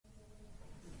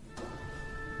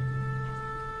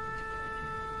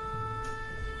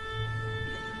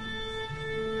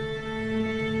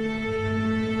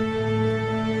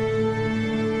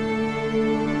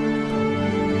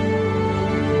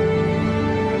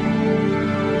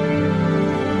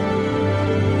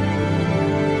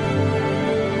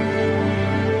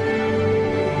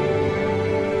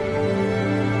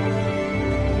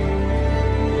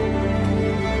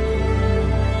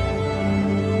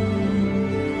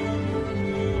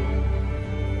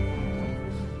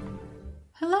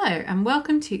and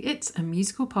welcome to It's a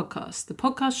Musical Podcast, the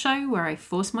podcast show where I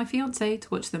force my fiancé to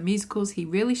watch the musicals he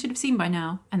really should have seen by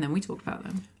now, and then we talk about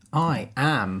them. I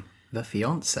am the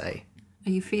fiancé. Are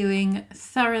you feeling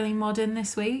thoroughly modern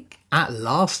this week? At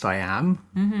last I am.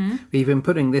 Mm-hmm. We've been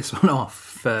putting this one off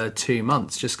for 2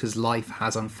 months just because life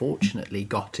has unfortunately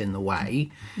got in the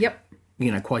way. Yep.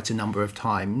 Quite a number of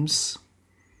times.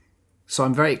 So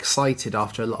I'm very excited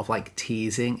after a lot of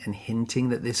teasing and hinting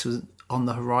that this was on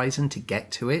the horizon to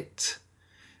get to it,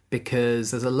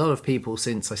 because there's a lot of people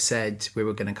since I said we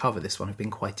were going to cover this one have been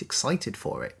quite excited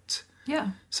for it.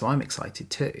 Yeah. So I'm excited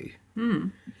too.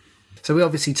 So we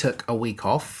obviously took a week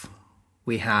off.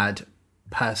 We had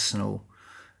personal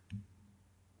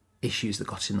issues that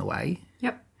got in the way.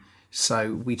 Yep.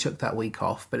 So we took that week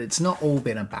off, but it's not all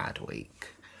been a bad week.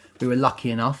 We were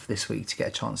lucky enough this week to get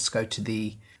a chance to go to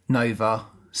the Nova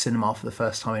Cinema for the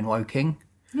first time in Woking.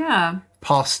 Yeah.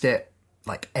 Past it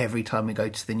every time we go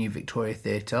to the new Victoria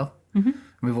Theatre. Mm-hmm.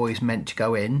 We've always meant to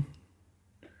go in.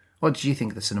 What did you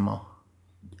think of the cinema?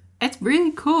 It's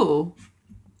really cool.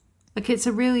 It's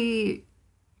a really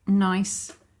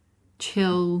nice,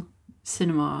 chill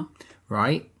cinema.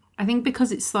 Right. I think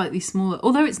because it's slightly smaller,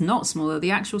 although it's not smaller,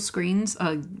 the actual screens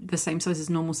are the same size as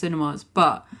normal cinemas,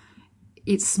 but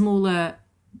it's smaller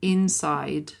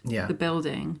inside the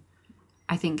building.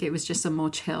 I think it was just a more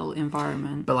chill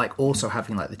environment. But also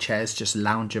having the chairs just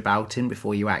lounge about in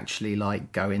before you actually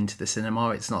go into the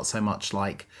cinema. It's not so much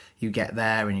you get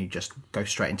there and you just go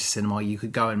straight into cinema. You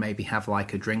could go and maybe have a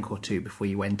drink or two before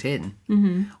you went in.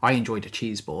 Mm-hmm. I enjoyed a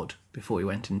cheese board before we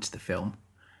went into the film.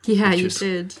 Yeah, you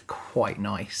did. Quite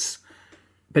nice.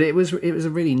 But it was a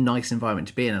really nice environment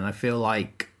to be in, and I feel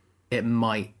like it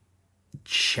might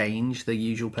change the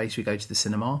usual place we go to the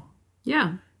cinema.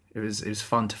 Yeah. It was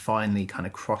fun to finally kind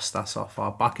of cross that off our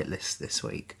bucket list this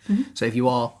week. Mm-hmm. So if you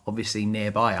are obviously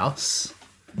nearby us,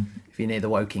 if you're near the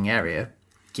Woking area,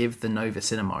 give the Nova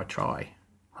Cinema a try.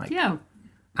 Yeah.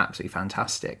 Absolutely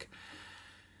fantastic.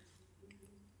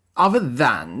 Other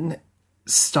than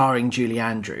starring Julie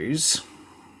Andrews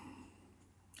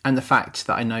and the fact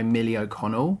that I know Millie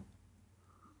O'Connell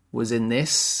was in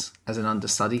this as an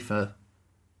understudy for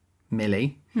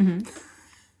Millie, mm-hmm.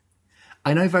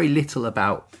 I know very little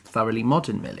about Thoroughly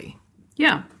Modern Millie.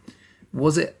 Yeah.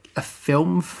 Was it a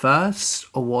film first,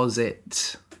 or was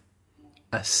it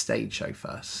a stage show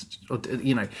first? Or,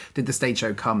 did the stage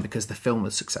show come because the film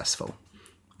was successful?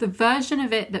 The version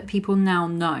of it that people now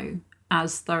know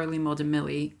as Thoroughly Modern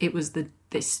Millie, it was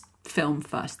this film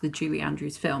first, the Julie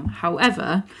Andrews film.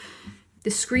 However, the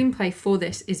screenplay for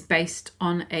this is based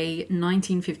on a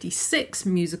 1956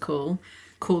 musical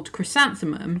called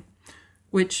Chrysanthemum,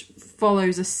 which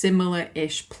follows a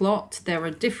similar-ish plot. There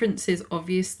are differences,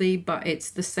 obviously, but it's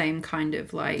the same kind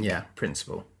of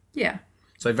principle. Yeah.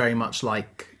 So very much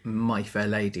like My Fair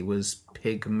Lady was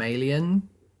Pygmalion?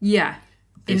 Yeah,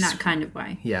 in that kind of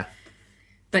way. Yeah.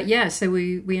 But yeah, so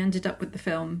we ended up with the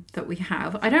film that we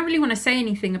have. I don't really want to say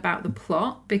anything about the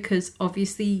plot because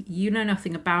obviously you know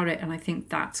nothing about it, and I think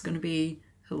that's going to be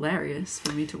hilarious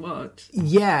for me to watch.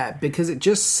 Yeah, because it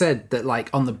just said that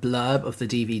on the blurb of the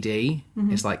DVD, mm-hmm.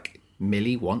 it's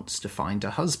Millie wants to find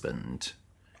a husband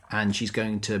and she's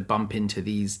going to bump into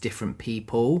these different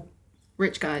people.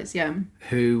 Rich guys, yeah.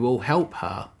 Who will help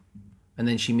her. And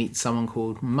then she meets someone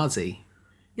called Muzzy,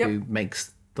 yep. who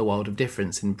makes the world of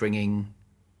difference in bringing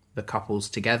the couples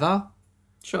together.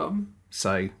 Sure.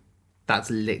 So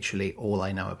that's literally all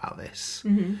I know about this.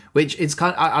 Mm-hmm. Which is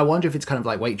I wonder if it's kind of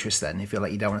like Waitress then, if you're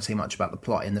you don't want to say much about the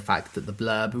plot in the fact that the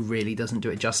blurb really doesn't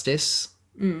do it justice.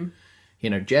 Mm.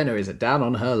 Jenna is a down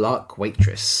on her luck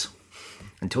waitress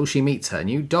until she meets her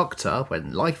new doctor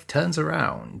when life turns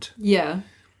around. Yeah.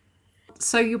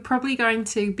 So you're probably going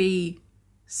to be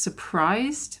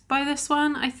surprised by this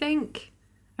one, I think.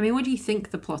 I mean, what do you think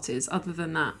the plot is other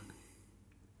than that?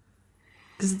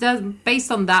 Because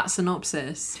based on that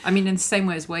synopsis, I mean, in the same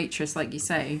way as Waitress, like you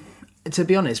say. To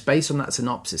be honest, based on that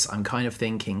synopsis, I'm kind of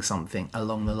thinking something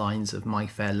along the lines of My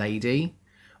Fair Lady.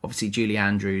 Obviously, Julie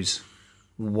Andrews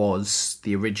was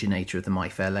the originator of the My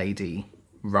Fair Lady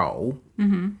role.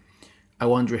 Mm-hmm. I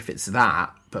wonder if it's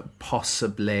that, but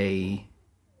possibly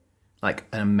an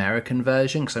American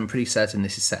version, because I'm pretty certain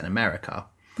this is set in America.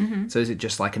 Mm-hmm. So is it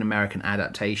just an American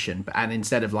adaptation? And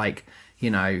instead of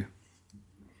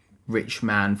rich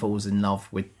man falls in love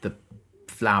with the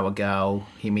flower girl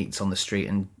he meets on the street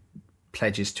and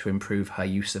pledges to improve her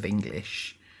use of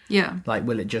English. Yeah.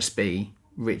 Will it just be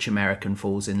rich American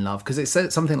falls in love? Because it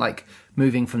said something like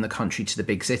moving from the country to the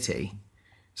big city.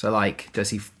 So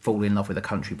does he fall in love with a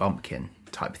country bumpkin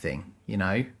type thing,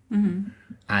 Mm-hmm.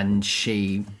 And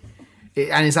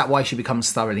is that why she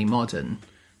becomes thoroughly modern?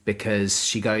 because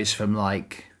she goes from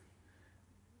like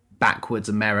backwards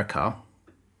America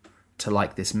to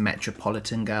like this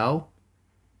metropolitan girl.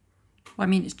 Well, I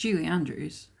mean, it's Julie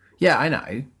Andrews. Yeah, I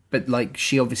know. But like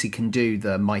she obviously can do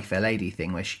the My Fair Lady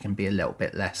thing where she can be a little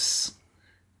bit less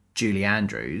Julie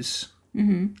Andrews,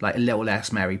 like a little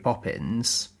less Mary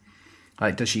Poppins.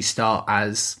 Like, does she start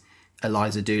as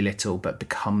Eliza Doolittle but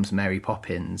becomes Mary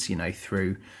Poppins, you know,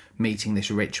 through meeting this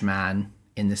rich man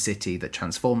in the city that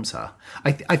transforms her?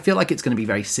 I feel like it's going to be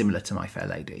very similar to My Fair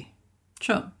Lady.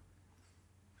 Sure.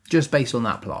 Just based on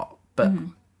that plot. But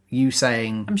you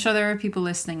saying... I'm sure there are people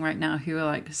listening right now who are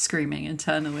like screaming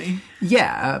internally.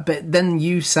 Yeah, but then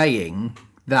you saying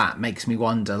that makes me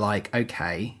wonder, like,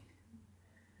 okay,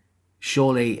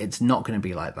 surely it's not going to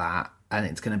be like that, and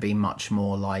it's going to be much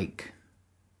more like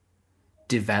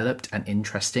developed and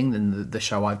interesting than the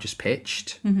show I've just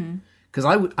pitched. Because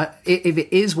if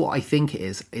it is what I think it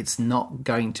is, it's not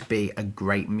going to be a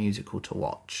great musical to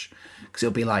watch, because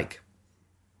it'll be like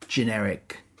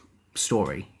generic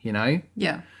story, you know?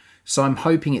 Yeah. So I'm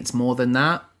hoping it's more than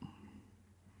that,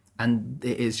 and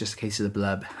it is just a case of the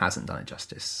blurb hasn't done it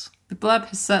justice. The blurb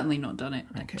has certainly not done it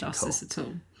Okay, justice at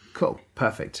all. Cool,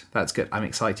 perfect. That's good. I'm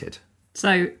excited.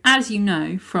 So, as you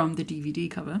know from the DVD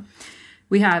cover,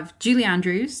 we have Julie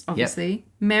Andrews, obviously,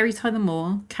 Mary Tyler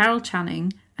Moore, Carol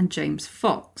Channing, and James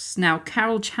Fox. Now,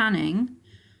 Carol Channing,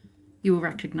 you will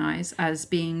recognise as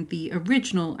being the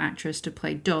original actress to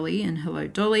play Dolly in Hello,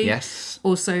 Dolly. Yes.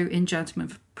 Also in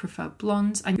Gentlemen Prefer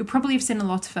Blondes. And you'll probably have seen a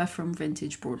lot of her from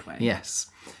vintage Broadway. Yes.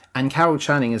 And Carol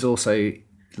Channing is also,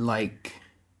 like...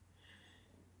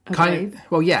 kind of,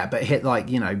 well, yeah, but hit like,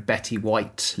 you know, Betty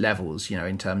White levels, you know,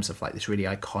 in terms of like this really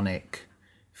iconic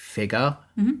figure.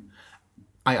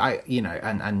 I you know,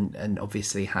 and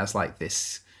obviously has like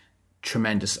this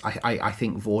tremendous, I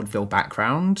think, vaudeville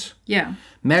background. Yeah.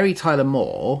 Mary Tyler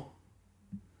Moore,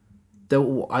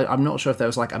 I'm not sure if there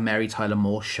was like a Mary Tyler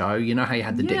Moore show. You know how you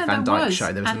had the Dick Van Dyke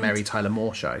show? There was a Mary Tyler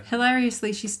Moore show.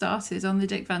 Hilariously, she started on the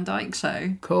Dick Van Dyke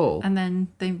show. Cool. And then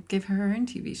they gave her her own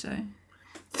TV show.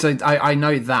 So I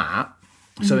know that.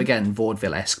 So again,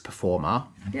 vaudeville-esque performer.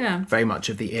 Yeah. Very much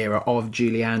of the era of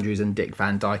Julie Andrews and Dick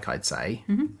Van Dyke, I'd say.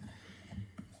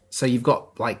 So you've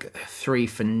got like 3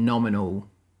 phenomenal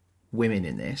women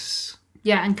in this.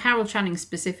 Yeah, and Carol Channing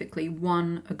specifically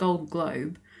won a Gold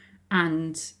Globe,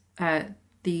 and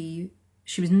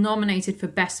she was nominated for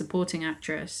Best Supporting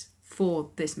Actress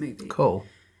for this movie. Cool.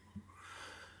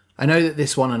 I know that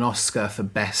this won an Oscar for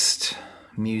Best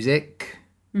Music,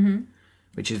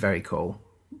 which is very cool.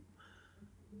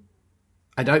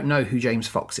 I don't know who James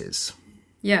Fox is.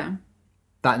 Yeah.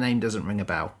 That name doesn't ring a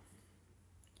bell.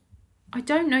 I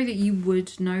don't know that you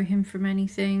would know him from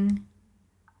anything.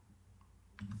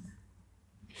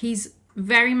 He's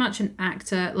very much an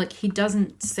actor. Like, he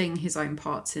doesn't sing his own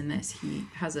parts in this. He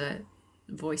has a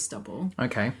voice double.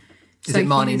 Okay. Is it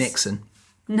Marnie Nixon?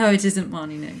 No, it isn't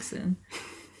Marnie Nixon.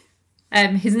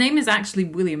 His name is actually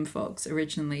William Fox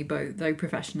originally, though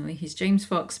professionally he's James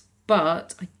Fox,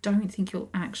 but I don't think you'll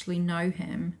actually know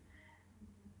him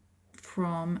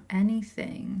from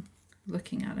anything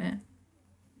looking at it.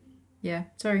 Yeah,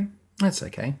 sorry. That's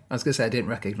okay. I was going to say I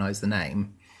didn't recognise the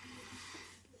name.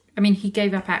 I mean, he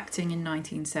gave up acting in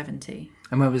 1970.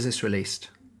 And when was this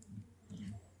released?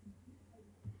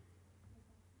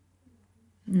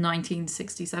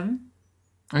 1967.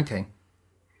 Okay.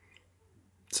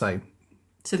 So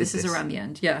this is around the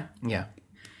end, yeah. Yeah.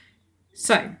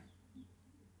 So,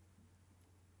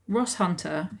 Ross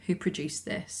Hunter, who produced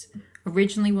this,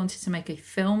 originally wanted to make a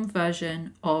film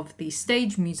version of the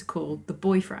stage musical The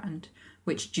Boyfriend,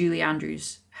 which Julie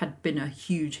Andrews had been a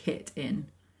huge hit in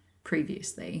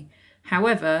previously.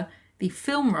 However, the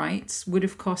film rights would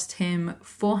have cost him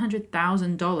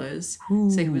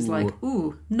 $400,000. So he was like,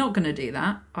 not going to do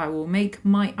that. I will make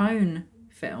my own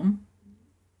film.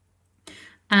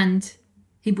 And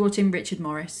he brought in Richard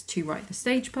Morris to write the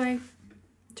stage play,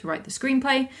 to write the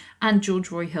screenplay, and George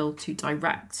Roy Hill to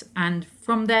direct. And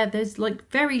from there, there's like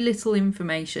very little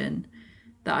information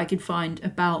that I could find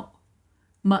about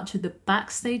much of the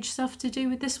backstage stuff to do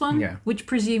with this one, which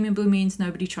presumably means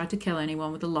nobody tried to kill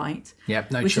anyone with a light.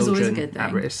 Yep, no which children is always a good thing.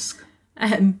 At risk.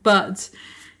 But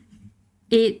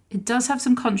it does have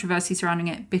some controversy surrounding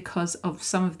it because of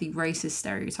some of the racist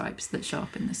stereotypes that show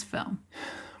up in this film.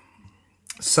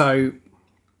 So,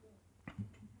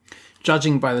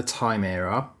 judging by the time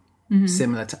era,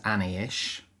 similar to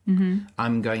Annie-ish,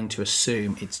 I'm going to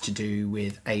assume it's to do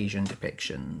with Asian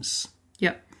depictions.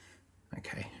 Yep.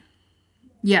 Okay.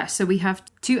 Yeah, so we have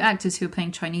 2 actors who are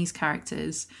playing Chinese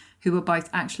characters who are both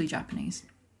actually Japanese.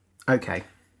 Okay.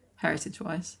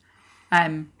 Heritage-wise.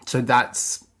 So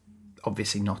that's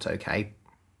obviously not okay,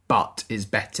 but is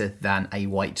better than a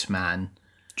white man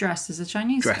Dressed as a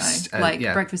Chinese dressed, guy. Like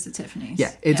yeah. Breakfast at Tiffany's.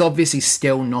 Yeah, it's obviously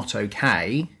still not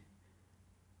okay.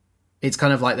 It's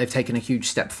kind of like they've taken a huge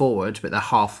step forward, but they're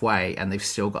halfway and they've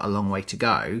still got a long way to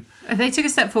go. They took a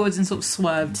step forwards and sort of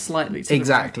swerved slightly. To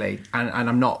Exactly. And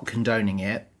I'm not condoning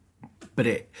it, but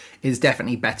it is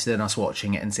definitely better than us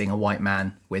watching it and seeing a white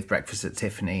man with Breakfast at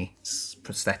Tiffany's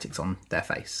prosthetics on their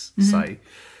face. So,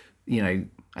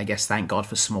 I guess thank God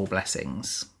for small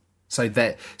blessings. So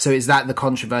is that the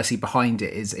controversy behind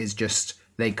it is just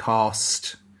they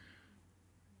cast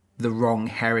the wrong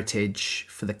heritage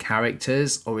for the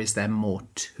characters, or is there more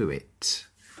to it?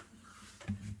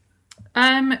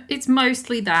 It's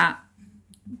mostly that.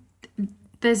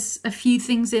 There's a few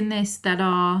things in this that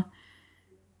are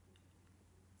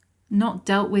not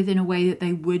dealt with in a way that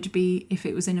they would be if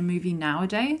it was in a movie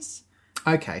nowadays.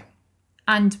 Okay.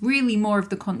 And really more of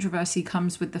the controversy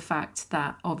comes with the fact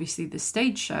that obviously the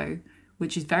stage show,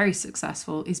 which is very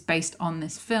successful, is based on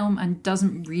this film and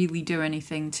doesn't really do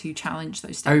anything to challenge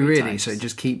those Oh, stereotypes. really? So it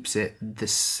just keeps it the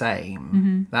same.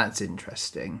 Mm-hmm. That's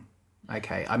interesting.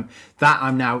 Okay,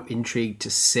 I'm now intrigued to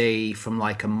see from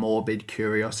like a morbid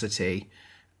curiosity,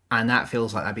 and that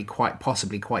feels like that'd be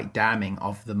possibly quite damning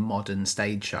of the modern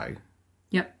stage show.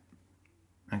 Yep.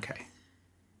 Okay.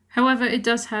 However, it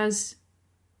does has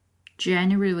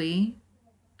generally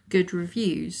good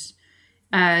reviews.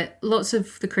 Lots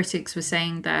of the critics were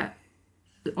saying that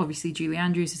obviously Julie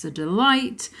Andrews is a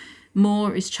delight.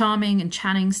 Moore is charming and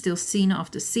Channing steals scene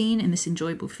after scene in this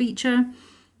enjoyable feature.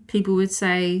 People would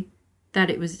say that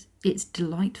it's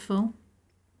delightful.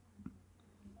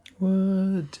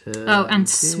 And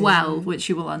swell, which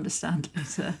you will understand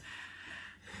later.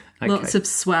 Okay. Lots of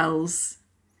swells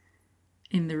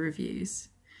in the reviews.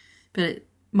 But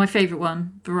my favourite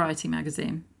one, Variety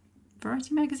magazine.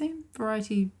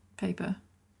 Variety paper.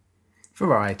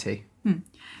 Variety.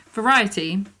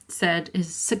 Variety said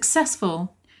is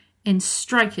successful in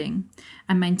striking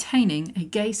and maintaining a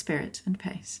gay spirit and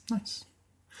pace. Nice.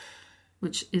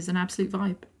 Which is an absolute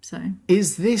vibe. So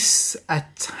Is this a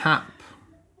tap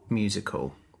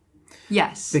musical?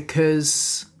 yes.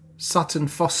 Because Sutton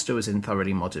Foster was in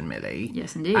Thoroughly Modern Millie.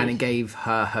 Yes, indeed. And it gave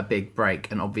her her big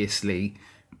break. And obviously,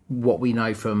 what we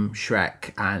know from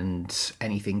Shrek and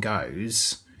Anything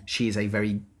Goes, she is a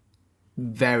very,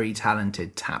 very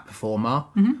talented tap performer.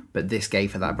 Mm-hmm. But this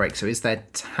gave her that break. So is there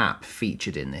tap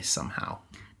featured in this somehow?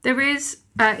 There is.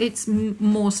 It's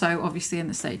more so, obviously, in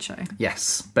the stage show.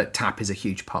 Yes, but tap is a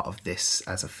huge part of this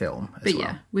as a film as But well.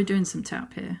 yeah, we're doing some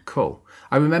tap here. Cool.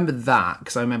 I remember that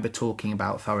because I remember talking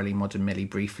about Thoroughly Modern Millie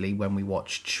briefly when we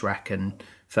watched Shrek and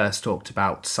first talked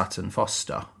about Sutton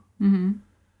Foster. Mm-hmm.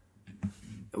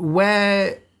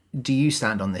 Where do you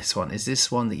stand on this one? Is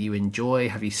this one that you enjoy?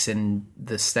 Have you seen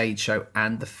the stage show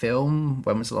and the film?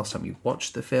 When was the last time you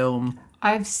watched the film?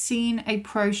 I've seen a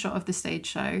pro shot of the stage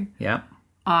show. Yeah.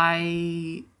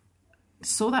 I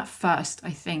saw that first, I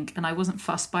think, and I wasn't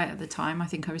fussed by it at the time. I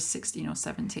think I was 16 or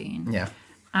 17. Yeah.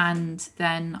 And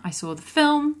then I saw the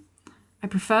film. I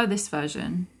prefer this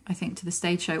version, I think, to the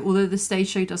stage show, although the stage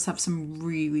show does have some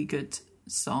really good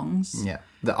songs. Yeah.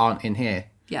 That aren't in here.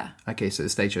 Yeah. Okay, so the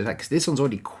stage show, because this one's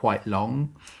already quite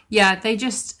long. Yeah, they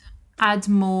just add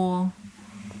more.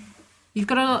 You've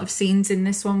got a lot of scenes in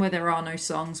this one where there are no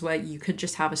songs, where you could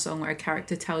just have a song where a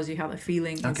character tells you how they're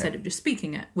feeling instead of just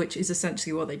speaking it, which is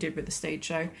essentially what they did with the stage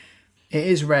show. It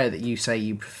is rare that you say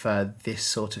you prefer this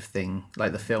sort of thing,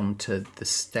 like the film, to the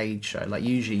stage show. Like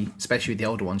usually, especially with the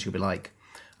older ones, you'll be like,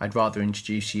 I'd rather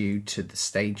introduce you to the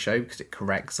stage show because it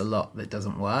corrects a lot that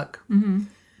doesn't work. Mm-hmm.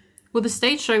 Well, the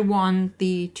stage show won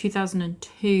the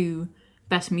 2002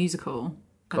 Best Musical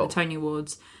at the Tony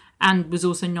Awards and was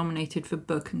also nominated for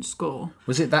book and score.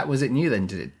 Was it new then?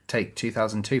 Did it take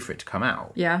 2002 for it to come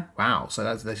out? Yeah. Wow, so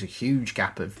there's a huge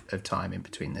gap of time in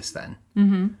between this then.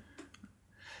 Mm-hmm.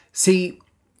 See,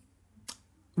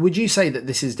 would you say that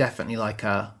this is definitely like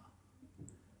a...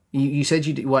 You said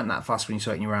you weren't that fussed when you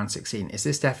saw it and you were around 16. Is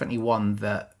this definitely one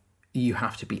that you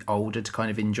have to be older to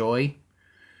kind of enjoy?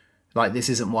 Like, this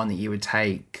isn't one that you would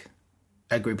take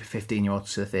a group of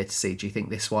 15-year-olds to the theatre to see. Do you think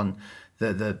this one,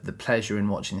 the pleasure in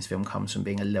watching this film comes from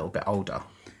being a little bit older?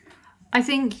 I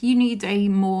think you need a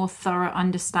more thorough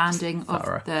understanding of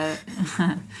the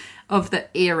of the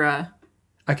era.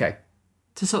 Okay.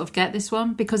 To sort of get this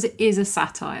one, because it is a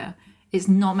satire. It's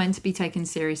not meant to be taken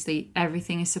seriously.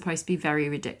 Everything is supposed to be very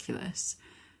ridiculous.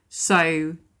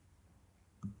 So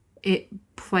it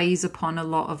plays upon a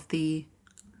lot of the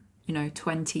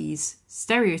 20s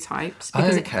stereotypes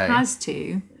because it has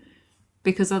to,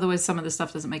 because otherwise some of the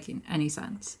stuff doesn't make any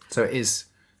sense. So it is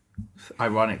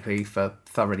ironically, for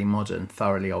thoroughly modern,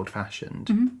 thoroughly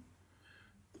old-fashioned.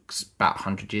 It's about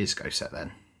 100 years ago set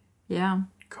then. Yeah.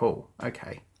 Cool.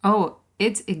 Okay. Oh,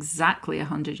 it's exactly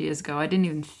 100 years ago. I didn't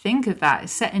even think of that.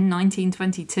 It's set in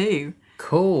 1922.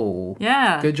 Cool.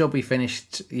 Yeah. Good job we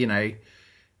finished,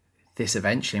 this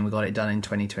eventually and we got it done in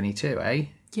 2022, eh?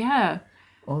 Yeah.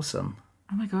 Awesome.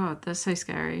 Oh my God, that's so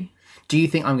scary. Do you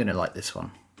think I'm going to like this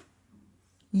one?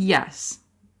 Yes.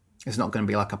 It's not going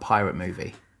to be like a pirate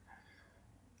movie.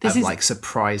 This Of is like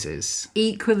surprises.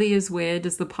 equally as weird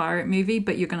as the pirate movie,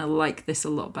 but you're going to like this a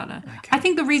lot better. Okay. I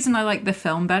think the reason I like the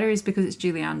film better is because it's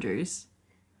Julie Andrews.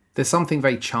 There's something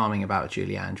very charming about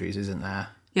Julie Andrews, isn't there?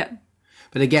 Yeah.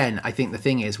 But again, I think the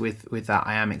thing is with that,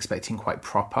 I am expecting quite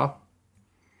proper.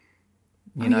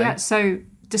 You know? Yeah, so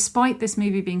despite this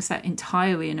movie being set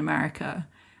entirely in America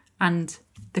and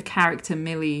the character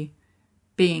Millie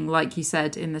being, like you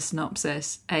said in the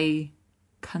synopsis, a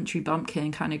country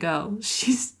bumpkin kind of girl,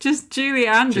 she's just Julie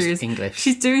Andrews. Just English.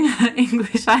 She's doing her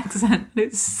English accent.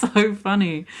 It's so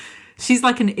funny. She's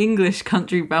like an English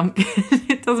country bumpkin.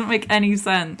 It doesn't make any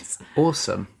sense.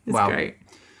 Awesome. It's great.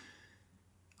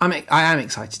 I am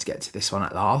excited to get to this one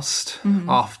at last.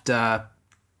 After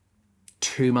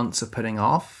 2 months of putting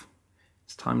off,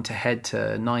 it's time to head to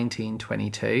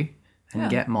 1922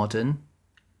 and get modern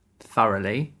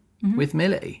thoroughly with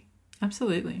Millie.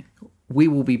 Absolutely. We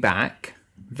will be back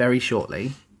very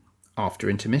shortly after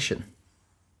intermission.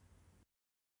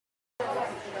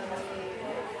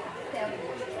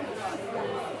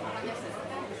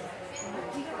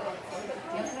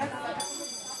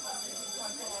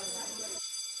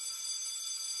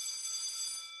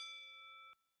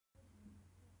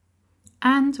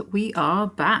 And we are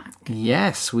back.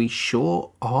 Yes, we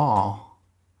sure are.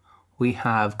 We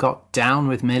have got down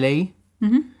with Millie,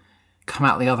 come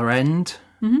out the other end,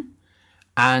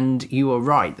 and you are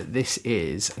right that this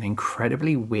is an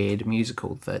incredibly weird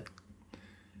musical that,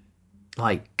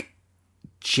 like,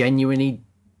 genuinely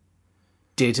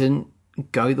didn't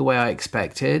go the way I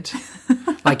expected.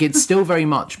 Like, it's still very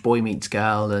much boy meets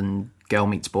girl and girl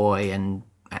meets boy and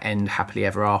end happily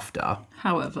ever after.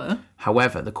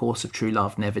 However, the course of true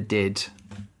love never did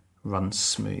run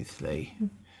smoothly.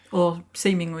 Or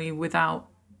seemingly without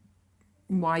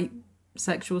white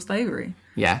sexual slavery.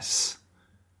 Yes.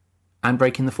 And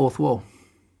breaking the fourth wall.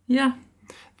 Yeah.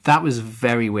 That was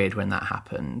very weird when that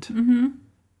happened.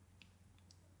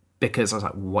 Because I was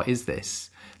like, what is this?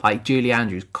 Like, Julie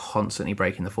Andrews constantly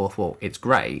breaking the fourth wall. It's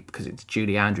great because it's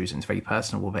Julie Andrews and it's very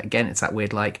personable. But again, it's that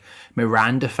weird, like,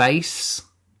 Miranda face.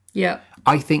 Yeah.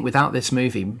 I think without this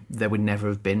movie, there would never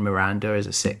have been Miranda as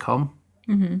a sitcom.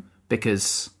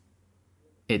 Because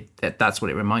that's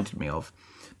what it reminded me of.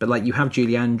 But, like, you have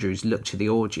Julie Andrews look to the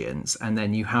audience, and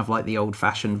then you have, like, the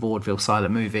old-fashioned vaudeville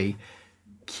silent movie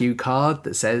cue card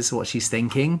that says what she's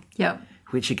thinking. Yeah.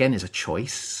 Which, again, is a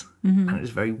choice. And it was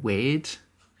very weird,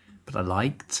 but I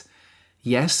liked.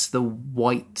 Yes, the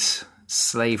white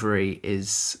slavery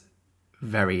is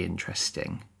very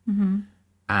interesting.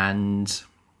 And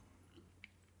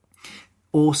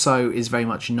also is very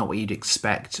much not what you'd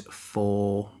expect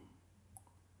for,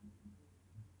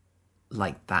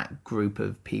 like, that group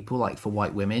of people, like for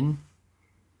white women.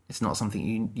 It's not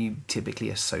something you typically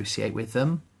associate with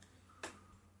them.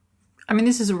 I mean,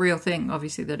 this is a real thing,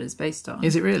 obviously, that it's based on.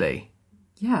 Is it really?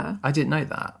 Yeah. I didn't know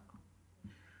that.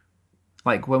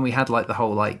 Like, when we had, like, the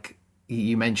whole, like,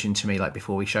 you mentioned to me, like,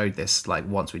 before we showed this, like,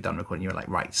 once we'd done recording, you were like,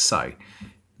 right, so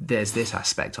there's this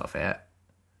aspect of it.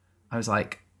 I was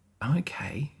like,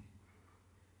 okay.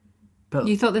 But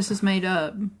You thought this was made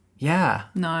up? yeah.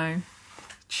 No.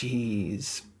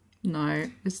 Jeez. No,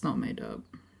 it's not made up.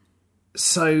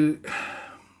 So,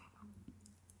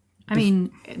 I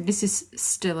mean, this is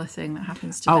still a thing that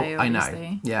happens today, I obviously.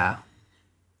 know. Yeah.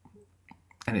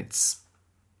 And it's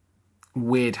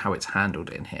weird how it's handled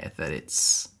in here, that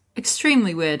it's,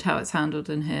 Extremely weird how it's handled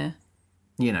in here.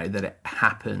 that it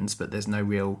happens, but there's no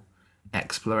real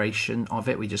exploration of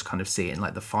it. We just kind of see it in,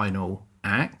 like, the final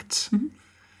act.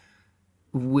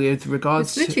 With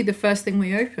regards It's literally the first thing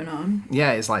we open on.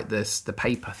 Yeah, it's like the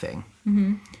paper thing.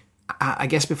 I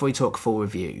guess before we talk full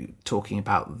review, talking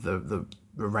about the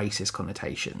racist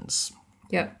connotations,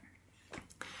 Yep.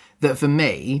 that for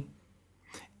me,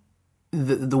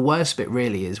 the worst bit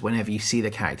really is whenever you see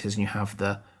the characters and you have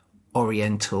the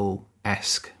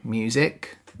Oriental-esque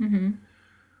music.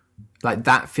 Like,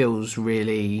 that feels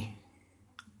really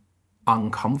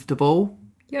uncomfortable.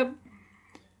 Yep.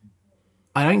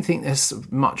 I don't think there's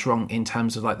much wrong in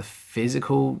terms of, like, the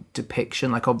physical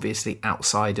depiction. Like, obviously,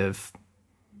 outside of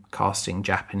casting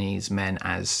Japanese men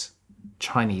as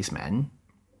Chinese men,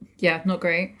 Yeah, not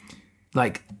great.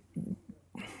 like,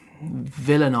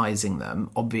 villainizing them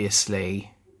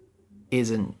obviously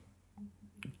isn't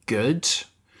good,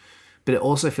 but it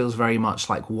also feels very much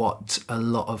like what a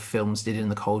lot of films did in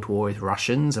the Cold War with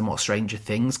Russians, and what Stranger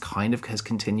Things kind of has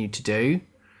continued to do.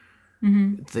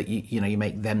 That you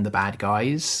make them the bad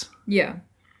guys,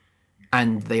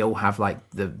 and they all have like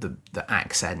the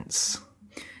accents.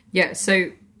 Yeah,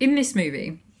 so in this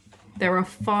movie, there are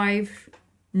 5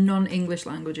 non-English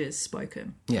languages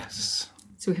spoken. Yes.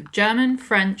 So we have German,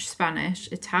 French, Spanish,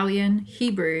 Italian,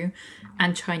 Hebrew,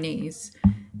 and Chinese.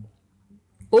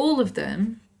 All of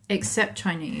them, except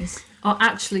Chinese, are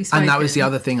actually spoken. And that was the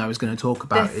other thing I was going to talk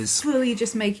about. They're is fully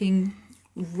just making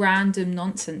random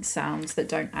nonsense sounds that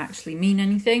don't actually mean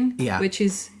anything, which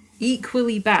is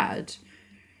equally bad.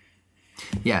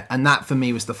 Yeah, and that for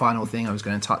me was the final thing I was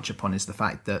going to touch upon, is the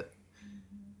fact that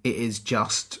it is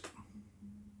just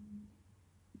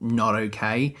not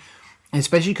okay.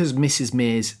 Especially because Mrs.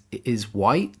 Mears is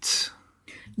white.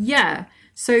 Yeah,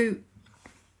 so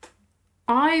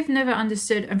I've never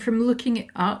understood, and from looking it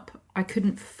up, I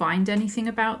couldn't find anything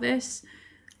about this.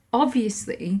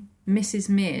 Obviously, Mrs.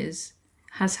 Mears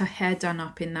has her hair done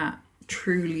up in that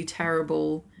truly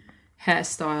terrible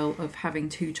hairstyle of having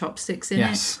 2 chopsticks in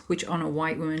it, which on a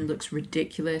white woman looks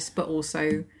ridiculous, but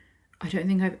also I don't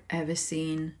think I've ever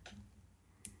seen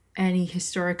any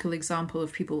historical example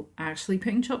of people actually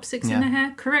putting chopsticks in their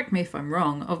hair. Correct me if I'm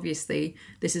wrong. Obviously,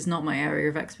 this is not my area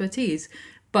of expertise,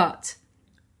 but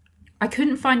I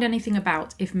couldn't find anything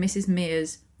about if Mrs.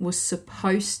 Mears was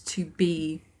supposed to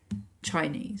be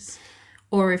Chinese,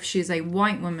 or if she's a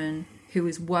white woman who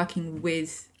is working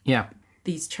with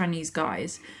these Chinese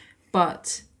guys.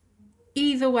 But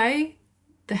either way,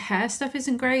 the hair stuff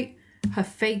isn't great. Her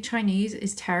fake Chinese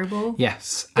is terrible.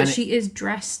 Yes. But she is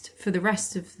dressed for the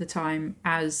rest of the time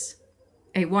as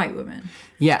a white woman.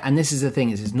 Yeah, and this is the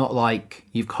thing, is it's not like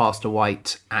you've cast a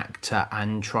white actor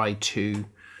and tried to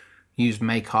use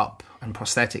makeup and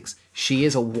prosthetics. She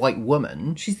is a white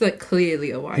woman. She's like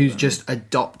clearly a white who's woman. just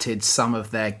adopted some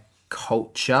of their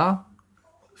culture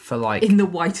for like... in the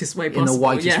whitest way possible. In the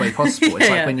whitest way possible. It's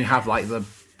like when you have like the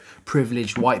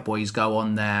privileged white boys go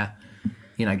on their,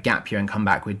 gap year and come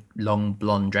back with long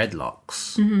blonde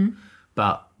dreadlocks.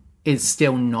 But it's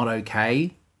still not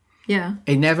okay. Yeah.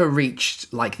 It never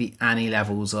reached like the Annie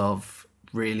levels of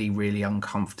really, really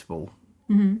uncomfortable.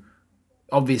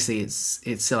 Obviously, it's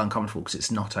still uncomfortable because it's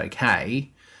not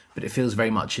okay, but it feels very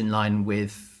much in line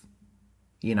with,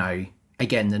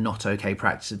 again, the not okay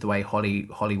practice of the way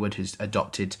Hollywood has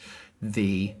adopted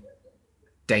the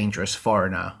dangerous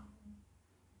foreigner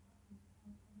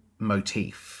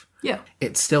motif. Yeah.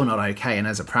 It's still not okay, and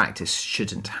as a practice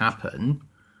shouldn't happen.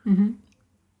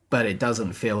 But it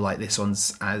doesn't feel like this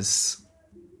one's as,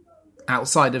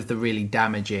 outside of the really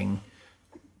damaging,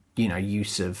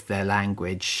 use of their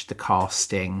language, the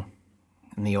casting,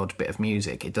 and the odd bit of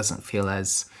music, it doesn't feel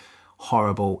as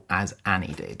horrible as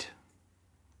Annie did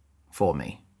for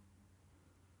me.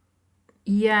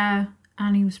 Yeah,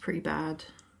 Annie was pretty bad.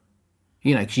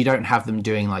 Because you don't have them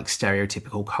doing like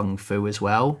stereotypical kung fu as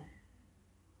well.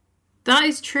 That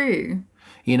is true.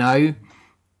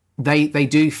 They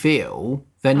do feel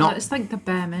they're not. It's like the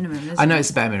bare minimum, isn't it? I know it's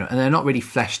the bare minimum, and they're not really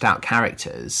fleshed out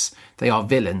characters. They are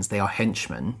villains. They are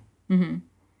henchmen.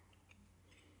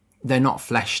 They're not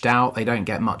fleshed out. They don't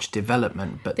get much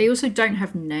development, but they also don't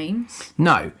have names.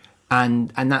 No,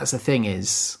 and that's the thing,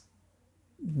 is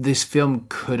this film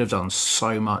could have done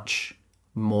so much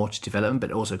more to develop them,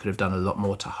 but it also could have done a lot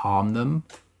more to harm them.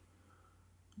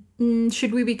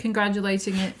 Should we be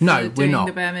congratulating it for No, doing we're not.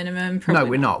 the bare minimum? Probably No,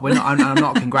 we're not. We're not. I'm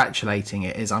not congratulating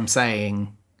it. I'm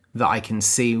saying that I can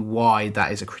see why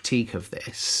that is a critique of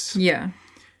this. Yeah.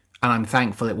 And I'm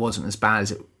thankful it wasn't as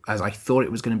bad as I thought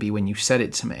it was going to be when you said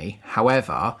it to me.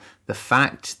 However, the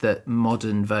fact that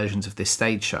modern versions of this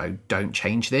stage show don't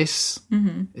change this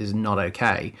is not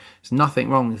okay. There's nothing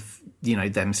wrong with,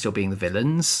 them still being the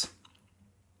villains,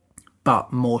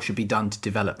 but more should be done to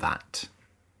develop that.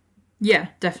 Yeah,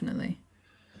 definitely.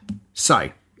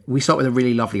 So, we start with a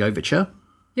really lovely overture.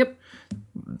 Yep.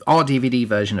 Our DVD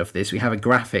version of this, we have a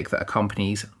graphic that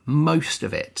accompanies most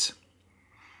of it.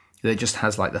 That just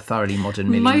has like the Thoroughly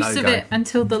Modern Millie logo. Most of it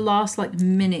until the last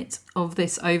minute of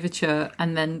this overture,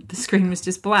 and then the screen was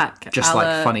just black. Just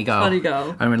like Funny Girl. Funny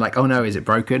Girl. And we're like, oh no, is it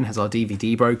broken? Has our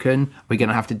DVD broken? We're going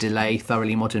to have to delay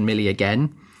Thoroughly Modern Millie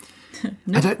again.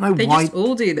 No, I don't know they why. They just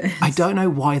all do this. I don't know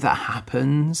why that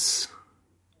happens.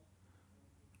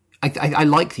 I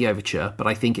like the overture, but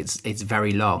I think it's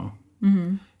very long.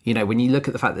 When you look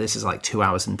at the fact that this is like 2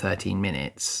 hours and 13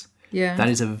 minutes, that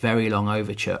is a very long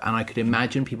overture, and I could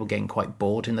imagine people getting quite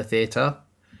bored in the theatre,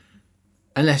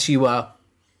 unless you were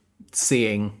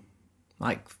seeing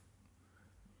like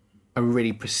a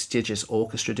really prestigious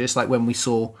orchestra do this. Like when we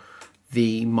saw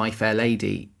the My Fair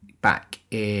Lady back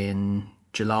in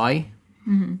July,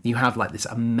 you have like this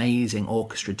amazing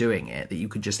orchestra doing it that you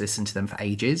could just listen to them for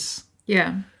ages.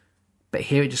 Yeah. But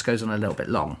here it just goes on a little bit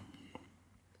long.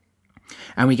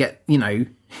 And we get, you know,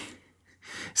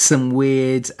 some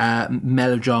weird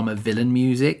melodrama villain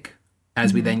music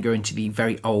as we then go into the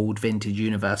very old vintage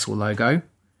Universal logo.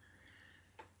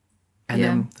 And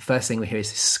then the first thing we hear is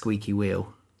this squeaky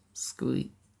wheel.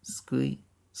 Squeak, squeak,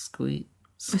 squeak,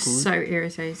 squeak. It's so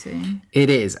irritating. It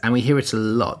is, and we hear it a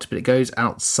lot, but it goes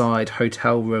outside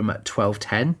hotel room at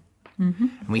 12:10.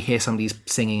 And we hear somebody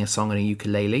singing a song on a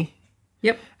ukulele.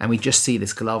 Yep. And we just see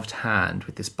this gloved hand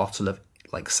with this bottle of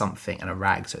like something and a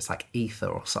rag, so it's like ether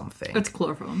or something. It's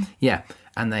chloroform. Yeah,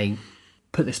 and they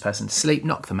put this person to sleep,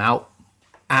 knock them out,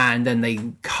 and then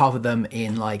they cover them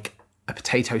in like a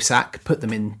potato sack, put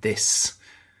them in this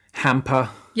hamper,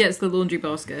 Yeah, it's the laundry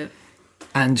basket.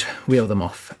 and wheel them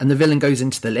off. And the villain goes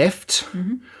into the lift.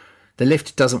 The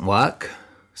lift doesn't work,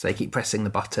 so they keep pressing the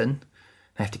button.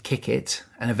 They have to kick it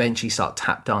and eventually start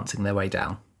tap dancing their way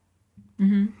down.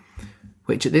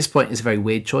 Which at this point is a very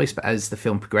weird choice, but as the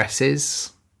film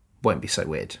progresses, won't be so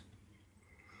weird.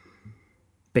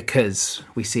 Because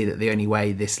we see that the only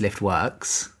way this lift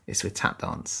works is with tap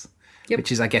dance. Yep.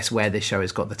 Which is, I guess, where this show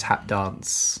has got the tap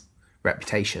dance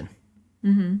reputation.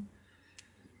 And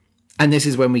this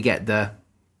is when we get the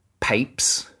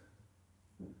papes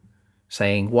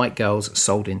saying white girls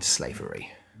sold into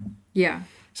slavery. Yeah.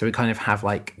 So we kind of have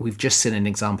like, we've just seen an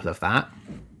example of that.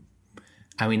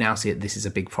 And we now see that this is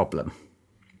a big problem.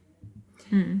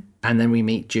 And then we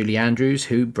meet Julie Andrews,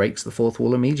 who breaks the fourth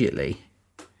wall immediately.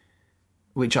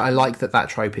 Which I like that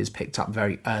trope is picked up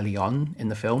very early on in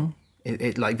the film.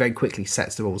 It like very quickly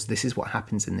sets the rules. This is what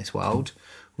happens in this world.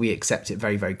 We accept it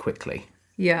very, very quickly.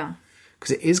 Yeah.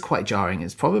 Because it is quite jarring.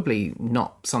 It's probably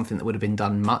not something that would have been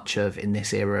done much of in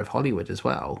this era of Hollywood as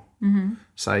well.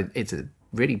 So it's a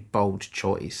really bold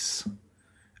choice.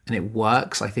 And it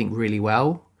works, I think, really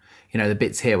well. You know, the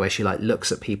bits here where she like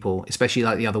looks at people, especially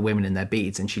like the other women in their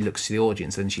beads, and she looks to the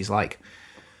audience and she's like,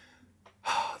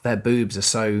 oh, their boobs are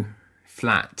so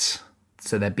flat,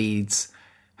 so their beads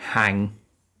hang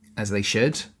as they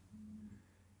should.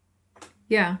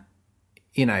 Yeah.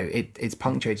 You know, it's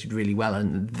punctuated really well,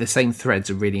 and the same threads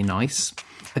are really nice.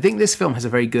 I think this film has a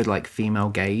very good like female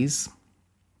gaze.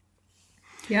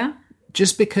 Yeah.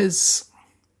 Just because,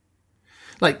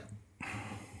 like,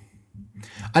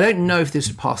 I don't know if this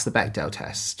would pass the Bechdel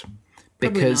test,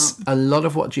 because a lot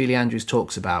of what Julie Andrews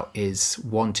talks about is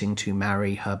wanting to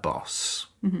marry her boss.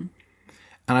 And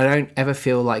I don't ever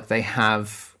feel like they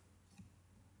have,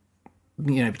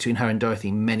 you know, between her and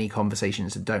Dorothy, many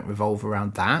conversations that don't revolve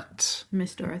around that.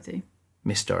 Miss Dorothy.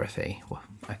 Miss Dorothy. Well,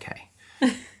 okay.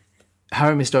 Her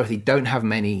and Miss Dorothy don't have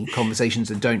many conversations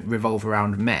that don't revolve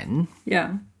around men.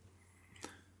 Yeah.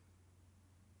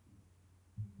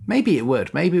 Maybe it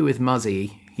would. Maybe with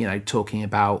Muzzy, you know, talking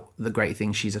about the great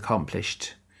things she's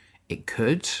accomplished, it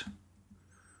could.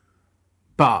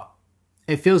 But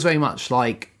it feels very much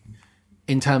like,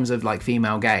 in terms of like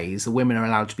female gaze, the women are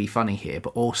allowed to be funny here,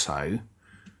 but also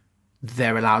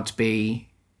they're allowed to be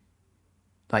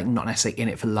like not necessarily in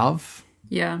it for love.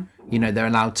 Yeah. You know, they're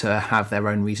allowed to have their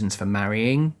own reasons for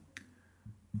marrying,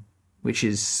 which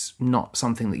is not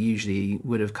something that usually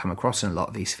would have come across in a lot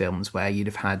of these films, where you'd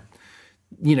have had,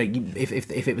 you know,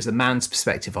 if it was the man's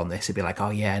perspective on this, it'd be like, oh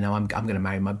yeah, no, I'm going to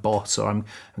marry my boss, or I'm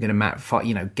going to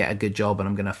you know, get a good job, and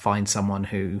I'm going to find someone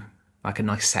who, like a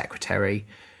nice secretary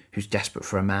who's desperate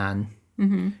for a man.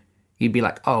 You'd be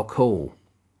like, oh, cool.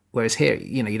 Whereas here,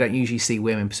 you know, you don't usually see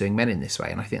women pursuing men in this way,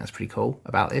 and I think that's pretty cool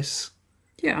about this.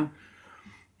 Yeah.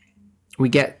 We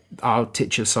get our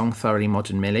titular song, Thoroughly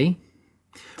Modern Millie,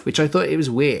 which I thought it was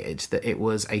weird that it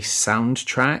was a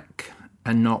soundtrack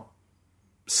and not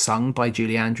sung by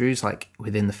Julie Andrews, like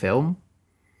within the film.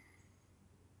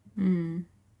 You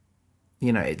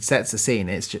know, it sets the scene.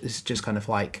 It's just kind of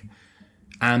like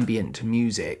ambient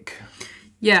music.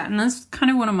 Yeah, and that's kind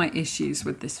of one of my issues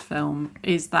with this film,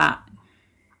 is that,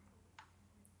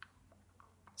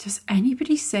 does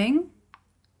anybody sing?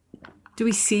 Do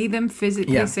we see them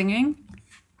physically singing?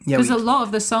 Yeah, Because a lot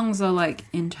of the songs are like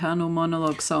internal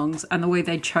monologue songs, and the way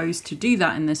they chose to do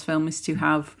that in this film is to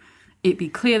have it be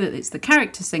clear that it's the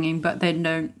character singing, but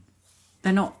they're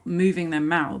not moving their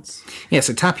mouths. Yeah,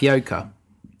 so Tapioca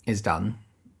is done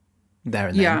there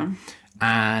and then. Yeah.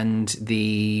 And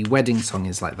the wedding song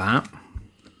is like that.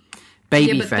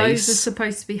 Yeah, but those are Babyface.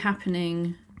 supposed to be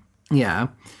happening. Yeah.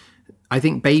 I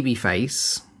think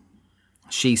Babyface,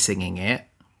 she's singing it.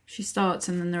 She starts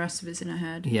and then the rest of it's in her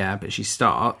head. Yeah, but she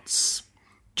starts.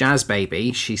 Jazz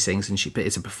Baby, she sings and but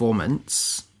it's a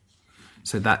performance.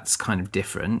 So that's kind of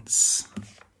different.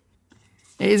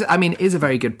 It is a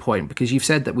very good point, because you've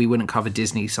said that we wouldn't cover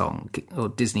Disney film,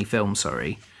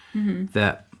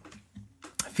 that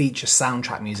feature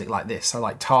soundtrack music like this. So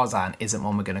like Tarzan isn't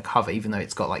one we're going to cover, even though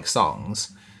it's got like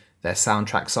songs. They're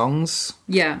soundtrack songs.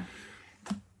 Yeah.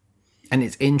 And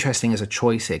it's interesting as a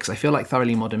choice here, because I feel like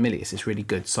Thoroughly Modern Millie is this really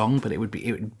good song, but it would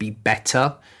be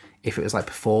better if it was like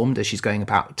performed as she's going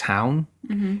about town.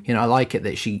 Mm-hmm. I like it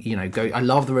that she, I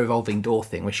love the revolving door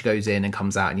thing where she goes in and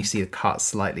comes out and you see the cut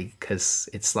slightly because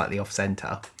it's slightly off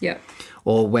center. Yeah.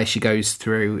 Or where she goes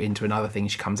through into another thing,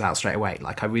 she comes out straight away.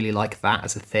 Like, I really like that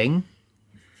as a thing.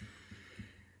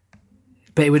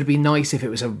 But it would be nice if it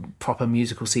was a proper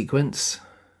musical sequence.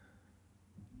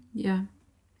 Yeah.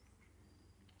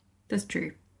 That's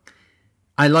true.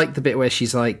 I like the bit where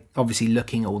she's like obviously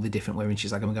looking at all the different women.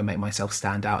 She's like, I'm going to make myself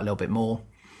stand out a little bit more.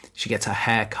 She gets her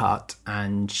hair cut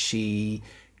and she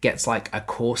gets like a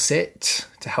corset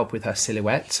to help with her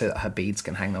silhouette so that her beads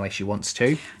can hang the way she wants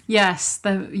to. Yes,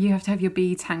 you have to have your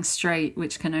beads hang straight,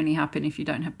 which can only happen if you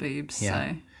don't have boobs.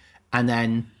 Yeah. So.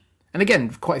 And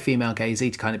again, quite female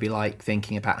gazy to kind of be like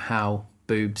thinking about how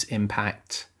boobs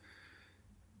impact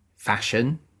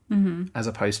fashion. Mm-hmm. As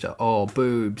opposed to,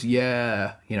 boobs,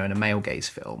 yeah, in a male gaze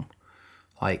film.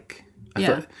 Like, I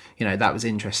thought, that was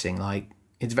interesting. Like,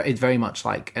 it's very much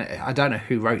like, I don't know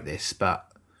who wrote this, but...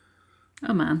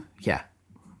 Oh, man. Yeah,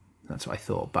 that's what I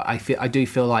thought. But I do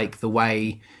feel like the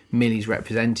way Millie's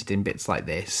represented in bits like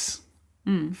this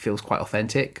feels quite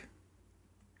authentic.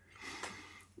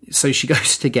 So she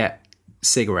goes to get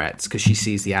cigarettes because she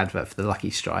sees the advert for the Lucky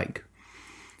Strike.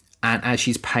 And as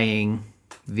she's paying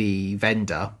the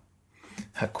vendor,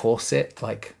 her corset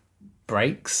like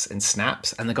breaks and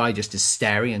snaps, and the guy just is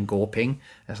staring and gawping.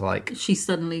 It's like she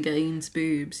suddenly gains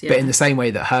boobs. Yeah. But in the same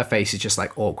way that her face is just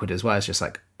like awkward as well. It's just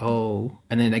like, oh.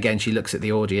 And then again, she looks at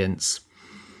the audience,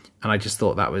 and I just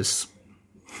thought that was,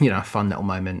 a fun little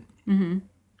moment. Mm-hmm.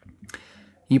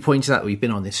 You pointed out that we've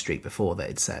been on this street before that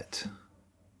it's set.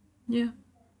 Yeah.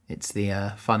 It's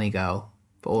the Funny Girl,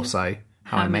 but also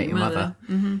How I Met Your Mother.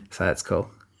 Mm-hmm. So that's cool.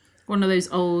 One of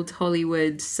those old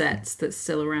Hollywood sets that's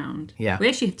still around. Yeah. We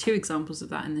actually have 2 examples of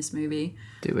that in this movie.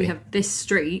 Do we? We have this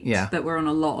street that we're on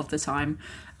a lot of the time.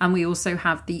 And we also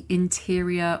have the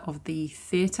interior of the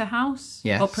theatre house,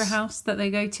 opera house that they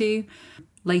go to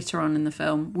later on in the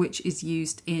film, which is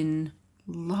used in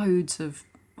loads of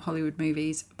Hollywood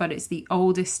movies. But it's the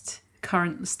oldest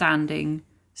current standing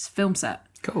film set.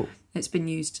 Cool. It's been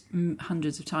used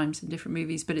hundreds of times in different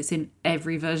movies, but it's in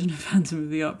every version of Phantom of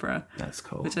the Opera. That's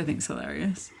cool. Which I think is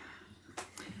hilarious.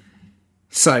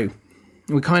 So,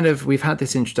 we've had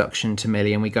this introduction to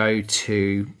Millie, and we go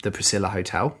to the Priscilla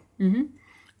Hotel. Mm-hmm.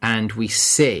 And we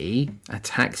see a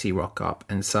taxi rock up,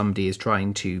 and somebody is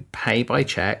trying to pay by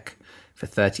cheque for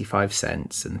 35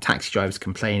 cents. And the taxi driver's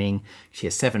complaining she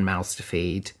has 7 mouths to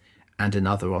feed and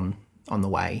another on the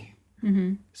way.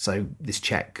 Mm-hmm. So this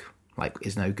cheque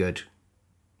is no good.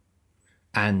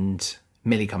 And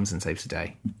Millie comes and saves the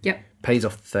day. Yep. Pays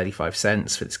off 35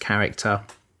 cents for this character.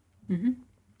 Mm-hmm.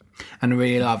 And I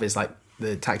really love is like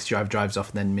the taxi driver drives off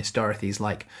and then Miss Dorothy's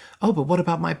like, oh, but what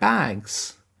about my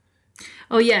bags?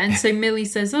 Oh, yeah. And so Millie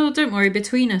says, oh, don't worry,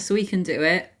 between us, we can do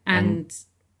it. And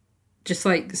just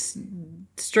like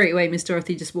straight away, Miss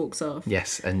Dorothy just walks off.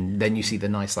 Yes. And then you see the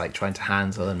nice trying to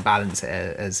handle and balance it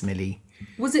as Millie.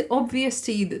 Was it obvious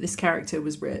to you that this character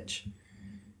was rich?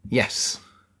 Yes.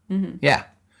 Mm-hmm. Yeah.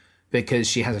 Because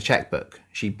she has a checkbook.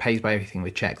 She pays by everything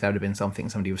with check. That would have been something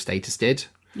somebody with status did.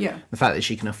 Yeah. The fact that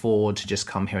she can afford to just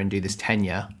come here and do this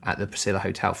tenure at the Priscilla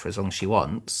Hotel for as long as she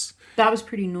wants. That was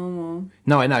pretty normal.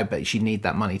 No, I know, but she'd need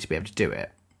that money to be able to do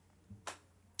it.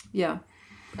 Yeah.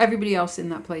 Everybody else in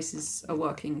that place is a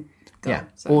working girl. Yeah.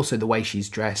 So. Also, the way she's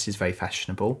dressed is very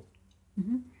fashionable.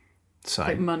 Mm-hmm. So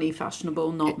like money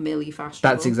fashionable, not Millie fashionable.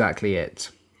 That's exactly it.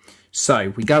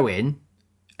 So we go in,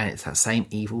 and it's that same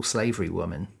evil slavery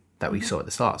woman that we saw at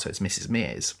the start. So it's Mrs.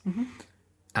 Mears. Mm-hmm.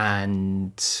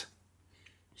 And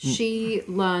she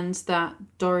learns that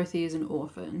Dorothy is an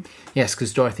orphan. Yes,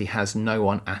 because Dorothy has no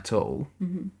one at all.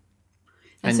 Mm-hmm.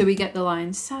 And so we get the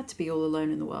line, sad to be all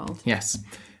alone in the world. Yes.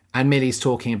 And Millie's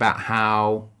talking about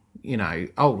how,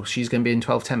 she's going to be in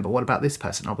 1210, but what about this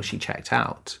person? Oh, well, she checked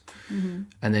out. Mm-hmm.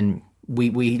 And then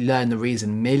we learn the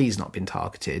reason Millie's not been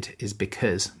targeted is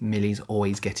because Millie's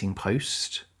always getting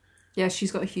post. Yeah,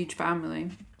 she's got a huge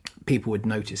family. People would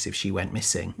notice if she went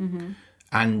missing. Mm-hmm.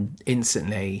 And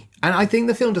instantly... And I think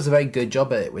the film does a very good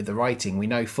job at it with the writing. We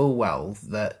know full well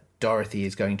that Dorothy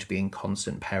is going to be in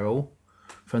constant peril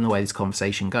from the way this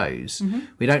conversation goes. Mm-hmm.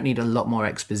 We don't need a lot more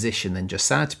exposition than just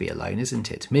sad to be alone,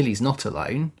 isn't it? Millie's not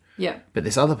alone, Yeah. but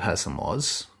this other person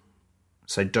was.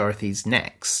 So Dorothy's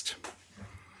next.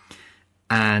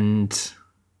 And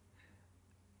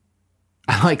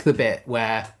I like the bit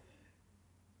where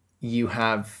you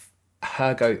have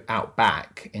her go out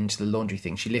back into the laundry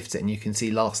thing. She lifts it and you can see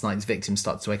last night's victim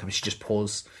starts to wake up and she just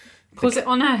pours it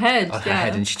on her head. her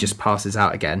head and she just passes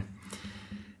out again.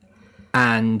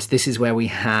 And this is where we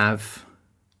have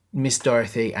Miss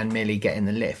Dorothy and Millie get in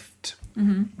the lift.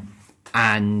 Mm-hmm.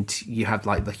 And you have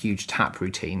like the huge tap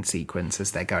routine sequence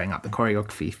as they're going up. The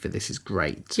choreography for this is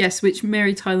great. Yes, which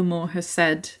Mary Tyler Moore has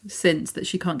said since that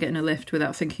she can't get in a lift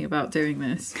without thinking about doing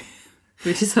this.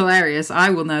 Which is hilarious.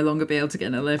 I will no longer be able to get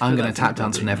in a lift. I'm going to tap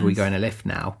dance whenever we go in a lift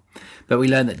now. But we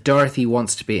learn that Dorothy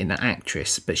wants to be an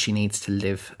actress, but she needs to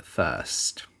live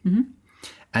first. Mm-hmm.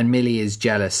 And Millie is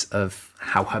jealous of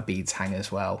how her beads hang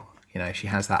as well. You know, she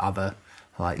has that other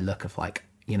like look of like,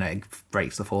 you know, it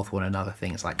breaks the fourth wall and other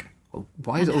things. Like, well,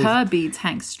 why is it all her beads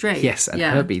hang straight? Yes, and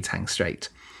her beads hang straight.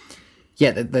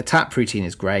 Yeah, the tap routine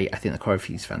is great. I think the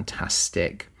choreography is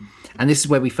fantastic. And this is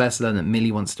where we first learn that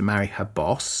Millie wants to marry her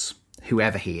boss,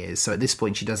 whoever he is. So at this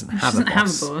point, she doesn't have a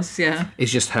boss. Yeah.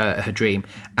 It's just her dream.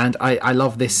 And I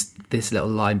love this little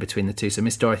line between the two. So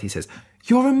Miss Dorothy says,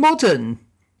 "You're a modern."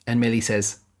 And Millie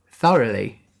says,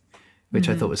 "Thoroughly," which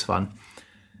I thought was fun.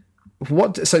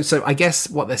 So I guess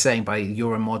what they're saying by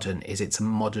 "you're a modern" is it's a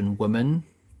modern woman.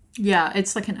 Yeah,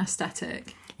 it's like an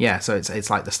aesthetic. Yeah, so it's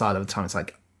like the style of the time. It's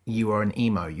like, you are an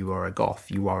emo, you are a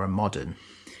goth, you are a modern.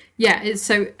 Yeah,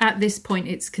 so at this point,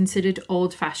 it's considered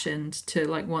old-fashioned to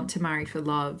like want to marry for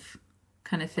love,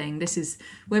 kind of thing. This is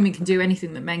women can do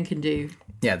anything that men can do.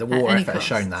 Yeah, the war effort has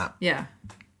shown that. Yeah.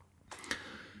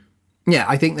 Yeah,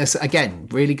 I think there's, again,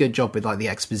 really good job with like the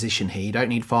exposition here. You don't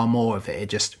need far more of it. It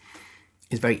just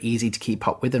is very easy to keep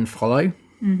up with and follow.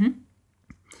 Mm-hmm.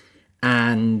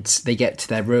 And they get to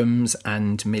their rooms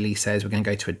and Millie says, "We're going to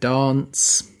go to a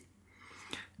dance."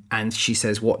 And she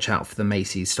says, "Watch out for the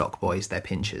Macy's stock boys, they're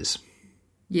pinchers."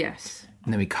 Yes.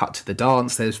 And then we cut to the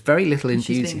dance. There's very little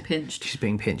enthusiasm. She's being pinched. She's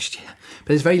being pinched, yeah. But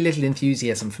there's very little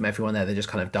enthusiasm from everyone there. They're just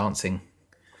kind of dancing.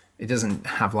 It doesn't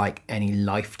have like any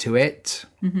life to it.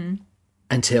 Mm-hmm.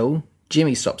 Until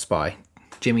Jimmy stops by.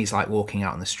 Jimmy's like walking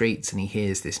out on the streets and he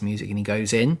hears this music and he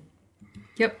goes in.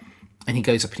 Yep. And he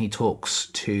goes up and he talks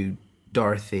to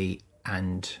Dorothy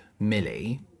and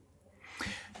Millie.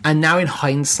 And now in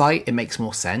hindsight, it makes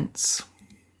more sense.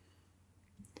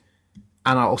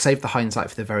 And I'll save the hindsight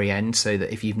for the very end so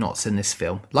that if you've not seen this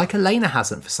film, like Elena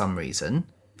hasn't for some reason,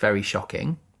 very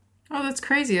shocking. Oh, that's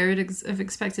crazy. I would have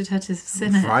expected her to have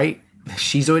seen it. Right?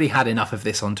 She's already had enough of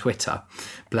this on Twitter.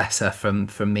 Bless her, from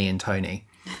me and Tony.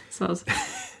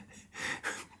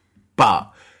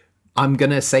 But I'm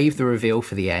going to save the reveal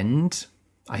for the end,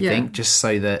 I think, just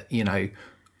so that, you know,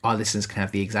 our listeners can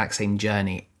have the exact same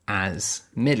journey as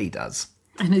Millie does.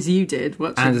 And as you did.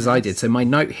 And as I did. So my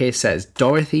note here says,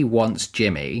 Dorothy wants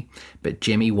Jimmy, but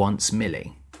Jimmy wants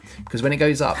Millie. Because when it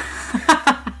goes up...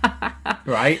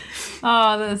 right?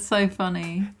 Oh, that's so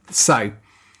funny. So...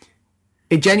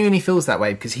 it genuinely feels that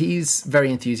way because he's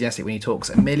very enthusiastic when he talks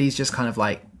and Millie's just kind of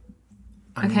like,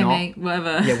 okay, mate,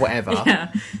 whatever. Yeah, whatever.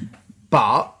 Yeah.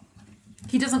 But...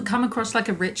 he doesn't come across like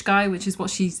a rich guy, which is what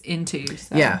she's into.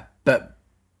 So. Yeah, but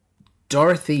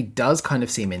Dorothy does kind of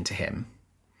seem into him.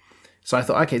 So I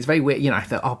thought, okay, it's very weird. You know, I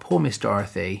thought, oh, poor Miss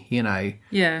Dorothy, you know.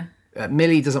 Yeah.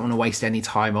 Millie doesn't want to waste any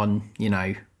time on, you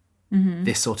know,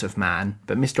 this sort of man.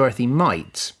 But Miss Dorothy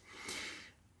might.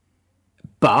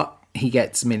 But he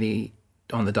gets Millie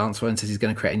on the dance floor and says he's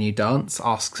going to create a new dance,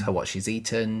 asks her what she's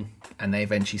eaten, and they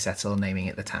eventually settle on naming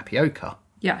it the tapioca.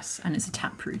 Yes, and it's a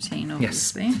tap routine,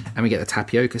 obviously. Yes, and we get the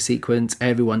tapioca sequence.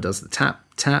 Everyone does the tap,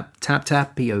 tap, tap,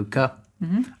 tapioca.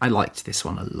 Mm-hmm. I liked this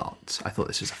one a lot. I thought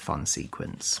this was a fun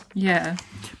sequence. Yeah.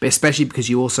 But especially because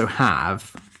you also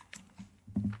have,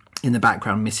 in the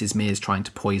background, Mrs. Mears trying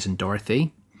to poison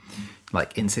Dorothy.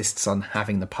 Like, insists on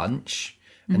having the punch.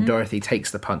 And Dorothy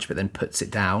takes the punch but then puts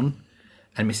it down.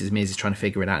 And Mrs. Mears is trying to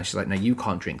figure it out. And she's like, no, you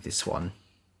can't drink this one.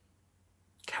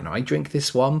 Can I drink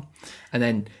this one? And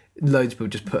then loads of people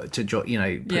just put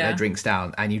their drinks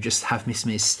down. And you just have Miss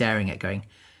Mears staring at it going,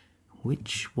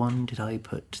 which one did I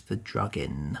put the drug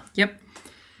in? Yep.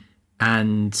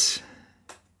 And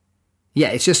yeah,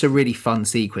 it's just a really fun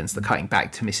sequence. The cutting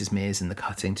back to Mrs. Mears and the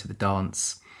cutting to the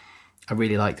dance. I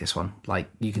really like this one. Like,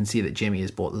 you can see that Jimmy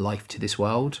has brought life to this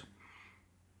world,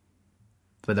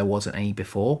 but there wasn't any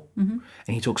before. Mm-hmm.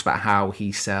 And he talks about how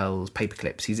he sells paper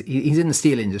clips. He's in the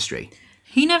steel industry.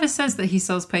 He never says that he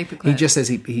sells paper clips. He just says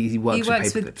he works with paper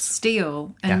with clips.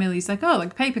 steel. And Millie's like, oh,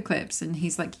 like paper clips. And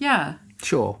he's like, yeah.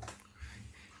 Sure.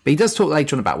 But he does talk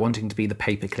later on about wanting to be the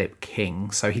paperclip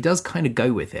king, so he does kind of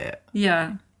go with it.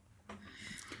 Yeah.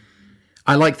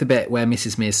 I like the bit where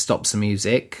Mrs. Mears stops the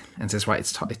music and says, right,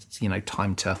 it's time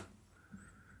to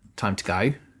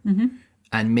go. Mm-hmm.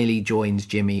 And Millie joins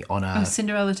Jimmy on a...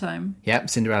 Cinderella time. Yep,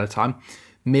 Cinderella time.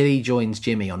 Millie joins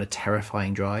Jimmy on a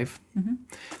terrifying drive. Mm-hmm.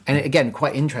 And again,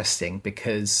 quite interesting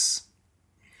because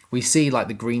we see like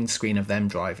the green screen of them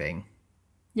driving.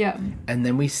 Yeah. And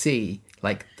then we see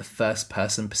like the first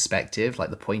person perspective, like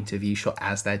the point of view shot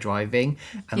as they're driving,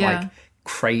 and like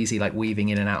crazy like weaving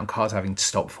in and out and cars having to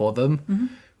stop for them,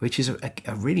 which is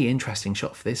a really interesting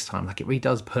shot for this time. Like it really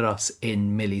does put us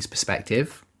in Millie's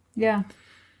perspective. Yeah.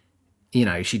 You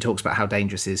know, she talks about how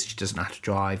dangerous it is. She doesn't have to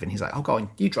drive. And he's like, oh, go on,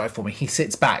 you drive for me. He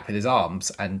sits back with his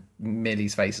arms and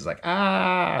Millie's face is like,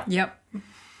 ah. Yep.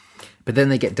 But then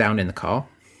they get down in the car.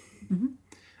 Mm-hmm.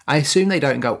 I assume they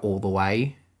don't go all the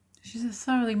way. She's a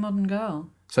thoroughly modern girl.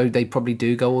 So they probably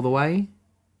do go all the way?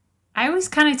 I always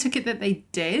kind of took it that they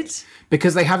did.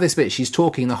 Because they have this bit, she's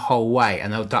talking the whole way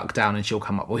and they'll duck down and she'll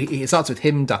come up. Well, it starts with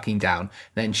him ducking down,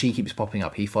 then she keeps popping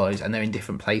up, he follows, and they're in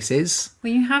different places.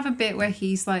 Well, you have a bit where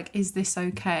he's like, is this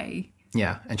okay?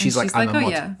 Yeah, and she's like, I'm a modern.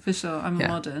 Yeah, for sure, I'm a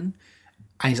modern.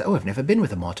 And he's like, oh, I've never been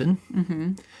with a modern.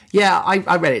 Mm-hmm. Yeah,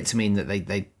 I read it to mean that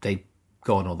they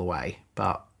go on all the way,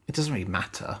 but it doesn't really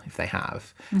matter if they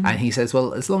have. Mm-hmm. And he says,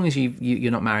 well, as long as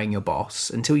you're not marrying your boss,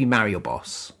 until you marry your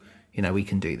boss, you know, we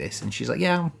can do this. And she's like,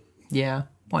 yeah,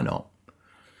 why not?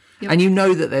 Yep. And you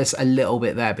know that there's a little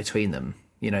bit there between them.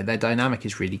 You know, their dynamic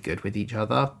is really good with each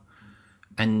other.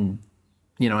 And,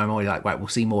 you know, I'm always like, right, we'll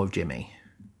see more of Jimmy.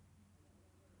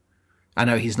 I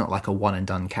know he's not like a one and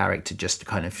done character just to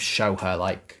kind of show her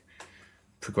like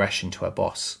progression to her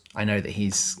boss. I know that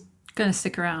he's going to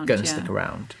stick around. Stick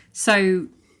around. So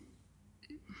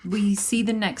we see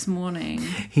the next morning.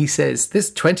 He says,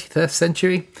 this 20th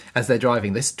century, as they're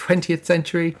driving, this 20th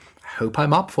century, I hope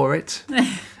I'm up for it.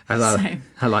 I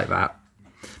like that.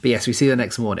 But yes, we see the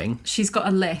next morning. She's got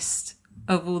a list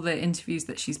of all the interviews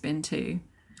that she's been to.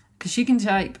 Because she can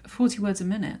type 40 words a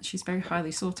minute. She's very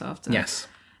highly sought after. Yes.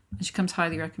 And she comes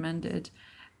highly recommended.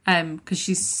 Because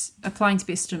she's applying to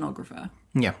be a stenographer.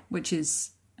 Yeah. Which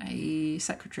is a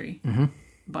secretary. Mm-hmm.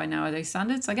 By nowadays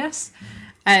standards, I guess.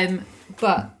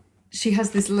 But she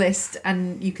has this list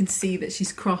and you can see that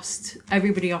she's crossed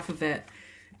everybody off of it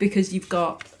because you've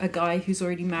got a guy who's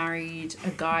already married, a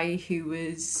guy who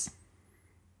was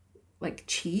like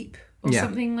cheap or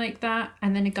something like that,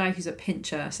 and then a guy who's a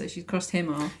pincher, so she's crossed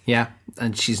him off. Yeah,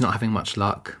 and she's not having much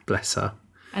luck, bless her.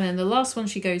 And then the last one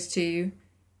she goes to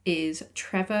is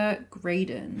Trevor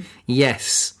Graydon.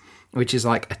 Yes, which is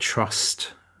like a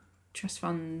trust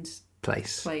fund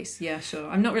place. Yeah, sure.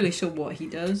 I'm not really sure what he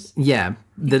does. Yeah,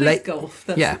 he plays golf.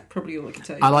 That's probably all I can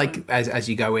tell you. I like as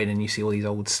you go in and you see all these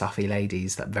old stuffy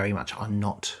ladies that very much are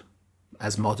not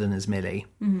as modern as Millie,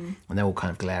 and they're all kind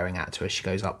of glaring at her as she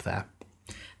goes up there.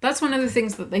 That's one of the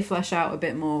things that they flesh out a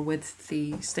bit more with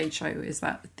the stage show is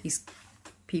that these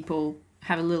people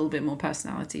have a little bit more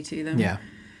personality to them. Yeah,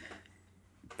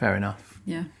 fair enough.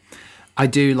 Yeah. I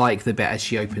do like the bit as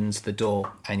she opens the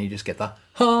door and you just get the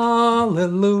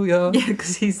hallelujah. Yeah,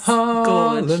 because he's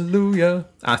hallelujah.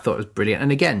 I thought it was brilliant.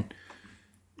 And again,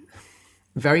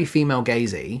 very female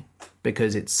gazy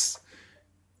because it's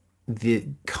the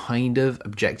kind of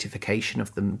objectification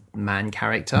of the man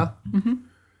character. Mm-hmm.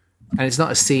 And it's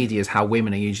not as seedy as how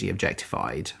women are usually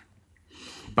objectified,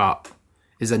 but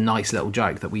is a nice little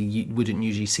joke that we wouldn't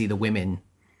usually see the women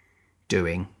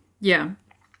doing. Yeah.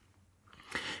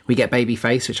 We get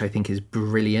Babyface, which I think is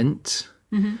brilliant.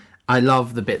 Mm-hmm. I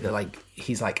love the bit that, like,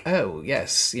 he's like, oh,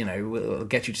 yes, you know, we'll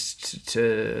get you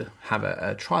to have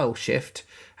a trial shift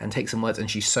and take some words. And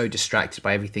she's so distracted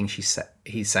by everything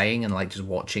he's saying and, like, just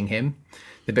watching him.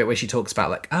 The bit where she talks about,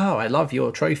 like, oh, I love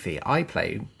your trophy. I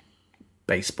play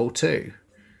baseball too.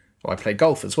 Or I play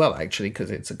golf as well, actually,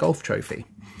 because it's a golf trophy.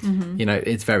 Mm-hmm. You know,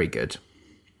 it's very good.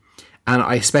 And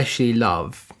I especially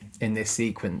love, in this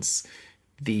sequence,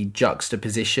 the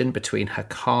juxtaposition between her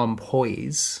calm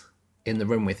poise in the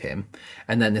room with him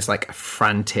and then this like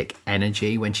frantic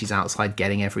energy when she's outside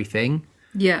getting everything.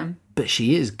 Yeah. But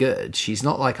she is good. She's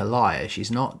not like a liar.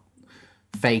 She's not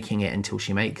faking it until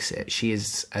she makes it. She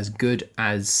is as good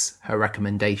as her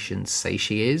recommendations say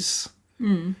she is.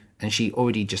 Mm. And she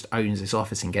already just owns this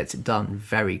office and gets it done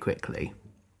very quickly.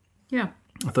 Yeah.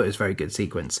 I thought it was a very good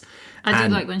sequence. I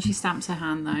do like when she stamps her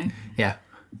hand though. Yeah.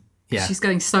 Yeah. She's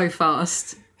going so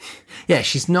fast. Yeah,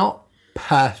 she's not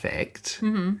perfect,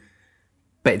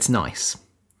 but it's nice.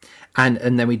 And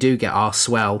then we do get our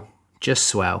swell,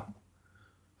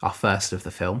 our first of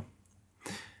the film.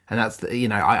 And that's,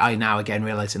 I now again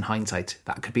realise in hindsight,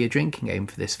 that could be a drinking game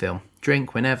for this film.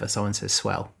 Drink whenever someone says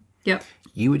swell. Yep.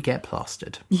 You would get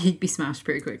plastered. You'd be smashed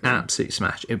pretty quickly. Absolute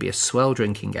smash. It would be a swell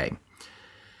drinking game.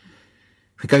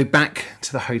 We go back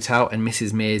to the hotel and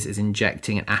Mrs. Mears is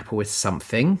injecting an apple with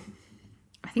something.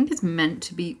 I think it's meant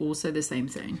to be also the same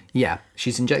thing. Yeah,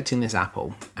 she's injecting this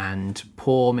apple and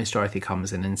poor Miss Dorothy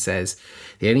comes in and says,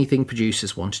 the only thing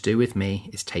producers want to do with me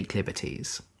is take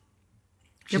liberties.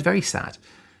 She's very sad.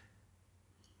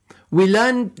 We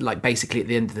learn, basically at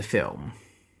the end of the film,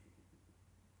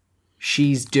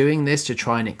 she's doing this to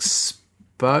try and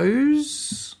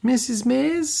expose Mrs.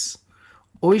 Mears?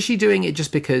 Or is she doing it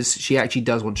just because she actually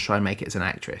does want to try and make it as an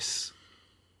actress?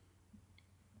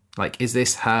 Is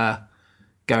this her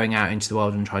going out into the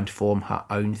world and trying to form her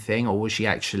own thing? Or was she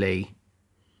actually...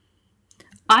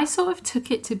 I sort of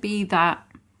took it to be that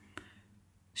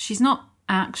she's not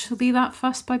actually that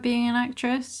fussed by being an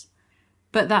actress,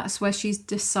 but that's where she's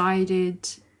decided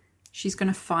she's going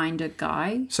to find a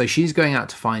guy. So she's going out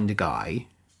to find a guy.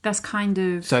 That's kind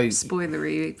of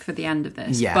spoilery for the end of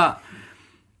this. Yeah. But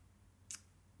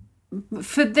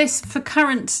for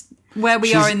current, where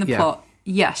we are in the plot,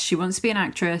 yes, she wants to be an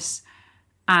actress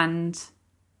or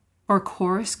a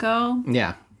chorus girl.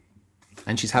 Yeah.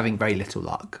 And she's having very little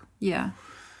luck. Yeah.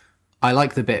 I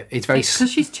like the bit. It's very...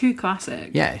 because she's too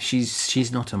classic. Yeah,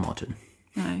 she's not a modern.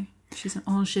 No, she's an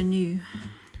ingenue.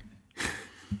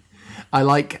 I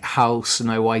like how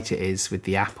Snow White it is with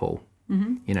the apple.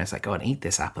 Mm-hmm. It's like, go and eat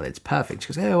this apple. It's perfect.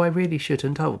 She goes, oh, I really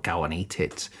shouldn't. Oh, go and eat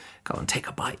it. Go and take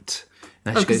a bite.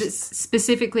 Because it's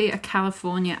specifically a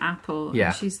California apple. Yeah.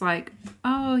 And she's like,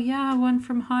 oh, yeah, one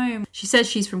from home. She says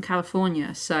she's from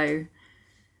California, so...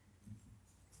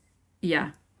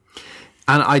 yeah.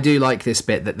 And I do like this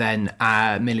bit that then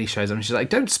Millie shows up and she's like,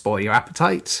 don't spoil your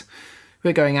appetite.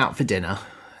 We're going out for dinner.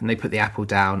 And they put the apple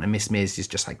down and Miss Mears is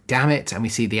just like, damn it. And we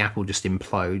see the apple just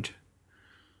implode.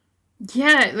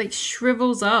 Yeah, it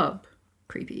shrivels up.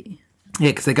 Creepy. Yeah,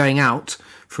 because they're going out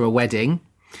for a wedding.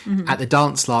 Mm-hmm. At the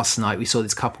dance last night, we saw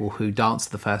this couple who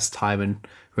danced the first time and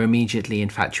were immediately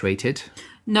infatuated.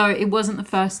 No, it wasn't the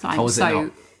first time. Oh, was it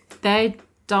not? They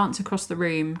dance across the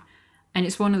room. And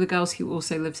it's one of the girls who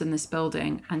also lives in this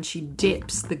building. And she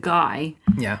dips the guy.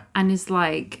 Yeah. And is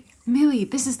like, Millie,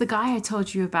 this is the guy I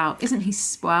told you about. Isn't he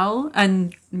swell?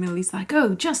 And Millie's like,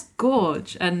 oh, just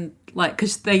gorge. And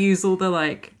because they use all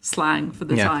the slang for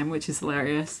the time, which is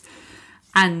hilarious.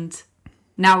 And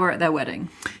now we're at their wedding.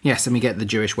 Yes, and we get the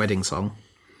Jewish wedding song,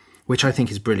 which I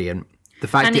think is brilliant. The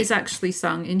fact and it's actually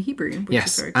sung in Hebrew, which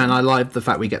is very cool. And I like the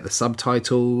fact we get the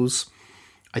subtitles.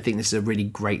 I think this is a really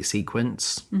great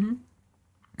sequence. Mm-hmm.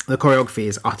 The choreography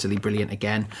is utterly brilliant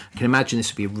again. I can imagine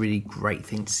this would be a really great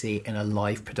thing to see in a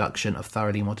live production of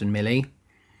Thoroughly Modern Millie.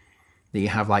 That you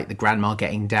have the grandma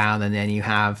getting down and then you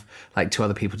have two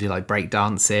other people do break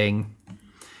dancing.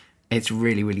 It's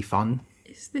really, really fun.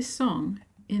 Is this song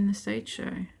in the stage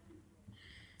show?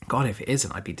 God, if it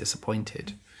isn't, I'd be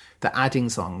disappointed. They're adding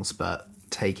songs but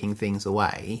taking things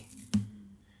away.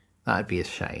 That'd be a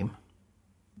shame.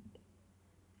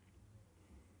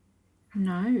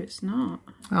 No, it's not.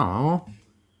 Oh.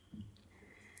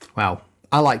 Well,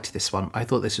 I liked this one. I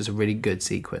thought this was a really good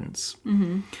sequence.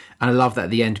 Mm-hmm. And I love that at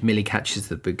the end, Millie catches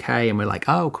the bouquet and we're like,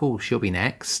 oh, cool, she'll be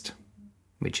next.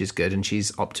 Which is good. And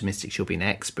she's optimistic she'll be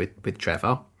next with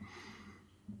Trevor.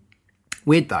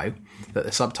 Weird, though, that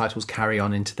the subtitles carry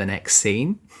on into the next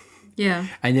scene. Yeah.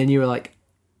 And then you were like,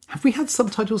 have we had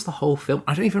subtitles the whole film?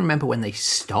 I don't even remember when they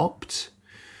stopped.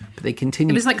 But they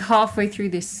continued. It was halfway through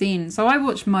this scene. So I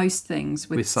watch most things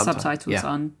with subtitles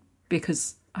on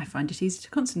because I find it easy to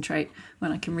concentrate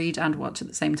when I can read and watch at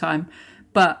the same time.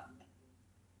 But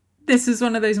this is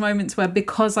one of those moments where,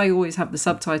 because I always have the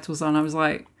subtitles on, I was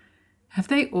like, have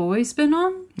they always been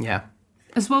on? Yeah.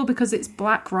 As well, because it's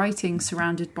black writing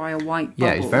surrounded by a white bubble.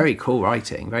 Yeah, it's very cool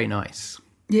writing. Very nice.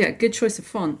 Yeah, good choice of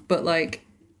font. But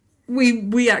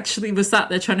we actually were sat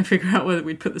there trying to figure out whether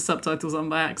we'd put the subtitles on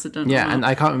by accident. Yeah, and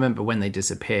I can't remember when they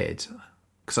disappeared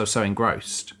because I was so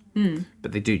engrossed.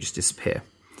 But they do just disappear.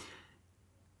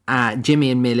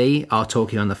 Jimmy and Millie are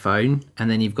talking on the phone, and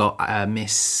then you've got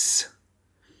Miss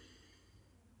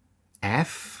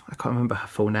F. I can't remember her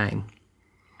full name.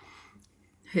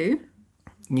 Who?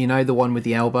 You know, the one with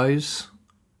the elbows?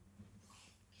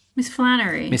 Miss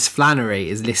Flannery. Miss Flannery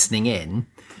is listening in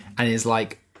and is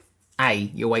like, A,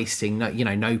 you're wasting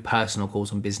no personal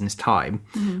calls on business time,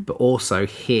 but also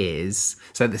here's...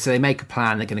 So they make a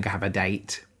plan, they're going to go have a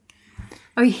date.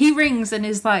 Oh, he rings and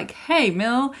is like, hey,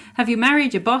 Mill, have you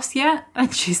married your boss yet?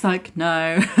 And she's like,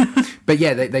 no. But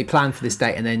yeah, they plan for this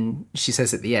date, and then she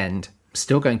says at the end,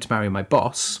 still going to marry my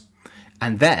boss.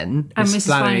 And then And Miss Mrs.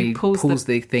 Flannery Flannery pulls pulls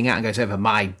the thing out and goes over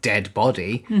my dead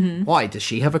body. Mm-hmm. Why? Does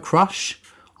she have a crush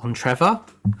on Trevor?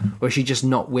 Or is she just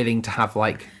not willing to have,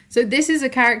 like... So this is a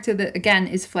character that, again,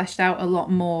 is fleshed out a lot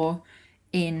more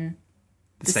in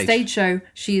the stage show.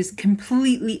 She is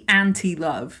completely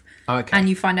anti-love. Oh, okay. And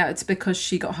you find out it's because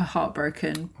she got her heart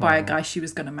broken by a guy she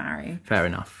was going to marry. Fair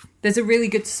enough. There's a really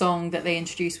good song that they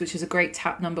introduced, which is a great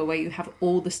tap number where you have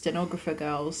all the stenographer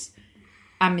girls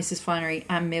and Mrs. Flannery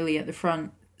and Millie at the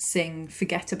front sing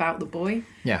Forget About the Boy.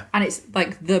 Yeah. And it's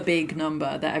like the big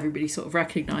number that everybody sort of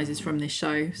recognises from this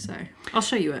show. So I'll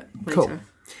show you it later. Cool.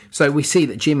 So we see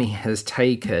that Jimmy has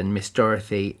taken Miss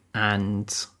Dorothy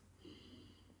and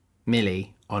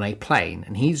Millie on a plane,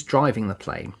 and he's driving the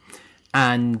plane.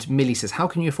 And Millie says, how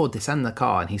can you afford this and the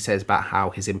car? And he says about how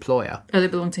his employer. Oh, they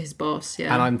belong to his boss,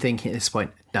 yeah. And I'm thinking at this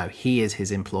point, no, he is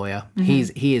his employer.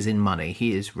 Mm-hmm. He is in money.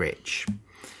 He is rich.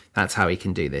 That's how he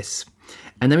can do this.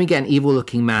 And then we get an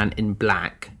evil-looking man in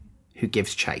black who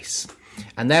gives chase.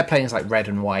 And their plane is like red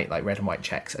and white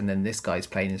checks. And then this guy's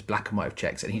plane is black and white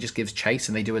checks. And he just gives chase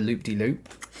and they do a loop-de-loop.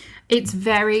 It's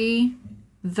very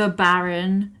The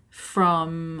Baron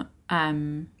from...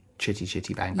 Chitty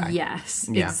Chitty Bang Bang. Yes,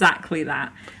 exactly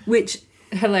that. Which,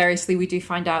 hilariously, we do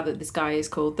find out that this guy is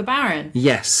called the Baron.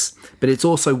 Yes, but it's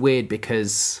also weird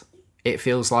because it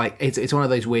feels like it's one of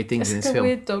those weird things in this film. It's a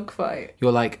weird dogfight.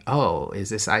 You're like, oh, is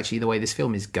this actually the way this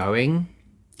film is going?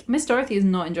 Miss Dorothy is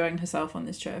not enjoying herself on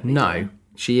this trip. No,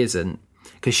 she isn't.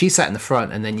 Because she sat in the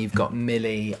front and then you've got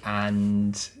Millie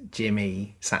and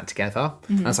Jimmy sat together.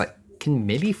 Mm-hmm. And I was like, can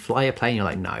Millie fly a plane? You're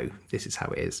like, no, this is how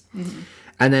it is. Mm-hmm.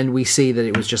 And then we see that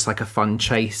it was just like a fun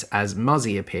chase as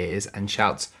Muzzy appears and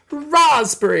shouts,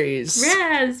 raspberries!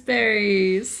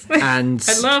 Raspberries! And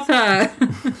I love her.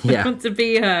 Yeah. I want to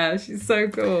be her. She's so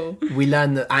cool. We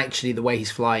learn that actually the way he's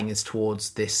flying is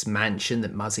towards this mansion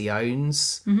that Muzzy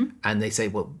owns. Mm-hmm. And they say,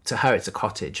 well, to her it's a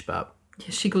cottage, but... Yeah,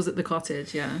 she calls it the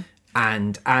cottage, yeah.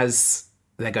 And as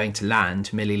they're going to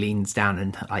land, Millie leans down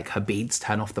and like her beads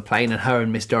turn off the plane, and her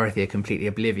and Miss Dorothy are completely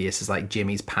oblivious as like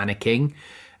Jimmy's panicking.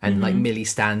 And like Millie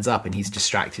stands up and he's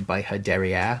distracted by her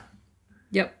derriere.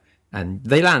 Yep. And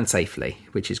they land safely,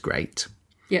 which is great.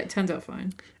 Yeah, it turns out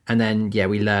fine. And then,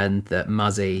 we learn that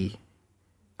Muzzy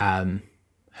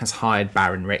has hired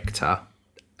Baron Richter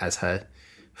as her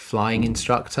flying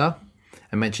instructor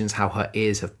and mentions how her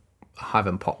ears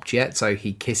haven't popped yet. So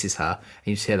he kisses her and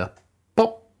you just hear the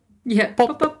pop. Yeah,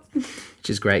 pop, pop. Which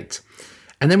is great.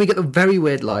 And then we get the very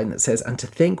weird line that says, and to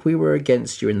think we were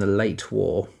against you in the late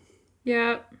war.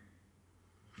 Yeah.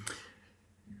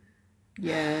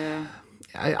 Yeah.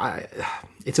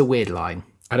 It's a weird line.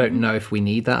 I don't know if we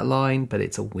need that line, but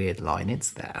it's a weird line. It's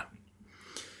there.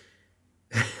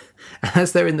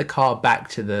 As they're in the car back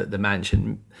to the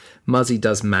mansion, Muzzy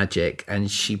does magic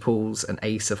and she pulls an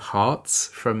ace of hearts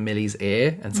from Millie's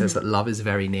ear and says that love is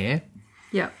very near.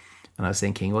 Yeah. And I was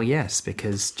thinking, well, yes,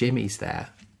 because Jimmy's there.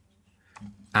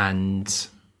 And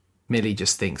Millie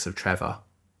just thinks of Trevor.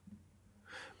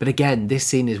 But again, this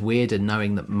scene is weirder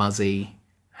knowing that Muzzy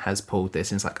has pulled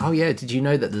this. And it's like, oh yeah, did you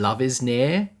know that love is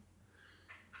near?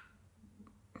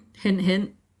 Hint,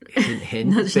 hint. Hint, hint.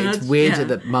 Nudge, But it's nudge, weirder yeah.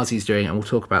 that Muzzy's doing it, and we'll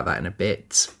talk about that in a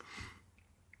bit.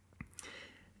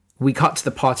 We cut to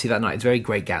the party that night. It's very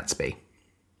Great Gatsby.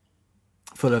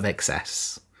 Full of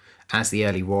excess, as the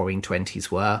early Roaring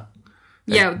Twenties were.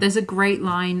 Yeah, there's a great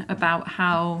line about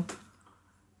how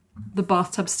the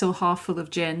bathtub's still half full of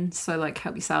gin, so like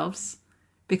help yourselves.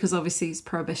 Because obviously it's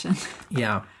prohibition.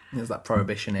 Yeah, it was that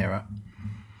Prohibition era.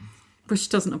 Which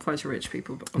doesn't apply to rich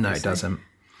people, but obviously. No, it doesn't.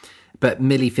 But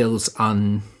Millie feels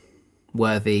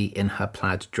unworthy in her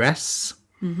plaid dress.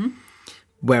 Mm-hmm.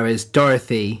 Whereas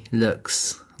Dorothy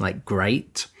looks like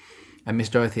great. And Miss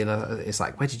Dorothy is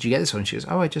like, where did you get this from? She goes,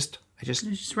 oh, I just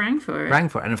rang for it. Rang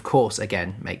for it. And of course,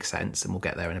 again, makes sense. And we'll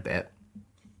get there in a bit.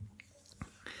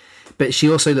 But she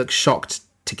also looks shocked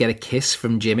to get a kiss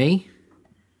from Jimmy.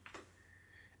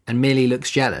 And Millie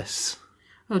looks jealous.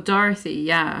 Oh, Dorothy,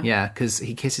 yeah. Yeah, because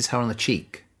he kisses her on the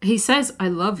cheek. He says, I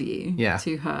love you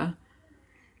to her.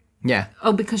 Yeah.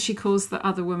 Oh, because she calls the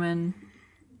other woman...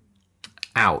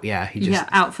 Out, yeah.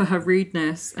 Out for her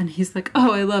rudeness. And he's like,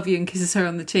 oh, I love you, and kisses her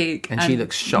on the cheek. And she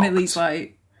looks shocked. Millie's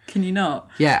like, can you not?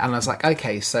 Yeah, and I was like,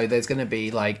 okay, so there's going to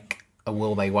be like a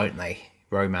will they, won't they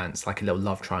romance, like a little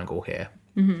love triangle here.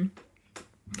 Mm-hmm.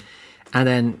 And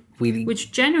then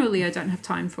Which generally I don't have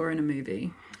time for in a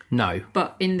movie. No.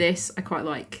 But in this, I quite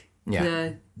like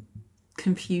the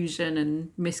confusion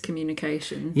and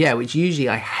miscommunication. Yeah, which usually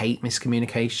I hate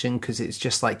miscommunication because it's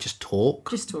just like, just talk.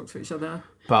 Just talk to each other.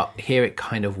 But here it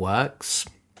kind of works.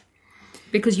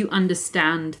 Because you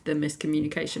understand the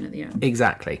miscommunication at the end.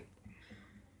 Exactly.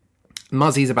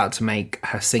 Muzzy's about to make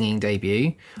her singing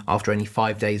debut after only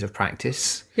 5 days of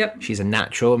practice. Yep. She's a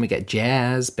natural, and we get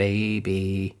Jazz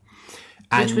Baby.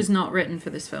 Which was not written for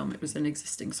this film. It was an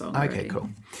existing song. Okay, already. cool.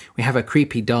 We have a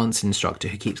creepy dance instructor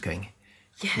who keeps going,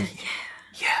 Yeah.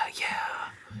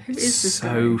 Who is this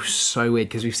guy? So weird,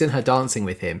 because we've seen her dancing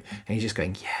with him, and he's just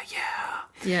going, yeah.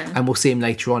 Yeah. And we'll see him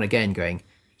later on again going,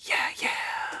 yeah.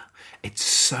 It's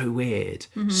so weird.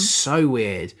 So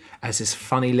weird as this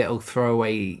funny little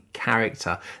throwaway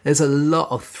character. There's a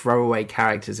lot of throwaway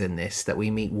characters in this that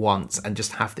we meet once and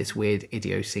just have this weird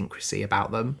idiosyncrasy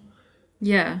about them.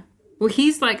 Yeah. Well,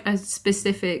 he's like a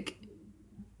specific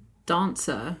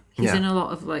dancer. He's in a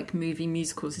lot of like movie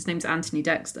musicals. His name's Anthony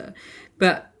Dexter.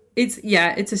 But it's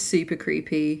a super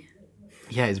creepy.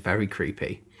 Yeah, it's very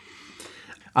creepy.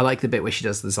 I like the bit where she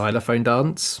does the xylophone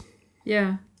dance.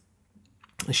 Yeah.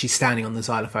 She's standing on the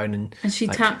xylophone and she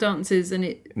like, tap dances and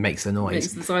it makes the noise.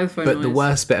 makes the xylophone But noise. the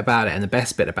worst bit about it and the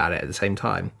best bit about it at the same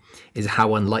time is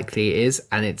how unlikely it is.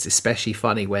 And it's especially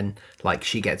funny when like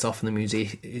she gets off and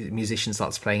the musician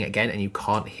starts playing it again and you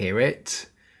can't hear it.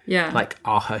 Yeah. Like,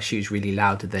 are her shoes really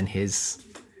louder than his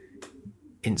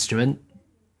instrument?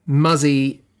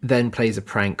 Muzzy then plays a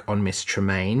prank on Miss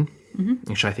Tremaine,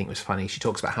 which I think was funny. She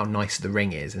talks about how nice the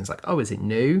ring is and it's like, oh, is it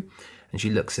new? And she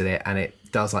looks at it and it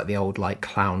does like the old like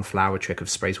clown flower trick of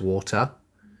sprays water.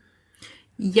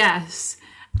 Yes.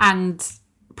 And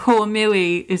poor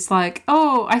Millie is like,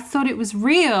 oh, I thought it was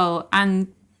real.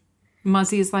 And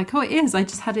Muzzy is like, oh, it is. I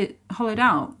just had it hollowed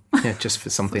out. Yeah, just for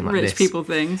something like Rich this. people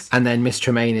things. And then Miss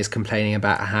Tremaine is complaining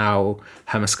about how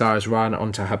her mascara's run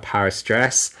onto her Paris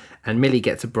dress. And Millie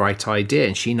gets a bright idea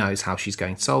and she knows how she's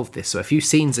going to solve this. So a few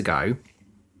scenes ago,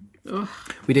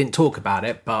 we didn't talk about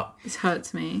it, but... This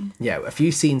hurts me. Yeah, a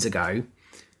few scenes ago,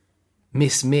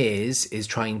 Miss Mears is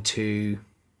trying to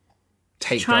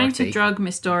take Dorothy. To drug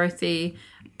Miss Dorothy,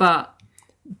 but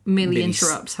Millie Millie's-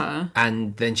 interrupts her.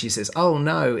 And then she says, "Oh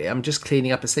no, I'm just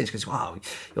cleaning up a stage." She goes, "Wow,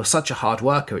 you're such a hard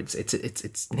worker.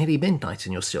 It's nearly midnight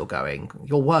and you're still going.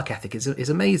 Your work ethic is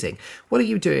amazing. What are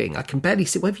you doing? I can barely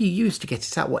see. What have you used to get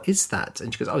it out? What is that?"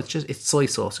 And she goes, "Oh, it's soy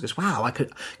sauce." She goes, "Wow,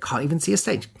 can't even see a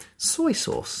stage. Soy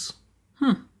sauce.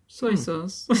 Soy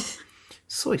sauce.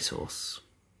 Soy sauce."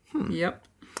 Yep.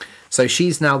 So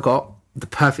she's now got the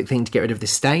perfect thing to get rid of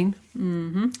this stain.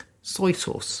 Soy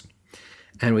sauce.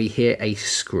 And we hear a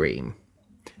scream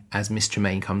as Miss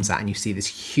Tremaine comes out and you see this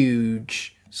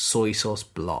huge soy sauce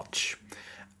blotch.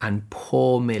 And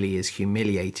poor Millie is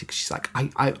humiliated because she's like,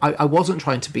 I wasn't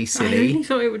trying to be I silly. really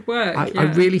thought it would work. I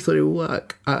really thought it would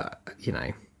work, you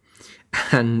know.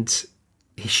 And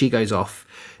she goes off.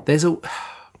 There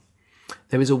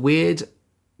is a weird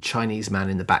Chinese man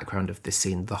in the background of this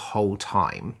scene the whole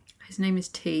time. His name is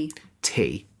T.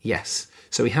 T, yes.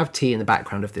 So we have T in the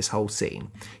background of this whole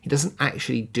scene. He doesn't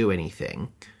actually do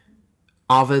anything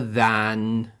other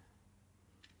than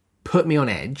put me on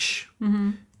edge,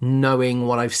 knowing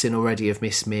what I've seen already of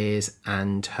Miss Mears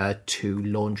and her two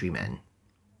laundrymen.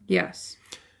 Yes.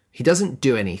 He doesn't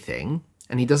do anything,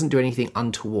 and he doesn't do anything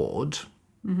untoward,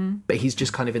 but he's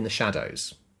just kind of in the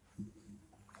shadows.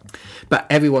 But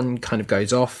everyone kind of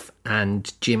goes off, and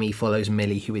Jimmy follows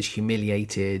Millie, who is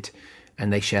humiliated,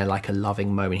 and they share like a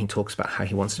loving moment. He talks about how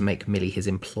he wants to make Millie his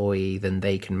employee, then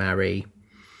they can marry.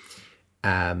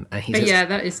 And he says, Yeah,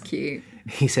 that is cute.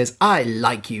 he says, "I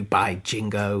like you, by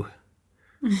Jingo,"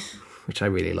 which I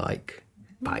really like.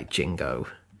 By Jingo.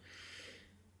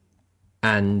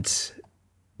 And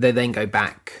they then go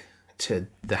back to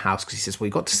the house because he says, "Well,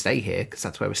 you've got to stay here because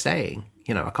that's where we're staying.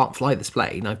 You know, I can't fly this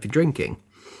plane. I've been drinking."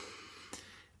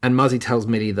 And Muzzy tells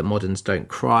Millie that moderns don't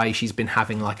cry. She's been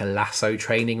having like a lasso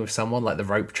training with someone, like the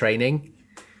rope training.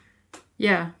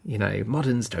 Yeah. You know,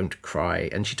 moderns don't cry.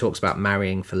 And she talks about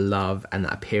marrying for love and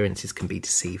that appearances can be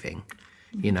deceiving.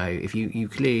 You know, if you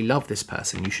clearly love this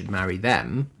person, you should marry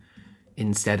them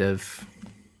instead of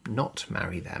not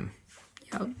marry them.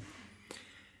 Yep.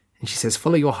 And she says,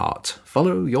 "Follow your heart.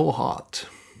 Follow your heart."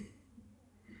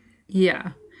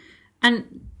 Yeah.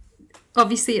 And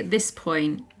obviously at this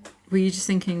point, were you just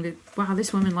thinking that, wow,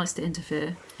 this woman likes to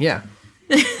interfere? Yeah.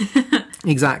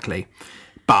 Exactly.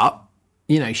 But,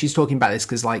 you know, she's talking about this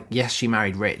because, like, yes, she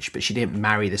married rich, but she didn't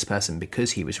marry this person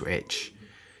because he was rich.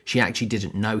 She actually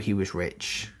didn't know he was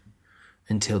rich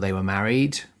until they were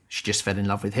married. She just fell in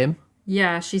love with him.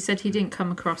 Yeah, she said he didn't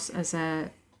come across as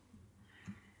a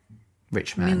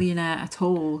Rich man. millionaire at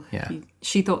all. Yeah.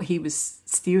 She thought he was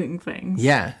stealing things.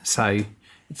 Yeah, so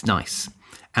it's nice.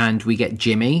 And we get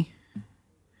Jimmy.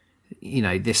 You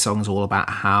know, this song's all about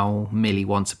how Millie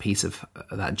wants a piece of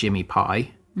that Jimmy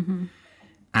pie.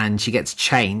 And she gets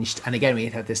changed. And again, we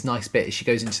have this nice bit. She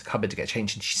goes into the cupboard to get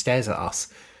changed and she stares at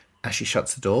us as she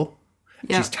shuts the door.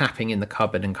 Yeah. She's tapping in the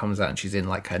cupboard and comes out and she's in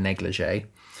like her negligee.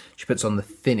 She puts on the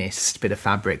thinnest bit of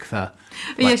fabric for...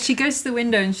 Yeah, she goes to the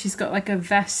window and she's got like a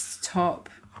vest top,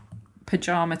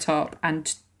 pyjama top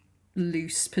and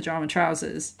loose pyjama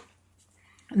trousers.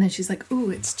 And then she's like, "Ooh,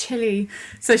 it's chilly."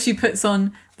 So she puts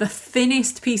on the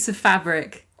thinnest piece of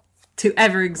fabric to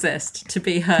ever exist to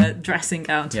be her dressing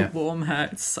gown to warm her.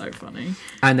 It's so funny.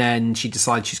 And then she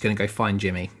decides she's going to go find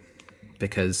Jimmy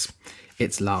because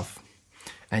it's love.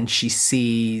 And she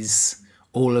sees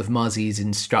all of Muzzy's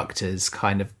instructors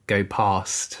kind of go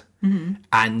past. Mm-hmm.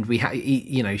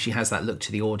 And she has that look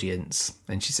to the audience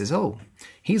and she says, "Oh,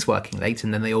 he's working late."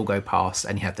 And then they all go past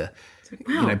and you have the...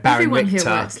 Wow, Baron everyone Richter,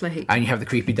 here works late. And you have the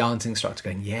creepy dance instructor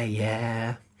going, "Yeah,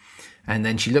 yeah." And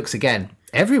then she looks again.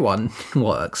 Everyone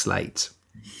works late.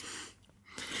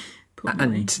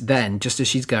 And then, just as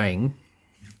she's going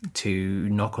to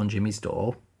knock on Jimmy's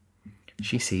door,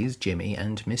 she sees Jimmy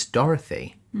and Miss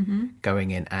Dorothy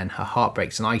going in, and her heart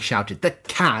breaks. And I shouted, "The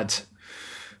cad!"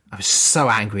 I was so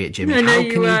angry at Jimmy. How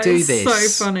can you do this?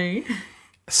 So funny.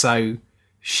 So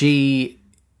she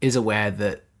is aware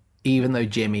that even though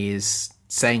Jimmy is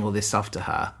saying all this stuff to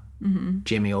her,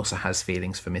 Jimmy also has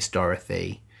feelings for Miss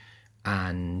Dorothy.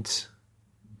 And,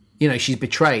 she's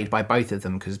betrayed by both of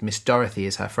them because Miss Dorothy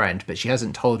is her friend, but she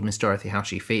hasn't told Miss Dorothy how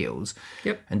she feels.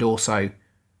 Yep. And also,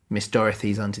 Miss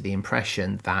Dorothy's under the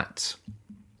impression that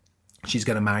she's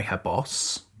going to marry her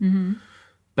boss. Mm-hmm.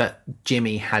 But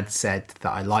Jimmy had said that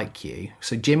 "I like you."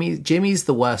 So Jimmy's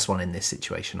the worst one in this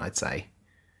situation, I'd say.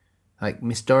 Like,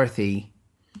 Miss Dorothy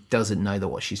doesn't know that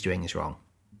what she's doing is wrong.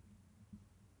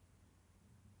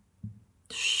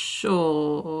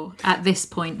 Sure. At this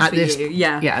point you.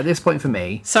 Yeah. Yeah, at this point for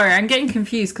me. Sorry, I'm getting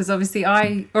confused because obviously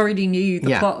I already knew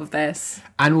the plot of this.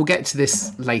 And we'll get to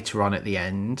this later on at the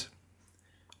end.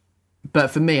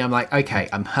 But for me, I'm like, okay,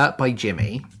 I'm hurt by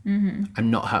Jimmy. Mm-hmm. I'm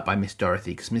not hurt by Miss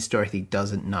Dorothy because Miss Dorothy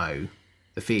doesn't know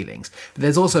the feelings. But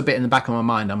there's also a bit in the back of my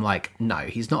mind, I'm like, no,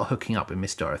 he's not hooking up with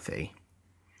Miss Dorothy.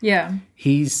 Yeah.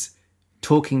 He's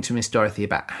talking to Miss Dorothy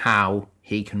about how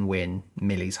he can win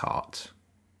Millie's heart.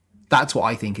 That's what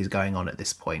I think is going on at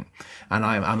this point. And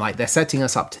I'm like, they're setting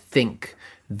us up to think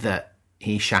that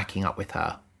he's shacking up with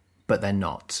her, but they're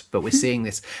not. But we're seeing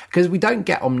this because we don't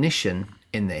get omniscient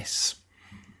in this.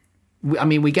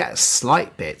 We get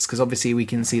slight bits because obviously we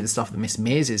can see the stuff that Miss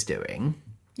Mears is doing.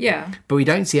 Yeah. But we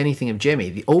don't see anything of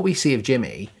Jimmy. All we see of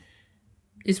Jimmy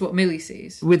is what Millie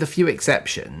sees. With a few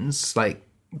exceptions,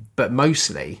 but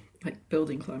mostly... Like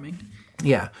building climbing.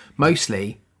 Yeah.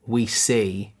 Mostly we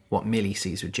see what Millie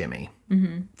sees with Jimmy.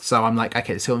 Mm-hmm. So I'm like,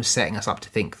 okay, so I'm setting us up to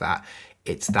think that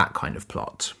it's that kind of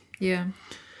plot. Yeah.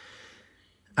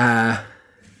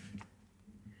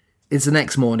 It's the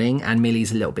next morning and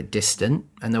Millie's a little bit distant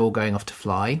and they're all going off to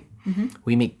fly. Mm-hmm.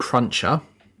 We meet Cruncher,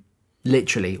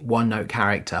 literally one-note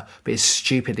character, but is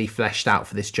stupidly fleshed out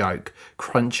for this joke.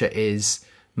 Cruncher is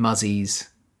Muzzy's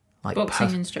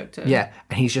boxing instructor. Yeah,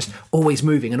 and he's just always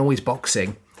moving and always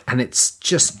boxing. And it's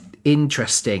just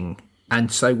interesting and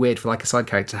so weird for a side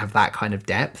character to have that kind of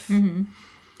depth.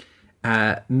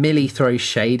 Mm-hmm. Millie throws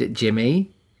shade at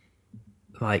Jimmy.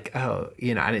 And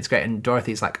it's great. And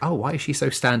Dorothy's like, "Oh, why is she so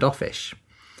standoffish?"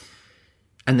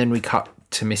 And then we cut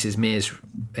to Mrs. Mears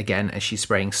again as she's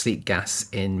spraying sleep gas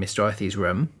in Miss Dorothy's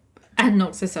room. And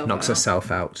knocks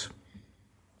herself out.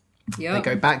 Yeah. They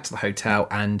go back to the hotel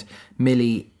and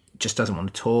Millie just doesn't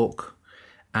want to talk.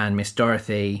 And Miss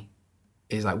Dorothy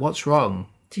is like, "What's wrong?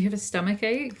 Do you have a stomach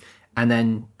ache?" And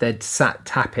then they're sat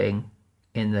tapping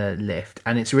in the lift.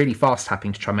 And it's really fast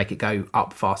tapping to try and make it go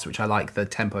up faster, which I like. The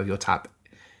tempo of your tap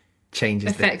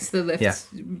affects the lift's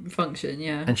function,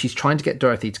 yeah. And she's trying to get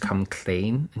Dorothy to come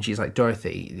clean. And she's like,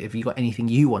 "Dorothy, have you got anything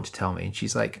you want to tell me?" And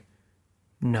she's like,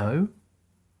 "No."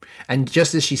 And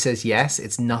just as she says yes,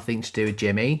 it's nothing to do with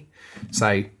Jimmy.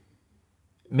 So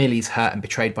Millie's hurt and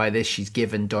betrayed by this. She's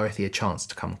given Dorothy a chance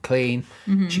to come clean.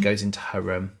 Mm-hmm. She goes into her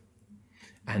room.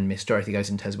 And Miss Dorothy goes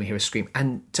into hers and we hear a scream.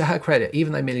 And to her credit,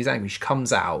 even though Millie's angry, she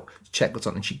comes out to check what's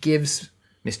on. And she gives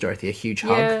Miss Dorothy a huge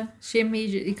hug. Yeah, she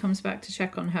immediately comes back to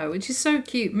check on her, which is so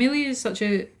cute. Millie is such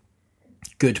a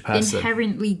good person,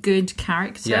 inherently good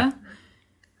character,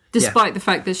 despite the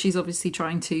fact that she's obviously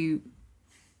trying to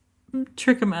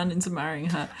trick a man into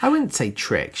marrying her. I wouldn't say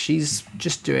trick. She's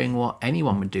just doing what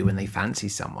anyone would do when they fancy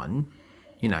someone.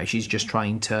 She's just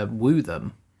trying to woo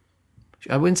them.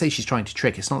 I wouldn't say she's trying to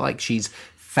trick. It's not like she's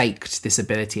faked this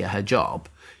ability at her job.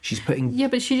 She's putting... Yeah,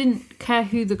 but she didn't care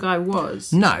who the guy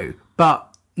was. No,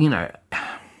 but, You know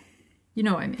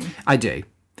what I mean. I do.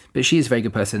 But she is a very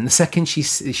good person. The second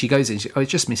she goes in,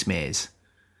 it's just Miss Mears.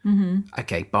 Mm-hmm.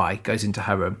 Okay, bye. Goes into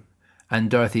her room. And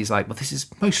Dorothy's like, "Well, this is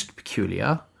most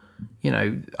peculiar."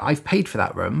 I've paid for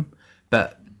that room,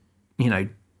 but,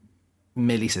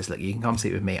 Millie says, look, you can come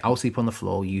sleep with me. I'll sleep on the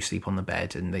floor, you sleep on the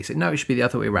bed. And they say, no, it should be the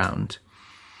other way around.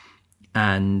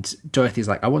 And Dorothy's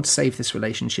like, I want to save this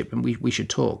relationship and we should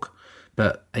talk.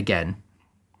 But again,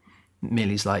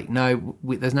 Millie's like, no,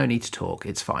 there's no need to talk.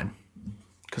 It's fine.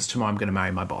 Because tomorrow I'm going to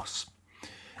marry my boss.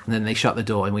 And then they shut the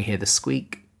door and we hear the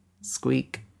squeak,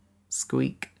 squeak,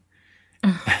 squeak.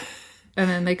 And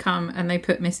then they come and they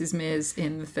put Mrs. Mears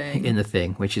in the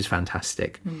thing. Which is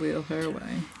fantastic. And wheel her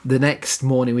away. The next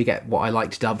morning we get what I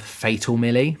like to dub Fatal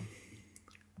Millie.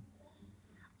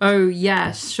 Oh,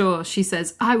 yeah, sure. She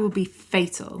says, I will be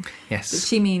fatal. Yes. But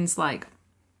she means, like,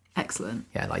 excellent.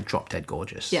 Yeah, like drop dead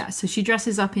gorgeous. Yeah, so she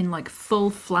dresses up in, like,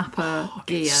 full flapper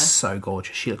gear. It's so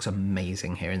gorgeous. She looks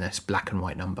amazing here in this black and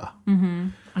white number. Mm-hmm.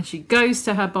 And she goes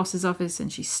to her boss's office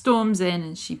and she storms in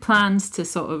and she plans to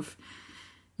sort of,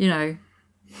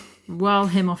 whirl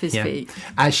him off his feet.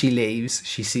 As she leaves,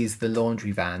 she sees the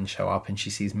laundry van show up and she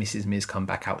sees Mrs. Mears come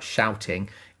back out shouting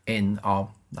in our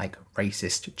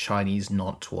racist Chinese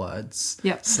not words,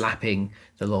 slapping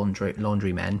the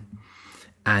laundry men.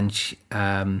 And she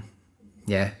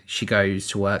goes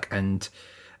to work and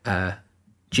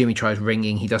Jimmy tries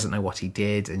ringing. He doesn't know what he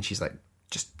did. And she's like,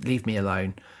 just leave me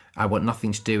alone. I want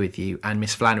nothing to do with you. And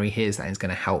Miss Flannery hears that and is going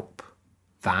to help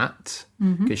that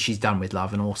because she's done with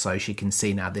love. And also she can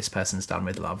see now this person's done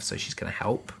with love. So she's going to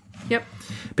help. Yep.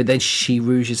 But then she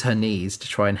rouges her knees to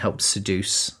try and help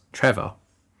seduce Trevor.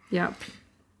 Yep.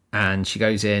 And she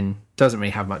goes in, doesn't really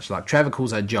have much luck. Trevor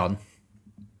calls her John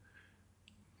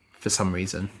for some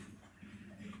reason.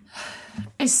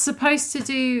 It's supposed to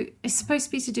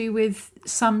be to do with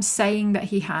some saying that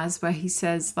he has where he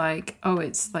says like, oh,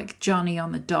 it's like Johnny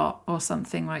on the dot or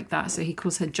something like that. So he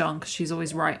calls her John because she's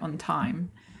always right on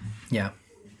time. Yeah.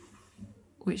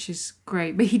 Which is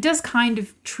great. But he does kind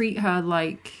of treat her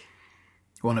like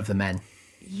one of the men.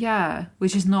 Yeah,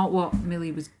 which is not what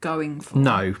Millie was going for.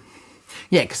 No.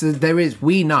 Yeah, because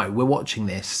we know, we're watching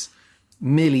this,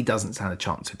 Millie doesn't stand a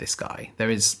chance with this guy. There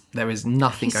is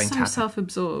nothing going to happen. So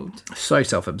self-absorbed. So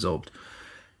self-absorbed.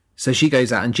 So she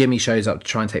goes out and Jimmy shows up to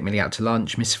try and take Millie out to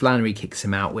lunch. Miss Flannery kicks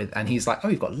him out and he's like, oh,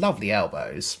 you've got lovely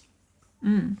elbows.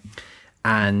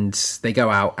 And they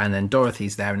go out and then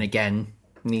Dorothy's there and again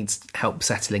needs help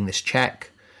settling this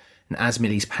check. And as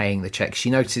Millie's paying the check, she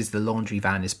notices the laundry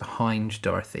van is behind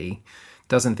Dorothy.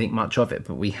 Doesn't think much of it,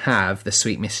 but we have The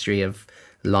Sweet Mystery of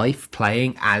Life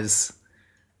playing as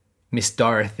Miss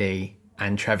Dorothy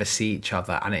and Trevor see each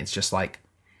other, and it's just like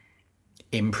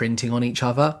imprinting on each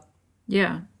other.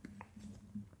 Yeah.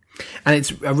 And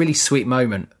it's a really sweet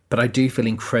moment, but I do feel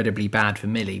incredibly bad for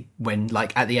Millie when,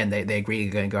 like, at the end, they agree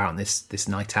they're going to go out on this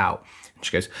night out. And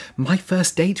she goes, my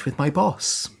first date with my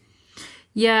boss.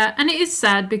 Yeah, and it is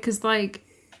sad because, like,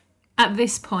 at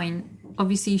this point,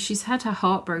 obviously she's had her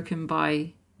heart broken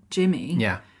by Jimmy.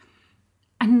 Yeah.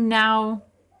 And now,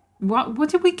 what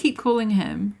did we keep calling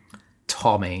him?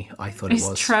 Tommy, I thought it was.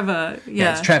 It's Trevor,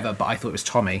 Yeah, it's Trevor, but I thought it was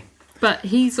Tommy. But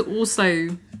he's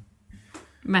also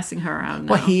messing her around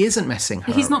now. Well, he isn't messing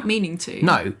her He's not meaning to.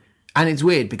 No. And it's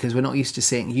weird because we're not used to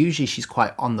seeing... Usually she's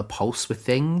quite on the pulse with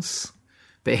things.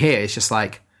 But here it's just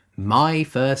like, my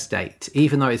first date.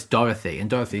 Even though it's Dorothy. And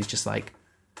Dorothy's just like,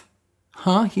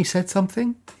 huh? You said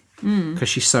something? Because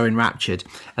she's so enraptured.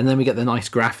 And then we get the nice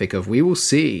graphic of, we will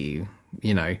see,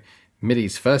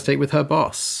 Millie's first date with her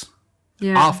boss.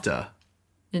 Yeah. After...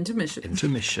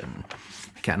 Intermission.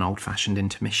 We get an old-fashioned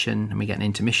intermission, and we get an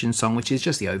intermission song, which is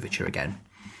just the overture again.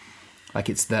 Like,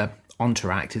 it's the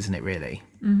entr'acte, isn't it, really?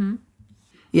 Mm-hmm.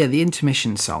 Yeah, the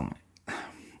intermission song.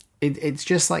 It's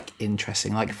just, like,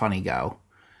 interesting, like Funny Girl.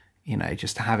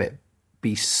 Just to have it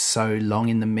be so long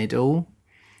in the middle.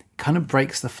 Kind of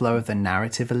breaks the flow of the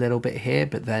narrative a little bit here,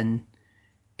 but then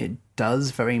it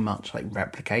does very much, like,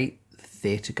 replicate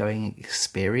theatre-going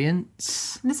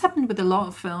experience. And this happened with a lot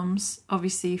of films,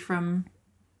 obviously from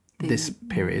this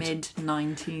period,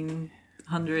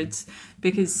 mid-1900s,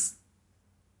 because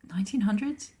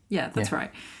 1900s? Yeah, that's right.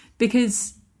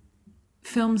 Because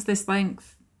films this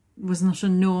length was not a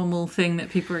normal thing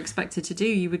that people were expected to do.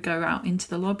 You would go out into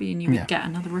the lobby and you would get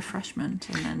another refreshment,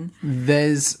 and then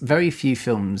there's very few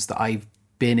films that I've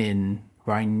been in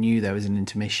where I knew there was an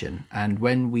intermission. And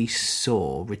when we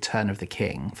saw Return of the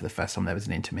King for the first time, there was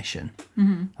an intermission.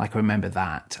 Mm-hmm. Like, I remember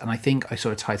that. And I think I saw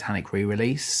a Titanic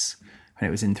re-release when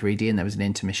it was in 3D, and there was an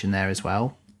intermission there as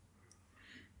well.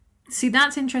 See,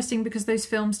 that's interesting because those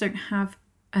films don't have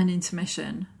an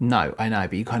intermission. No, I know,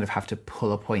 but you kind of have to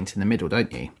pull a point in the middle,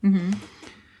 don't you? Mm-hmm.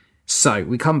 So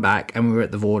we come back and we're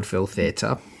at the Vaudeville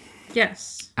Theatre.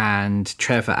 Yes. And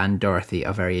Trevor and Dorothy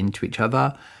are very into each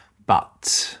other,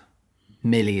 but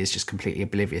Millie is just completely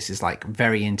oblivious, is like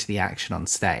very into the action on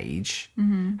stage,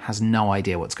 has no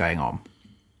idea what's going on.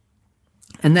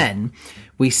 And then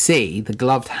we see the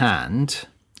gloved hand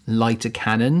light a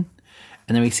cannon,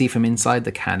 and then we see from inside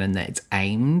the cannon that it's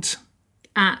aimed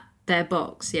At their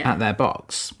box, yeah. at their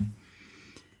box.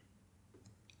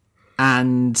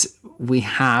 And we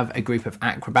have a group of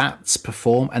acrobats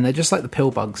perform, and they're just like the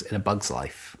Pillbugs in A Bug's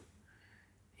Life.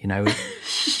 You know?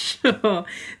 Sure.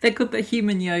 They're called the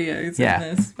human yo-yos Yeah,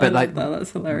 in this. but I love like- that.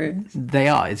 That's hilarious. They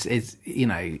are. It's you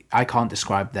know, I can't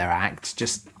describe their act.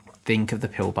 Just think of the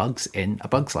Pillbugs in A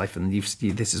Bug's Life, and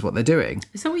this is what they're doing.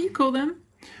 Is that what you call them?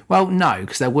 Well, no,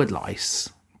 because they're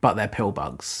woodlice, but they're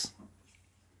Pillbugs.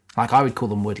 Like, I would call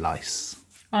them woodlice.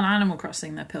 On Animal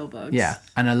Crossing, they're pillbugs. Yeah,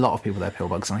 and a lot of people, they're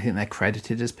Pillbugs, and I think they're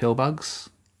credited as Pillbugs.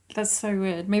 That's so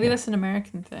weird. Maybe that's an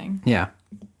American thing. Yeah.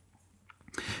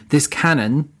 This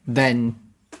cannon, then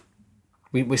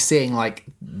we're seeing like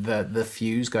the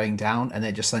fuse going down, and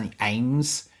it just suddenly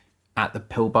aims at the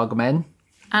Pillbug men.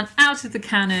 And out of the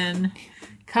cannon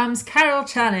comes Carol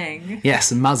Channing, Yes,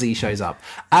 and Muzzy shows up.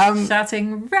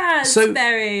 shouting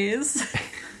raspberries.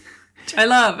 Which I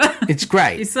love. It's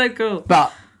great. He's so cool.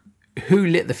 But who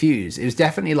lit the fuse? It was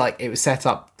definitely like, it was set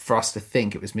up for us to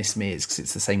think it was Miss Mears because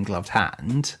it's the same gloved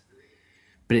hand.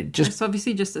 But it just It's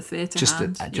obviously just a theatre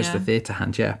hand. a theatre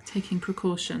hand, yeah. Taking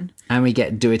precaution. And we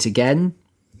get Do It Again.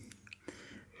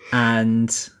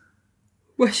 And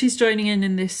Well, she's joining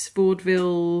in this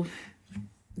vaudeville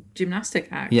gymnastic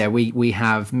act. yeah, we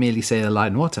have Merely say the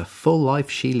line, what a full life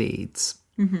she leads.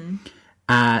 Mm-hmm.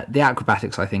 The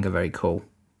acrobatics, I think, are very cool.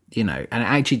 You know, and it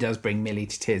actually does bring Millie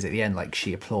to tears at the end. Like,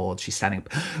 she applauds, she's standing up,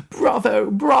 bravo,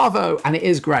 bravo. And it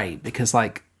is great because,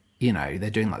 like, you know, they're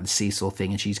doing like the seesaw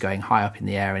thing and she's going high up in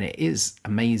the air, and it is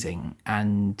amazing.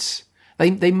 And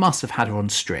they must have had her on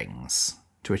strings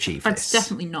to achieve this. It's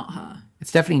definitely not her.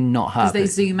 It's definitely not her. Because they but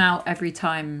zoom out every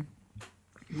time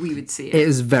we would see it. it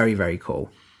is very, very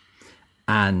cool.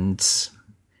 And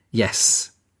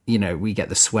yes, you know, we get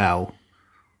the swell.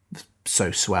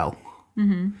 So swell.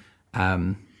 Mm-hmm.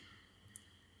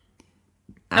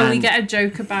 And we get a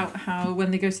joke about how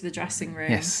when they go to the dressing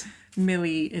room, Yes.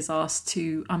 Millie is asked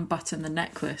to unbutton the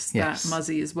necklace Yes. that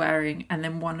Muzzy is wearing, and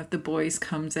then one of the boys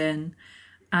comes in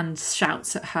and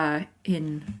shouts at her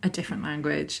in a different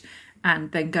language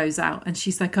and then goes out, and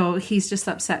she's like, oh, he's just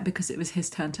upset because it was his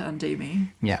turn to undo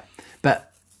me. Yeah.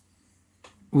 But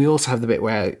we also have the bit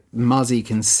where Muzzy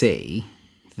can see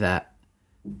that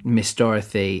Miss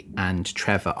Dorothy and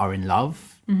Trevor are in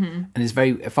love. Mm-hmm.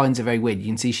 And finds it very weird. You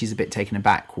can see she's a bit taken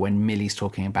aback when Millie's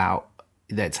talking about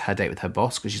that's her date with her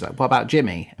boss, because she's like, what about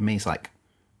Jimmy? And Millie's like,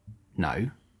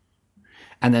 no.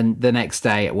 And then the next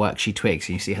day at work she twigs,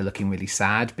 and you see her looking really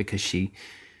sad because she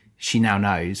now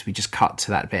knows. We just cut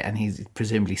to that bit, and he's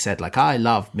presumably said, like, I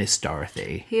love Miss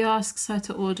Dorothy. He asks her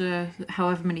to order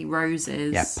however many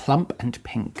roses. Yeah, plump and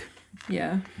pink.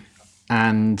 Yeah.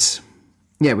 And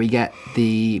yeah, we get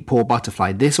the Poor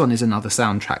Butterfly. This one is another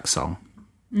soundtrack song.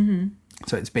 Mm-hmm.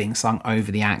 So it's being sung over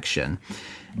the action.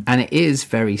 And it is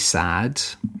very sad.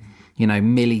 You know,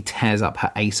 Millie tears up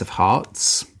her ace of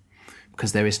hearts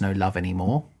because there is no love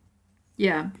anymore.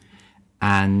 Yeah.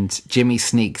 And Jimmy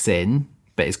sneaks in,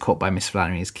 but is caught by Miss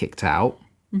Flannery and is kicked out.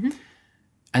 Mm-hmm.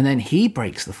 And then he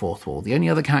breaks the fourth wall. The only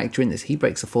other character in this, he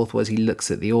breaks the fourth wall as he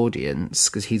looks at the audience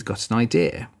because he's got an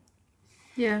idea.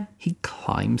 Yeah. He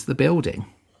climbs the building.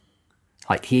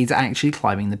 Like, he's actually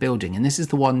climbing the building. And this is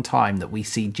the one time that we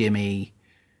see Jimmy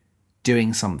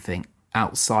doing something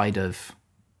outside of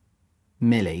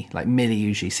Millie. Like, Millie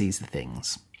usually sees the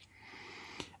things.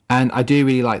 And I do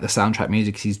really like the soundtrack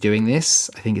music as he's doing this.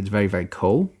 I think it's very, very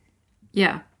cool.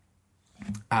 Yeah.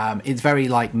 It's very,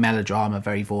 like, melodrama,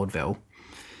 very vaudeville.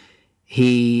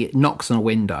 He knocks on a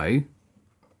window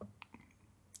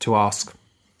to ask,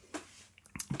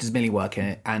 does Millie work in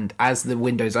it? And as the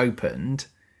window's opened,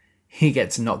 he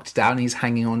gets knocked down. He's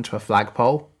hanging onto a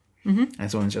flagpole. Mm-hmm.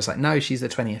 And someone's just like, no, she's the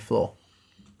 20th floor.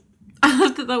 I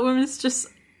love that woman is just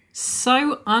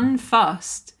so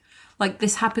unfussed. Like,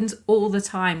 this happens all the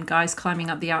time, guys climbing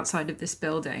up the outside of this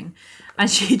building. And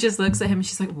she just looks at him and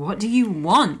she's like, what do you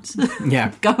want?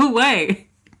 Yeah. Go away.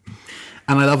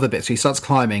 And I love the bit. So he starts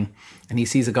climbing and he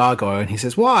sees a gargoyle and he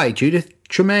says, why, Judith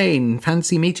Tremaine,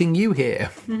 fancy meeting you here.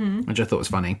 Mm-hmm. Which I thought was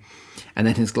funny. And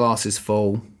then his glass is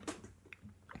full.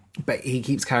 But he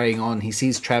keeps carrying on. He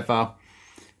sees Trevor.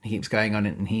 He keeps going on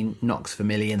and he knocks for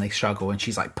Millie and they struggle. And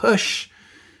she's like, push.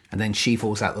 And then she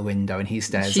falls out the window and he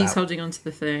stares out. She's holding on to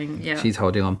the thing, yeah. She's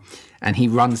holding on. And he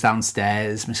runs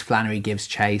downstairs. Miss Flannery gives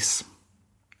chase.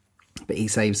 But he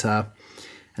saves her.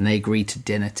 And they agree to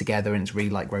dinner together. And it's really,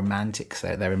 like, romantic.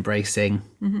 So they're embracing.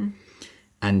 Mm-hmm.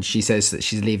 And she says that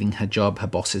she's leaving her job. Her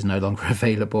boss is no longer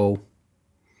available.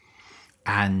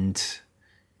 And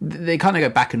they kind of go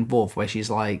back and forth where she's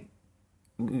like,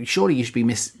 surely you should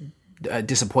be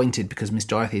disappointed because Miss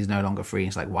Dorothy is no longer free. And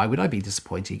it's like, why would I be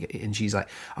disappointed? And she's like,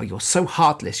 oh, you're so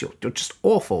heartless. You're just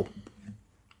awful.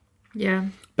 Yeah.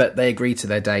 But they agree to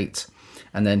their date.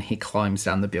 And then he climbs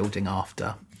down the building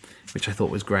after, which I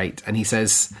thought was great. And he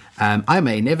says, I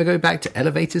may never go back to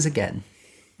elevators again.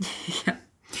 Yeah.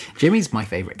 Jimmy's my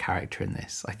favourite character in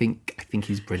this. I think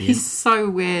he's brilliant. He's so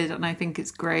weird, and I think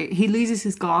it's great. He loses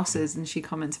his glasses, and she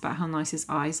comments about how nice his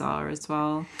eyes are as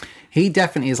well. He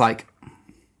definitely is like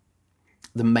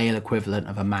the male equivalent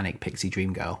of a manic pixie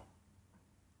dream girl.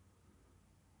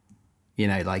 You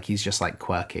know, like he's just like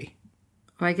quirky.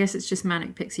 Well, I guess it's just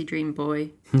manic pixie dream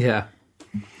boy. Yeah.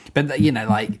 But, you know,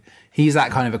 like he's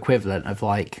that kind of equivalent of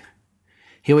like,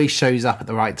 he always shows up at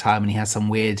the right time and he has some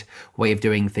weird way of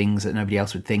doing things that nobody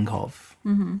else would think of.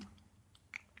 Mm-hmm.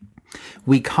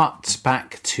 We cut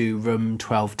back to room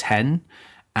 1210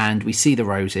 and we see the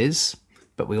roses,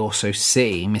 but we also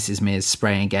see Mrs. Mears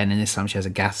spraying again, and this time she has a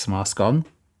gas mask on.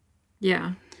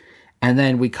 Yeah. And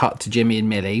then we cut to Jimmy and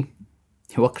Millie,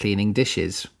 who are cleaning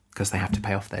dishes because they have to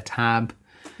pay off their tab.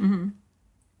 Mm-hmm.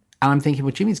 And I'm thinking,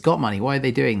 well, Jimmy's got money. Why are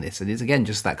they doing this? And it's, again,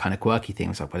 just that kind of quirky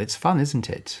thing. It's like, well, it's fun, isn't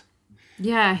it?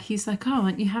 Yeah, he's like, oh,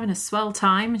 aren't you having a swell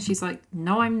time? And she's like,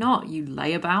 no, I'm not, you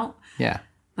layabout. Yeah.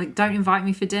 Like, don't invite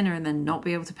me for dinner and then not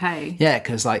be able to pay. Yeah,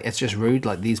 because, like, it's just rude.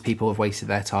 Like, these people have wasted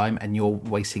their time and you're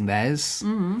wasting theirs.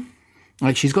 Mm-hmm.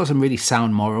 Like, she's got some really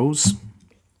sound morals.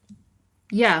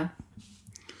 Yeah.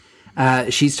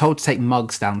 She's told to take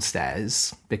mugs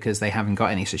downstairs because they haven't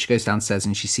got any. So she goes downstairs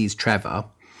and she sees Trevor.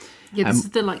 Yeah, this is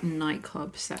the, like,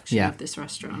 nightclub section of this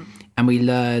restaurant. And we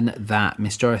learn that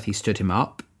Miss Dorothy stood him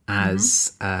up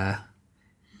as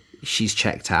she's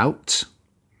checked out.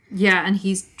 Yeah, and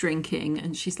he's drinking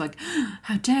and she's like,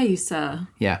 how dare you, sir?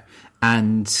 Yeah.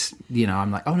 And, you know,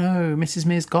 I'm like, oh no, Mrs.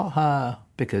 Mears got her,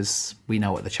 because we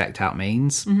know what the checked out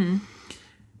means. Mm-hmm.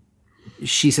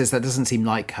 She says that doesn't seem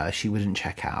like her. She wouldn't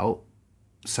check out.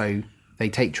 So they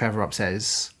take Trevor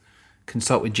upstairs,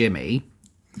 consult with Jimmy,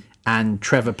 and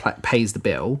Trevor pays the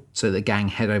bill. So the gang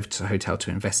head over to the hotel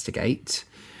to investigate,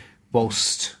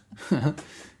 whilst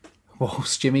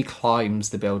Jimmy climbs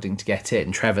the building to get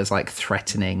in. Trevor's like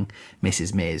threatening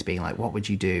Mrs. Mears, being like, what would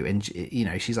you do? And, you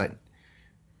know, she's like,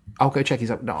 I'll go check.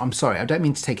 He's like, no, I'm sorry. I don't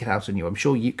mean to take it out on you. I'm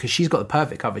sure you, because she's got the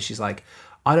perfect cover. She's like,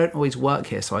 I don't always work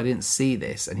here, so I didn't see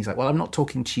this. And he's like, well, I'm not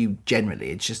talking to you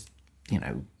generally. It's just, you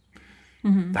know,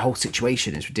 the whole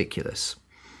situation is ridiculous.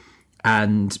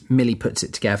 And Millie puts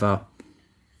it together.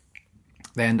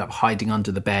 They end up hiding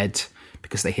under the bed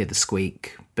because they hear the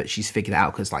squeak, but she's figured it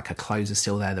out because, like, her clothes are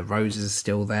still there, the roses are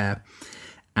still there,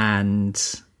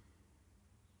 and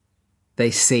they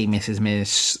see Mrs.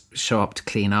 Mears show up to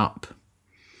clean up,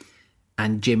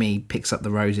 and Jimmy picks up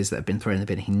the roses that have been thrown in the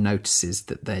bin. He notices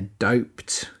that they're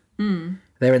doped.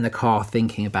 They're in the car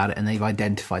thinking about it, and they've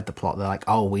identified the plot. They're like,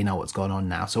 oh, we know what's going on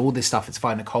now. So all this stuff is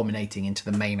finally culminating into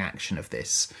the main action of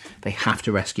this. They have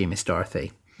to rescue Miss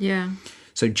Dorothy. Yeah.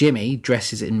 So Jimmy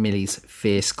dresses in Millie's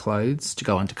fierce clothes to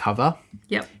go undercover.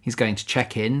 Yep. He's going to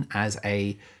check in as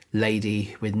a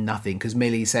lady with nothing, because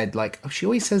Millie said, like, oh, she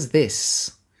always says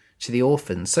this to the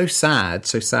orphans. So sad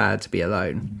to be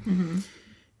alone. Mm-hmm.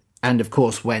 And, of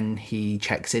course, when he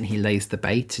checks in, he lays the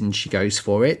bait and she goes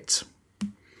for it.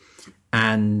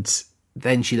 And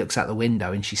then she looks out the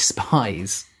window and she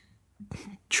spies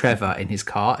Trevor in his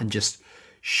car and just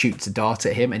shoots a dart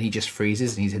at him, and he just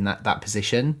freezes, and he's in that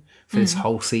position for this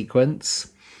whole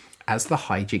sequence as the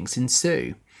hijinks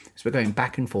ensue. So we're going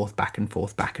back and forth.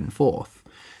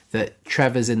 That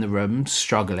Trevor's in the room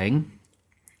struggling,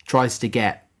 tries to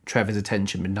get Trevor's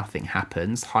attention, but nothing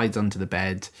happens, hides under the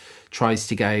bed, tries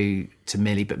to go to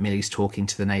Millie, but Millie's talking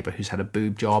to the neighbour who's had a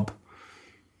boob job.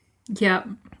 Yep.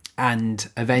 And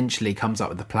eventually comes up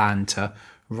with a plan to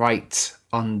write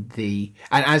on the...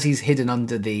 And as he's hidden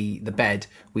under the bed,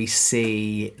 we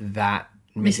see that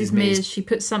Mrs. Mears, she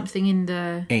puts something in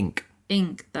the ink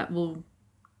that will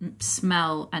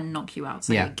smell and knock you out.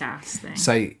 So a gas thing.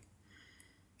 So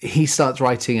he starts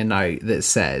writing a note that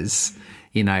says,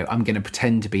 you know, I'm going to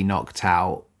pretend to be knocked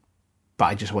out, but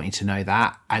I just want you to know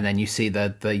that. And then you see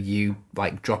the you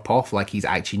like drop off, like he's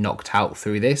actually knocked out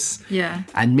through this. Yeah.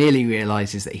 And Millie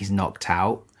realises that he's knocked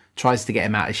out, tries to get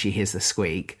him out as she hears the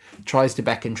squeak, tries to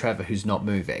beckon Trevor, who's not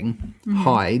moving,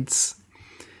 hides.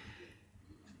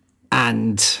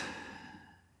 And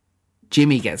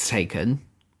Jimmy gets taken.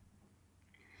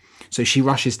 So she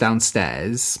rushes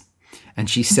downstairs and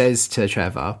she says to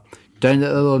Trevor, don't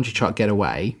let the laundry truck get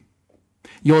away.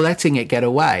 You're letting it get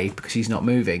away because he's not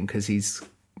moving, because he's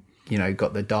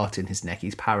got the dart in his neck.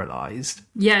 He's paralysed.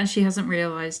 Yeah, and she hasn't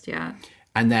realised yet.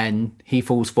 And then he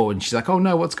falls forward and she's like, oh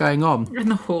no, what's going on? And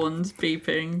the horns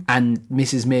beeping. And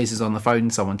Mrs. Mears is on the phone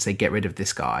to someone to say, get rid of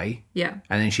this guy. Yeah.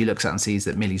 And then she looks out and sees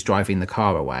that Millie's driving the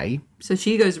car away. So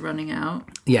she goes running out.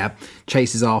 Yeah,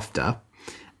 chases after.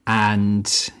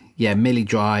 And yeah, Millie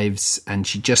drives and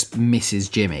she just misses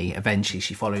Jimmy. Eventually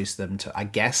she follows them to, I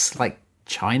guess, like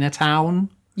Chinatown.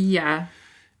 Yeah.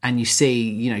 And you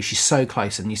see, she's so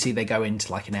close and you see they go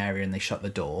into like an area and they shut the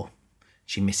door.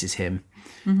 She misses him.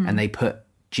 Mm-hmm. And they put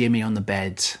Jimmy on the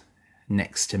bed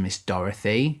next to Miss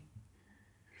Dorothy.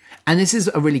 And this is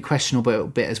a really questionable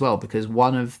bit as well, because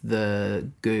one of the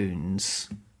goons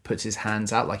puts his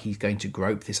hands out like he's going to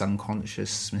grope this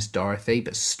unconscious Miss Dorothy,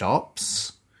 but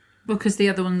stops. Because the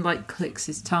other one, like, clicks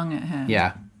his tongue at her.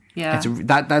 Yeah. Yeah.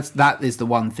 That is the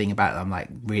one thing about them, like,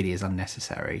 really is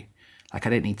unnecessary. Like, I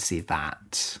don't need to see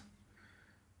that.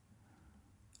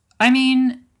 I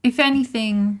mean, if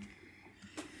anything,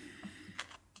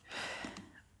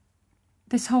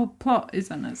 this whole plot is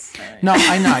unnecessary. No,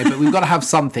 I know, but we've got to have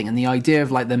something. And the idea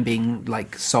of, like, them being,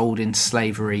 like, sold into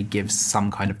slavery gives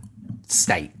some kind of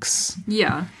stakes.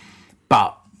 Yeah.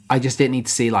 But I just didn't need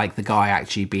to see, like, the guy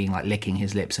actually being, like, licking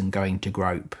his lips and going to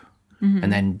grope. Mm-hmm.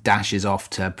 And then dashes off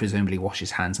to presumably wash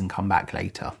his hands and come back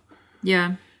later.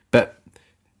 Yeah. But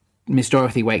Miss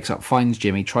Dorothy wakes up, finds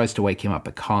Jimmy, tries to wake him up,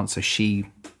 but can't, so she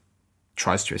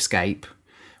tries to escape.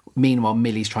 Meanwhile,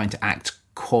 Millie's trying to act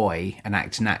coy and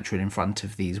act natural in front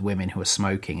of these women who are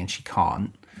smoking, and she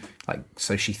can't. Like,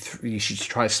 so she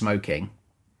tries smoking.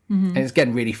 Mm-hmm. And it's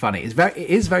getting really funny. It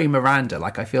is very Miranda.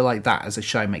 Like, I feel like that as a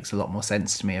show makes a lot more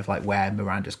sense to me of, like, where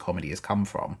Miranda's comedy has come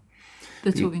from.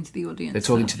 They're talking to the audience. They're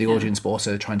talking to the audience, but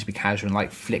also trying to be casual and,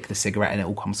 like, flick the cigarette and it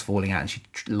all comes falling out and she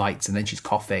lights and then she's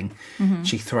coughing. Mm-hmm.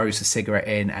 She throws the cigarette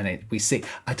in and we see...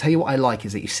 I tell you what I like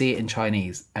is that you see it in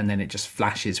Chinese and then it just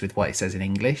flashes with what it says in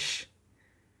English.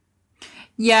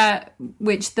 Yeah,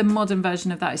 which the modern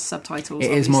version of that is subtitles. It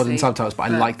is modern subtitles, but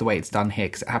I like the way it's done here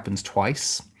because it happens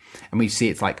twice. And we see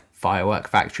it's like firework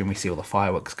factory and we see all the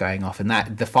fireworks going off. And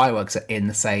that the fireworks are in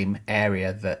the same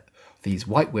area that these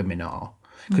white women are.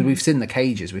 Because we've seen the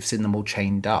cages, we've seen them all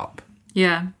chained up.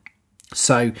 Yeah.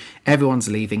 So everyone's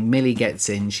leaving. Millie gets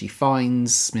in. She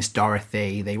finds Miss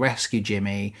Dorothy. They rescue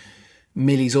Jimmy.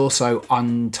 Millie's also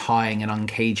untying and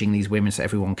uncaging these women so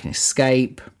everyone can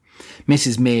escape.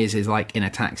 Mrs. Mears is like in a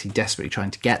taxi desperately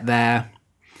trying to get there.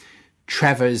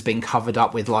 Trevor's been covered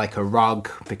up with like a rug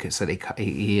because so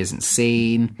he isn't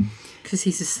seen. Because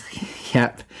he's asleep.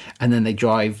 Yep. And then they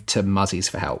drive to Muzzy's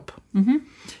for help. Mm-hmm.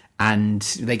 And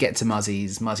they get to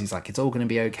Muzzy's. Muzzy's like, it's all going to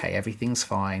be okay. Everything's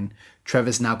fine.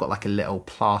 Trevor's now got like a little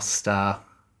plaster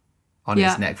on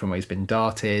his neck from where he's been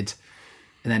darted.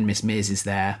 And then Miss Mears is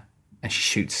there and she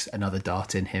shoots another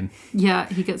dart in him. Yeah,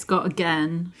 he gets got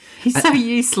again. He's so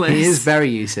useless. He is very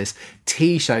useless.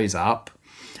 T shows up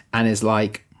and is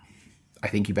like, I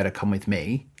think you better come with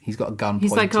me. He's got a gun pointed.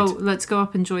 He's like, oh, let's go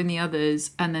up and join the others.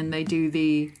 And then they do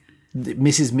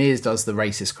Mrs. Mears does the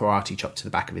racist karate chop to the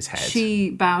back of his head. She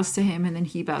bows to him and then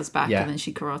he bows back Yeah. and then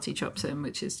she karate chops him,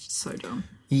 which is just so dumb.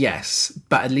 Yes,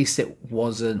 but at least it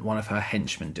wasn't one of her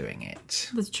henchmen doing it.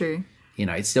 That's true. You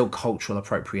know, it's still cultural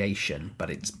appropriation, but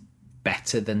it's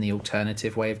better than the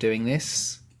alternative way of doing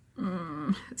this.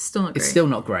 It's still not great. It's still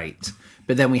not great.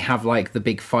 But then we have like the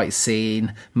big fight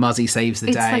scene. Muzzy saves the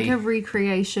day. It's like a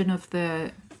recreation of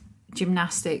the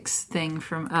gymnastics thing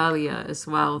from earlier as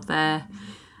well. They're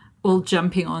all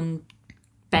jumping on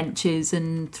benches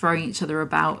and throwing each other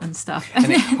about and stuff. And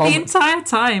the entire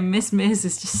time, Miss Mears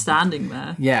is just standing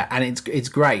there. Yeah, and it's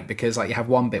great because like you have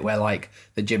one bit where like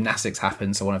the gymnastics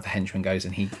happens, so one of the henchmen goes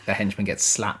and the henchman gets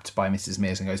slapped by Mrs.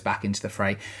 Mears and goes back into the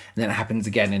fray. And then it happens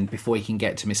again, and before he can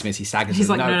get to Miss Mears, he staggers. He's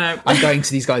like, no. I'm going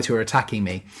to these guys who are attacking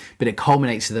me. But it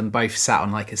culminates to them both sat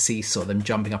on like a seesaw, them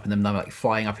jumping up and them like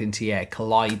flying up into the air,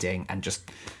 colliding, and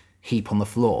just heap on the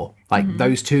floor. Like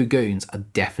those two goons are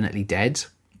definitely dead.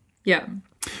 Yeah.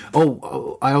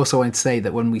 Oh, I also wanted to say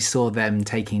that when we saw them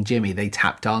taking Jimmy, they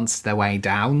tap danced their way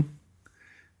down.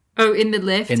 Oh, in the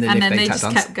lift? And then they just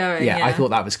kept going. Yeah, I thought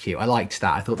that was cute. I liked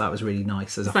that. I thought that was really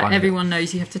nice. As a like everyone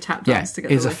knows you have to tap dance to get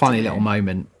the lift. It was a funny little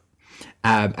moment.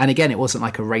 And again, it wasn't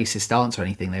like a racist dance or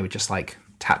anything. They were just like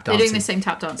tap dancing. They're doing the same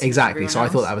tap dance. Exactly. So I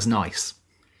thought that was nice.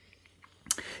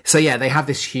 So yeah, they have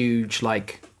this huge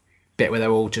like bit where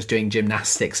they're all just doing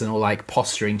gymnastics and all like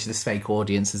posturing to this fake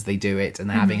audience as they do it, and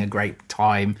they're having a great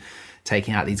time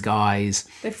taking out these guys.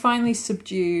 They finally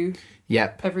subdue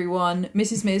everyone.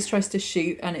 Mrs. Mears tries to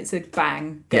shoot and it's a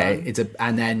bang gun. Yeah,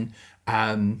 and then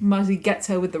Muzzy gets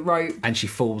her with the rope. And she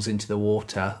falls into the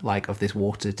water, like, of this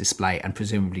water display, and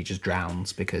presumably just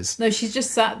drowns because... No, she's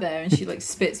just sat there and she, like,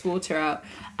 spits water out.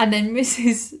 And then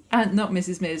not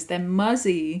Mrs. Miz, then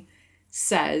Muzzy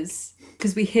says,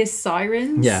 because we hear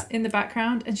sirens in the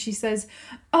background, and she says,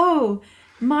 "Oh,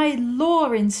 my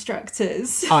law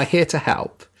instructors are here to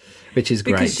help," which is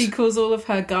great. Because she calls all of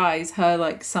her guys her,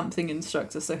 like, something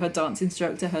instructor. So her dance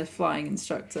instructor, her flying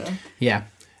instructor. Yeah.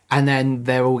 And then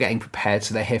they're all getting prepared,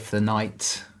 so they're here for the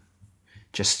night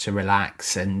just to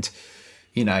relax. And,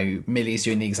 you know, Millie's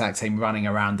doing the exact same running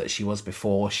around that she was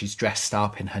before. She's dressed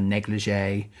up in her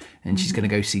negligee, and she's going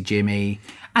to go see Jimmy.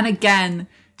 And again,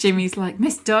 Jimmy's like,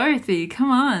 "Miss Dorothy,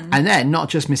 come on." And then, not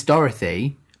just Miss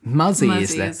Dorothy, Muzzy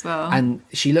is there. as well. And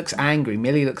she looks angry.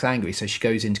 Millie looks angry, so she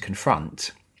goes in to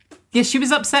confront. Yeah, she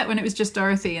was upset when it was just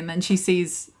Dorothy, and then she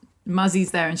sees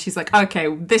Muzzy's there and she's like,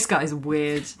 "Okay, this guy's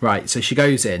weird." Right, so she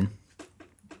goes in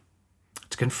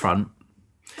to confront,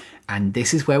 and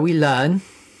this is where we learn.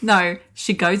 No,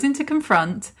 she goes in to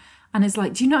confront and is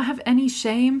like, "Do you not have any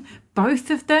shame,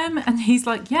 both of them?" And he's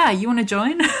like, "Yeah, you want to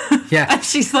join?" Yeah. And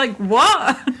she's like,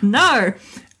 "What? No."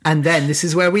 And then this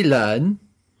is where we learn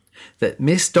that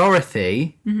Miss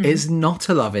Dorothy is not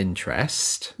a love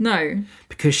interest. No.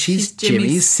 Because she's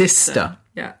Jimmy's sister.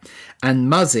 Yeah. And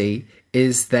Muzzy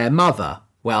is their mother.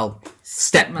 Well,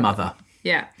 stepmother.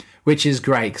 Yeah. Which is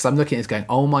great, because I'm looking at this going,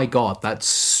 oh my God, that's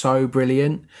so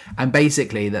brilliant. And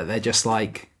basically that they're just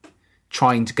like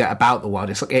trying to get about the world.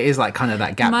 It is like kind of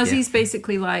that gap. Muzzy's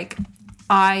basically like,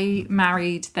 "I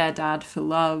married their dad for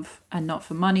love and not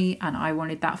for money, and I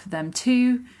wanted that for them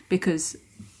too, because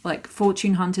like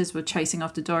fortune hunters were chasing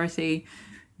after Dorothy.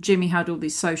 Jimmy had all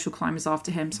these social climbers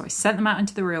after him, so I sent them out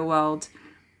into the real world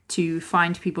to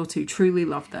find people to truly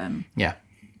love them." Yeah.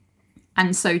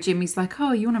 And so Jimmy's like,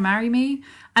 "Oh, you want to marry me?"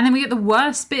 And then we get the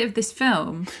worst bit of this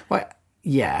film. Well,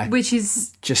 yeah. Which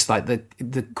is just like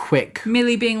the quick...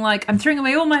 Millie being like, "I'm throwing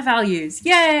away all my values.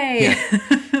 Yay!" Yeah.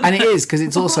 And it is, because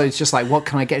it's just like, what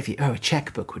can I get for you? Oh, a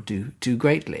checkbook would do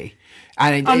greatly.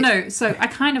 And no. So I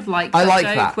kind of like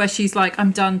that joke where she's like,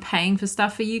 "I'm done paying for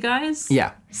stuff for you guys."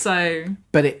 Yeah. So...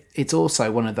 But it's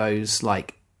also one of those,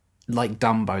 like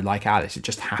Dumbo, like Alice, it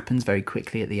just happens very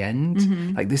quickly at the end.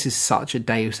 Mm-hmm. Like, this is such a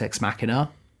deus ex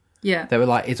machina. Yeah. They were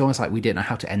like, it's almost like we didn't know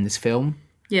how to end this film.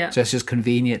 Yeah. So let's just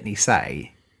conveniently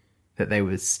say that they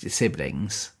were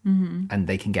siblings and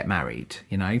they can get married,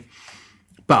 you know?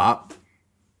 But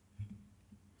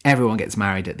everyone gets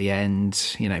married at the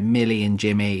end. You know, Millie and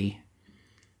Jimmy,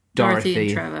 Dorothy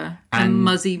and Trevor. And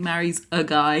Muzzy marries a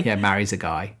guy. Yeah, marries a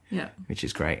guy. Yeah. Which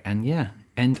is great. And yeah,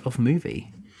 end of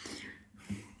movie.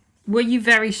 Were you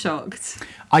very shocked?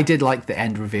 I did like the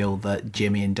end reveal that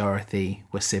Jimmy and Dorothy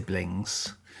were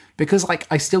siblings. Because, like,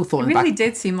 I still thought... It really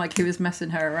did seem like he was messing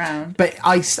her around. But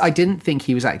I didn't think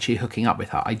he was actually hooking up with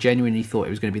her. I genuinely thought it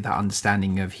was going to be that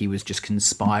understanding of he was just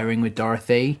conspiring with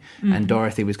Dorothy. And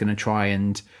Dorothy was going to try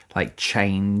and, like,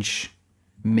 change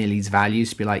Millie's values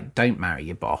to be like, don't marry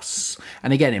your boss.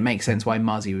 And again, it makes sense why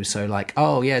Muzzy was so like,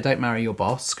 oh, yeah, don't marry your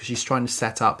boss. Because she's trying to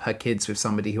set up her kids with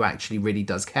somebody who actually really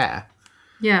does care.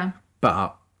 Yeah.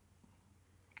 But,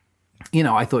 you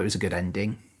know, I thought it was a good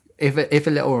ending. If a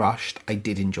little rushed, I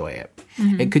did enjoy it.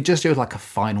 It could just do like a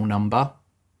final number.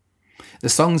 The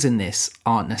songs in this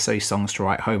aren't necessarily songs to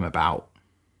write home about,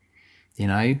 you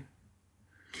know?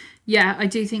 Yeah, I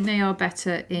do think they are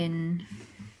better in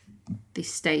the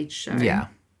stage show. Yeah.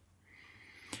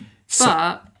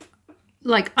 But,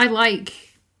 like, I like,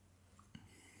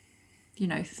 you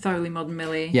know, Thoroughly Modern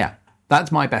Millie. Yeah,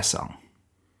 that's my best song.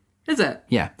 Is it?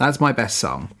 Yeah, that's my best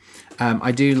song.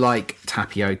 I do like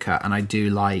Tapioca, and I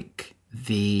do like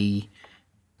the...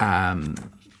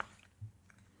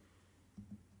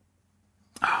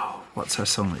 what's her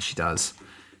song that she does?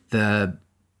 I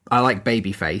like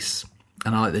Babyface,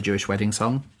 and I like the Jewish Wedding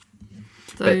Song.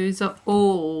 Those are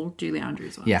all Julie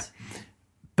Andrews ones. Yeah.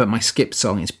 But my skip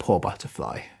song is Poor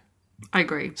Butterfly. I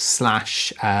agree. /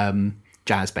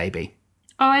 Jazz Baby.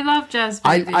 Oh, I love Jazz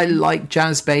Baby. I like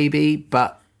Jazz Baby,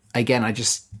 but again, I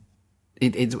just...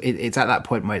 It's at that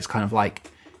point where it's kind of like...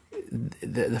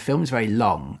 The film is very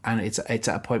long, and it's at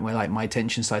a point where, like, my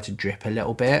attention started to drip a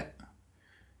little bit,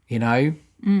 you know?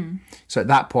 So at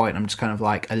that point, I'm just kind of,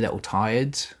 like, a little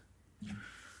tired.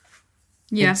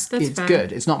 Yes, that's it's fair.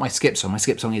 good. It's not my skip song. My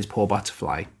skip song is Poor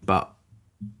Butterfly, but,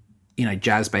 you know,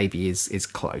 Jazz Baby is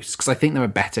close. Because I think there are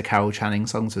better Carol Channing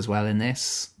songs as well in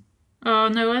this. Oh,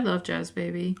 no, I love Jazz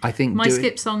Baby. I think my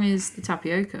skip song is the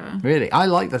Tapioca. Really? I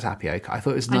like the Tapioca. I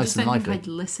thought it was nice and lively. I just don't think I'd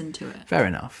listen to it. Fair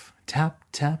enough. Tap,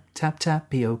 tap, tap,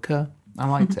 tapioca. I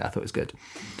liked it. I thought it was good.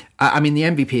 I mean, the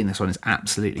MVP in this one is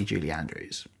absolutely Julie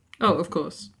Andrews. Oh, of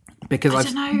course. Because I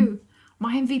don't know.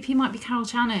 My MVP might be Carol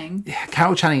Channing.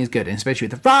 Carol Channing is good, and especially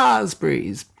with the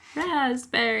raspberries.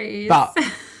 Raspberries. But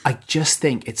I just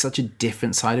think it's such a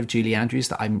different side of Julie Andrews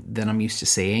than I'm used to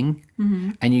seeing.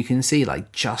 Mm-hmm. And you can see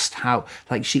like just how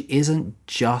like she isn't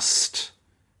just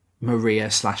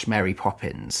Maria/Mary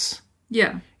Poppins.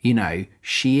 Yeah. You know,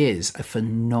 she is a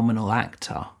phenomenal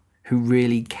actor who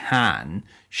really can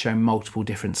show multiple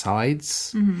different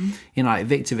sides. Mm-hmm. You know, like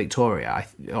Victoria,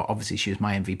 obviously she was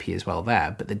my MVP as well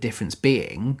there, but the difference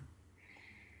being,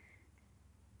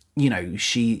 you know,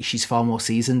 she's far more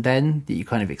seasoned then, that you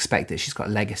kind of expect that she's got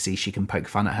a legacy, she can poke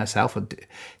fun at herself.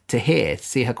 To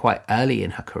see her quite early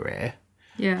in her career,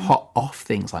 hot off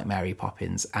things like Mary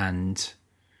Poppins and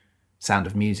Sound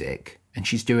of Music, and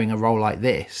she's doing a role like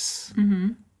this,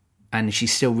 and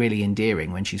she's still really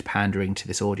endearing when she's pandering to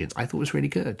this audience, I thought was really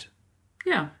good.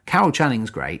 Yeah. Carol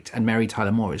Channing's great, and Mary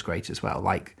Tyler Moore is great as well.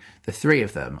 Like, the three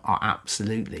of them are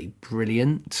absolutely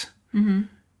brilliant. Mm-hmm.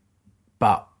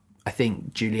 But I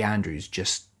think Julie Andrews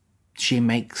she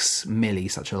makes Millie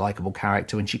such a likeable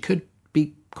character when she could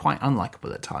be quite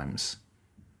unlikable at times.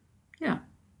 Yeah.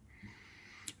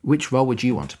 Which role would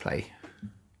you want to play?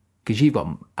 Because you've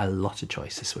got a lot of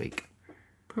choice this week.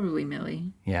 Probably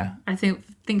Millie. Yeah. I think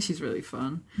she's really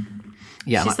fun.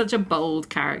 Yeah. She's such a bold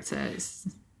character.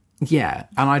 Yeah,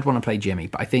 and I'd want to play Jimmy,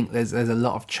 but I think there's a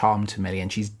lot of charm to Millie,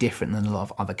 and she's different than a lot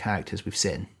of other characters we've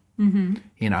seen. Mm-hmm.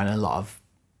 You know, in a lot of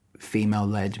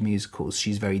female-led musicals,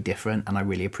 she's very different, and I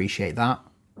really appreciate that.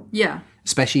 Yeah.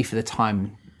 Especially for the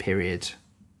time period.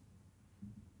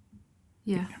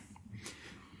 Yeah.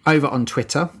 Over on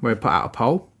Twitter, where I put out a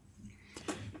poll,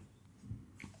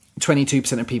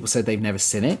 22% of people said they've never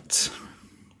seen it.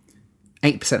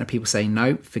 8% of people say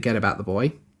no, forget about the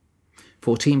boy.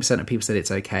 14% of people said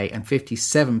it's okay, and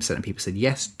 57% of people said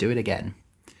yes, do it again.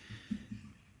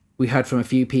 We heard from a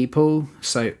few people.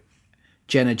 So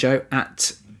Jenna Jo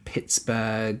at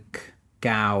Pittsburgh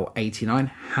Gal 89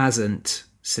 hasn't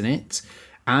seen it,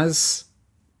 as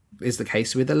is the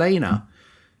case with Elena.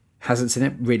 Hasn't seen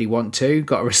it, really want to.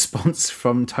 Got a response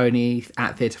from Tony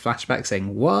at Theatre Flashback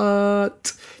saying,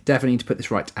 what? Definitely need to put this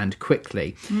right and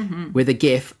quickly. Mm-hmm. With a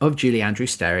gif of Julie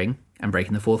Andrews staring and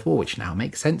breaking the fourth wall, which now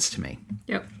makes sense to me.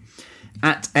 Yep.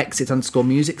 At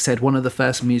Exit_music said, one of the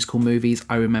first musical movies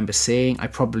I remember seeing. I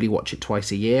probably watch it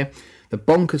twice a year. The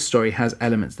bonkers story has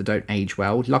elements that don't age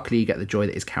well. Luckily, you get the joy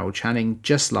that is Carol Channing.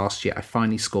 Just last year, I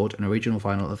finally scored an original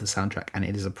vinyl of the soundtrack, and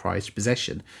it is a prized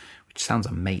possession, which sounds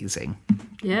amazing.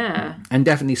 Yeah. And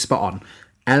definitely spot on.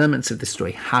 Elements of the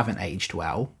story haven't aged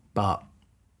well, but,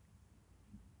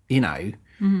 you know,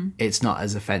 it's not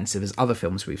as offensive as other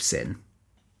films we've seen.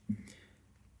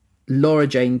 Laura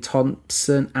Jane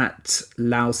Thompson at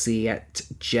Lausiette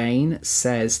Jane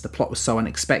says, the plot was so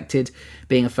unexpected.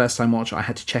 Being a first-time watcher, I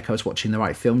had to check I was watching the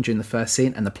right film during the first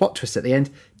scene, and the plot twist at the end,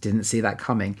 didn't see that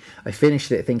coming. I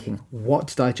finished it thinking, what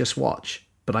did I just watch?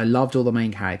 But I loved all the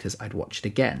main characters. I'd watch it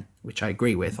again, which I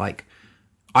agree with. Like,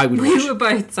 I would watch... We were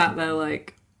both sat there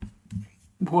like,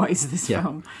 what is this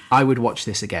film? I would watch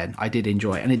this again. I did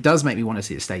enjoy it. And it does make me want to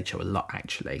see the stage show a lot,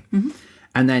 actually. Mm-hmm.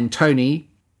 And then Tony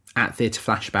at Theatre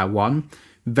Flashback 1,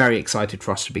 very excited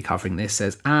for us to be covering this,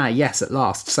 says, yes, at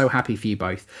last. So happy for you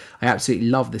both. I absolutely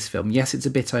love this film. Yes, it's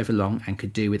a bit overlong and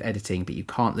could do with editing, but you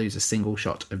can't lose a single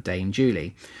shot of Dame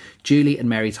Julie. Julie and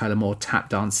Mary Tyler Moore tap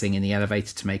dancing in the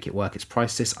elevator to make it work. It's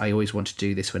priceless. I always want to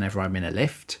do this whenever I'm in a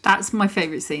lift. That's my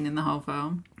favourite scene in the whole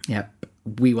film. Yep.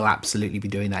 We will absolutely be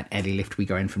doing that in any lift we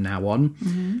go in from now on.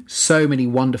 Mm-hmm. So many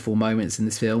wonderful moments in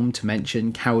this film to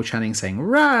mention. Carol Channing saying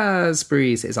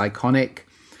raspberries is iconic.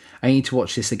 I need to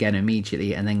watch this again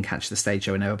immediately and then catch the stage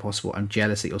show whenever possible. I'm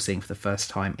jealous that you're seeing for the first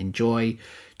time. Enjoy.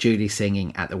 Julie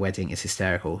singing at the wedding is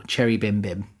hysterical. Cherry Bim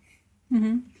Bim.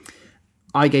 Mm-hmm.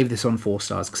 I gave this one 4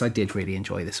 stars because I did really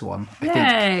enjoy this one. Yay.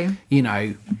 I think, you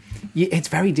know, it's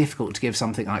very difficult to give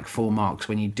something like 4 marks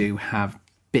when you do have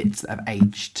bits that have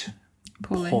aged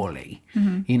poorly.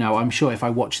 Mm-hmm. You know, I'm sure if I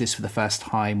watched this for the first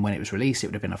time when it was released, it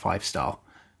would have been a 5 star.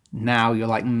 Now you're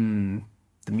like,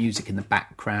 the music in the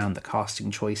background, the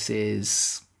casting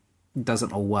choices,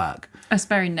 doesn't all work. That's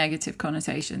very negative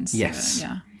connotations. Yes.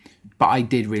 Yeah. But I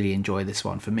did really enjoy this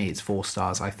one. For me, it's 4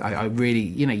 stars. I really,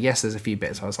 you know, yes, there's a few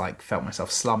bits I was like, felt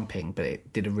myself slumping, but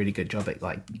it did a really good job at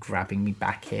like grabbing me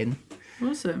back in.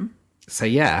 Awesome. So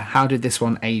yeah, how did this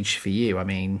one age for you? I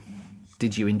mean,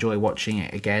 did you enjoy watching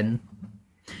it again?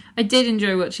 I did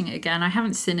enjoy watching it again. I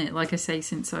haven't seen it, like I say,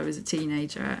 since I was a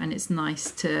teenager, and it's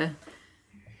nice to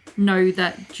know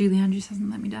that Julie Andrews hasn't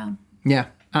let me down. Yeah,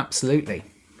 absolutely.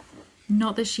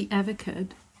 Not that she ever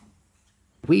could.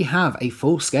 we have a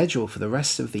full schedule for the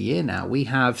rest of the year now. We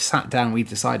have sat down, we've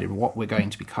decided what we're going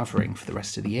to be covering for the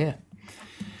rest of the year.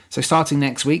 So starting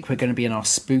next week, we're going to be in our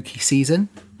spooky season.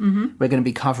 We're going to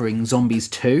be covering Zombies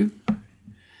 2.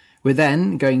 We're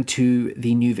then going to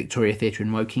the New Victoria Theatre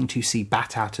in Woking to see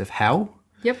Bat Out of Hell.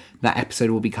 Yep. That episode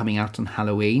will be coming out on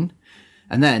Halloween.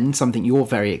 And then something you're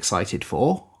very excited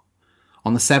for.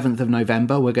 On the 7th of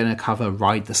November, we're going to cover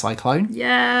Ride the Cyclone.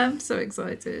 Yeah, I'm so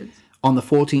excited. On the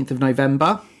 14th of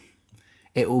November,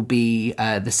 it will be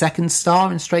The Second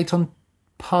Star in Straight On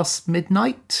Past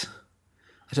Midnight.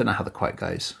 I don't know how the quote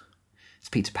goes. It's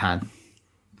Peter Pan.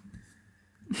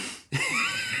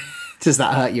 Does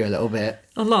that hurt you a little bit?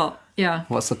 A lot, yeah.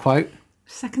 What's the quote?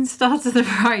 Second star to the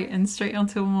right and straight on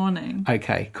till morning.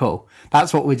 Okay, cool.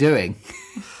 That's what we're doing.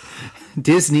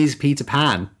 Disney's Peter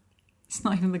Pan. It's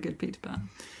not even the good Peter Pan.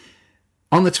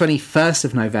 On the 21st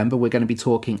of November, we're going to be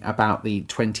talking about the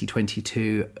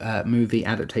 2022 movie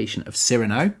adaptation of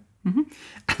Cyrano.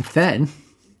 And then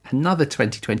another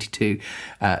 2022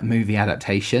 movie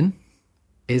adaptation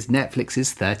is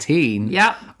Netflix's 13.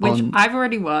 Yeah, which I've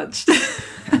already watched.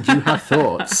 And you have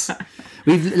thoughts.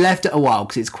 We've left it a while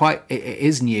because it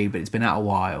is new, but it's been out a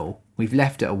while. We've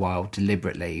left it a while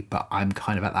deliberately, but I'm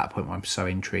kind of at that point where I'm so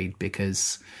intrigued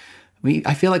because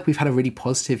I feel like we've had a really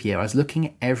positive year. I was looking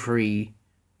at every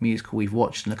musical we've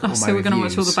watched and look at all my so we're going to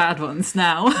watch all the bad ones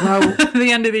now. Well, at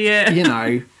the end of the year. You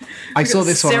know, I saw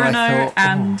this one and I thought,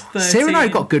 and 13. Cyrano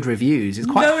got good reviews. It's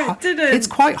quite it didn't. It's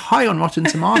quite high on Rotten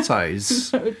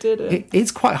Tomatoes. No, it didn't.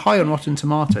 It's quite high on Rotten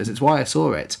Tomatoes. It's why I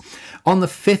saw it. On the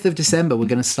 5th of December, we're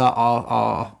going to start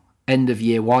our end of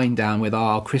year wind down with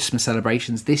our Christmas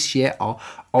celebrations. This year, our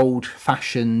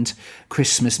old-fashioned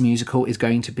Christmas musical is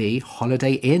going to be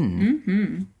Holiday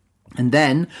Inn. And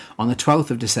then on the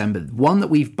 12th of December, one that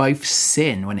we've both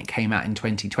seen when it came out in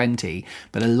 2020,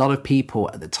 but a lot of people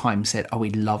at the time said, oh,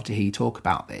 we'd love to hear you talk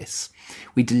about this.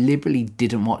 We deliberately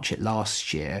didn't watch it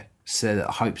last year, so that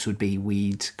hopes would be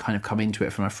we'd kind of come into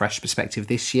it from a fresh perspective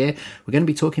this year. We're going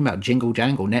to be talking about Jingle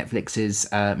Jangle, Netflix's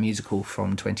musical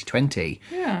from 2020.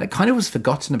 Yeah. That kind of was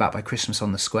forgotten about by Christmas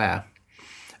on the Square.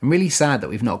 I'm really sad that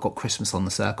we've not got Christmas on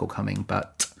the Circle coming,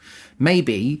 but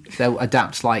maybe they'll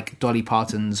adapt like Dolly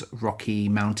Parton's Rocky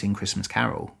Mountain Christmas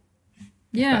Carol.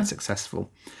 Yeah. That's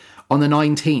successful. On the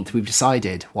 19th, we've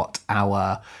decided what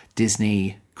our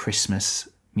Disney Christmas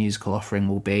musical offering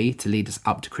will be to lead us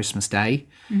up to Christmas Day.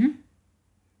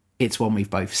 It's one we've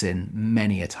both seen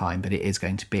many a time, but it is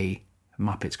going to be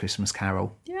Muppets Christmas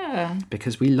Carol. Yeah.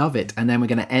 Because we love it. And then we're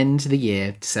going to end the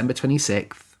year, December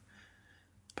 26th,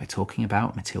 by talking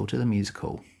about Matilda the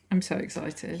Musical. I'm so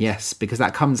excited. Yes, because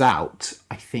that comes out,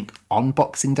 I think, on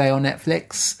Boxing Day on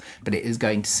Netflix, but it is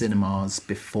going to cinemas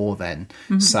before then.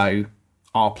 So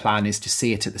our plan is to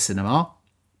see it at the cinema,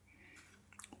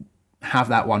 have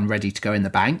that one ready to go in the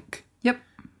bank. Yep.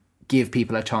 Give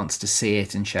people a chance to see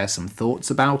it and share some thoughts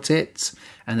about it,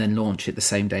 and then launch it the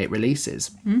same day it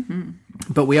releases.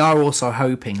 But we are also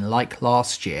hoping, like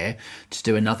last year, to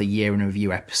do another year in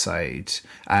review episode.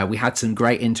 We had some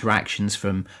great interactions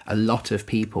from a lot of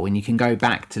people, and you can go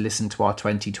back to listen to our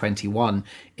 2021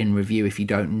 in review if you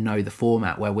don't know the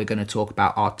format, where we're going to talk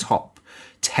about our top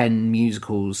 10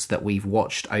 musicals that we've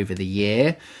watched over the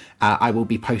year. I will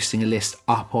be posting a list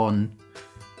up on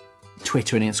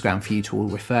Twitter and Instagram for you to all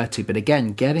refer to. But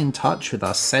again, get in touch with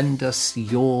us. Send us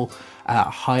your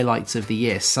highlights of the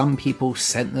year. Some people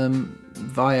sent them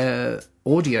via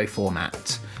audio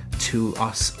format to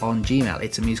us on Gmail.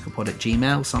 It's a musicalpod at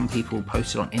Gmail. Some people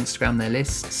posted on Instagram their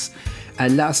lists.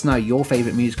 Let us know your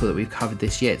favourite musical that we've covered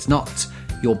this year. It's not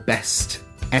your best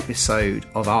episode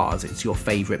of ours, it's your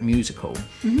favourite musical.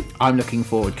 I'm looking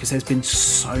forward because there's been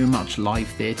so much live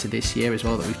theatre this year as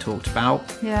well that we've talked about.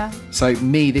 Yeah. So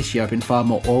me this year, I've been far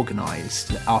more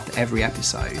organised. After every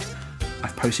episode,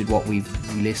 I've posted what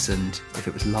we've listened, if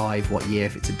it was live, what year,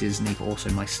 if it's a Disney, but also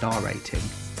my star rating.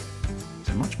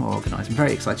 So much more organised. I'm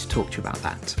very excited to talk to you about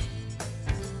that.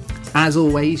 As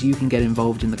always, you can get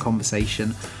involved in the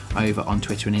conversation over on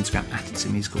Twitter and Instagram at It's a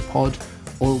Musical Pod,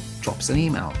 or drop us an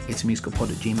email,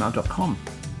 itsmusicalpod@gmail.com.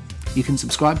 You can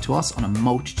subscribe to us on a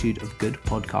multitude of good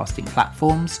podcasting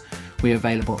platforms. We're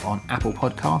available on Apple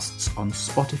Podcasts, on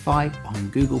Spotify, on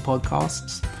Google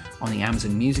Podcasts, on the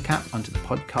Amazon Music app under the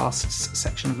podcasts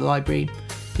section of the library.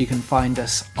 You can find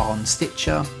us on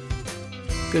Stitcher,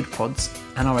 Good Pods,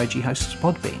 and our OG host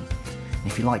Podbean. And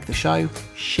if you like the show,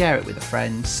 share it with a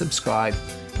friend, subscribe,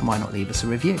 and why not leave us a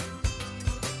review?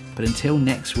 But until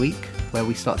next week, where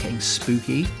we start getting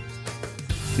spooky,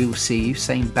 we will see you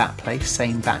same bat place,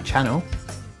 same bat channel.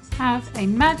 Have a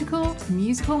magical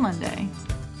musical Monday.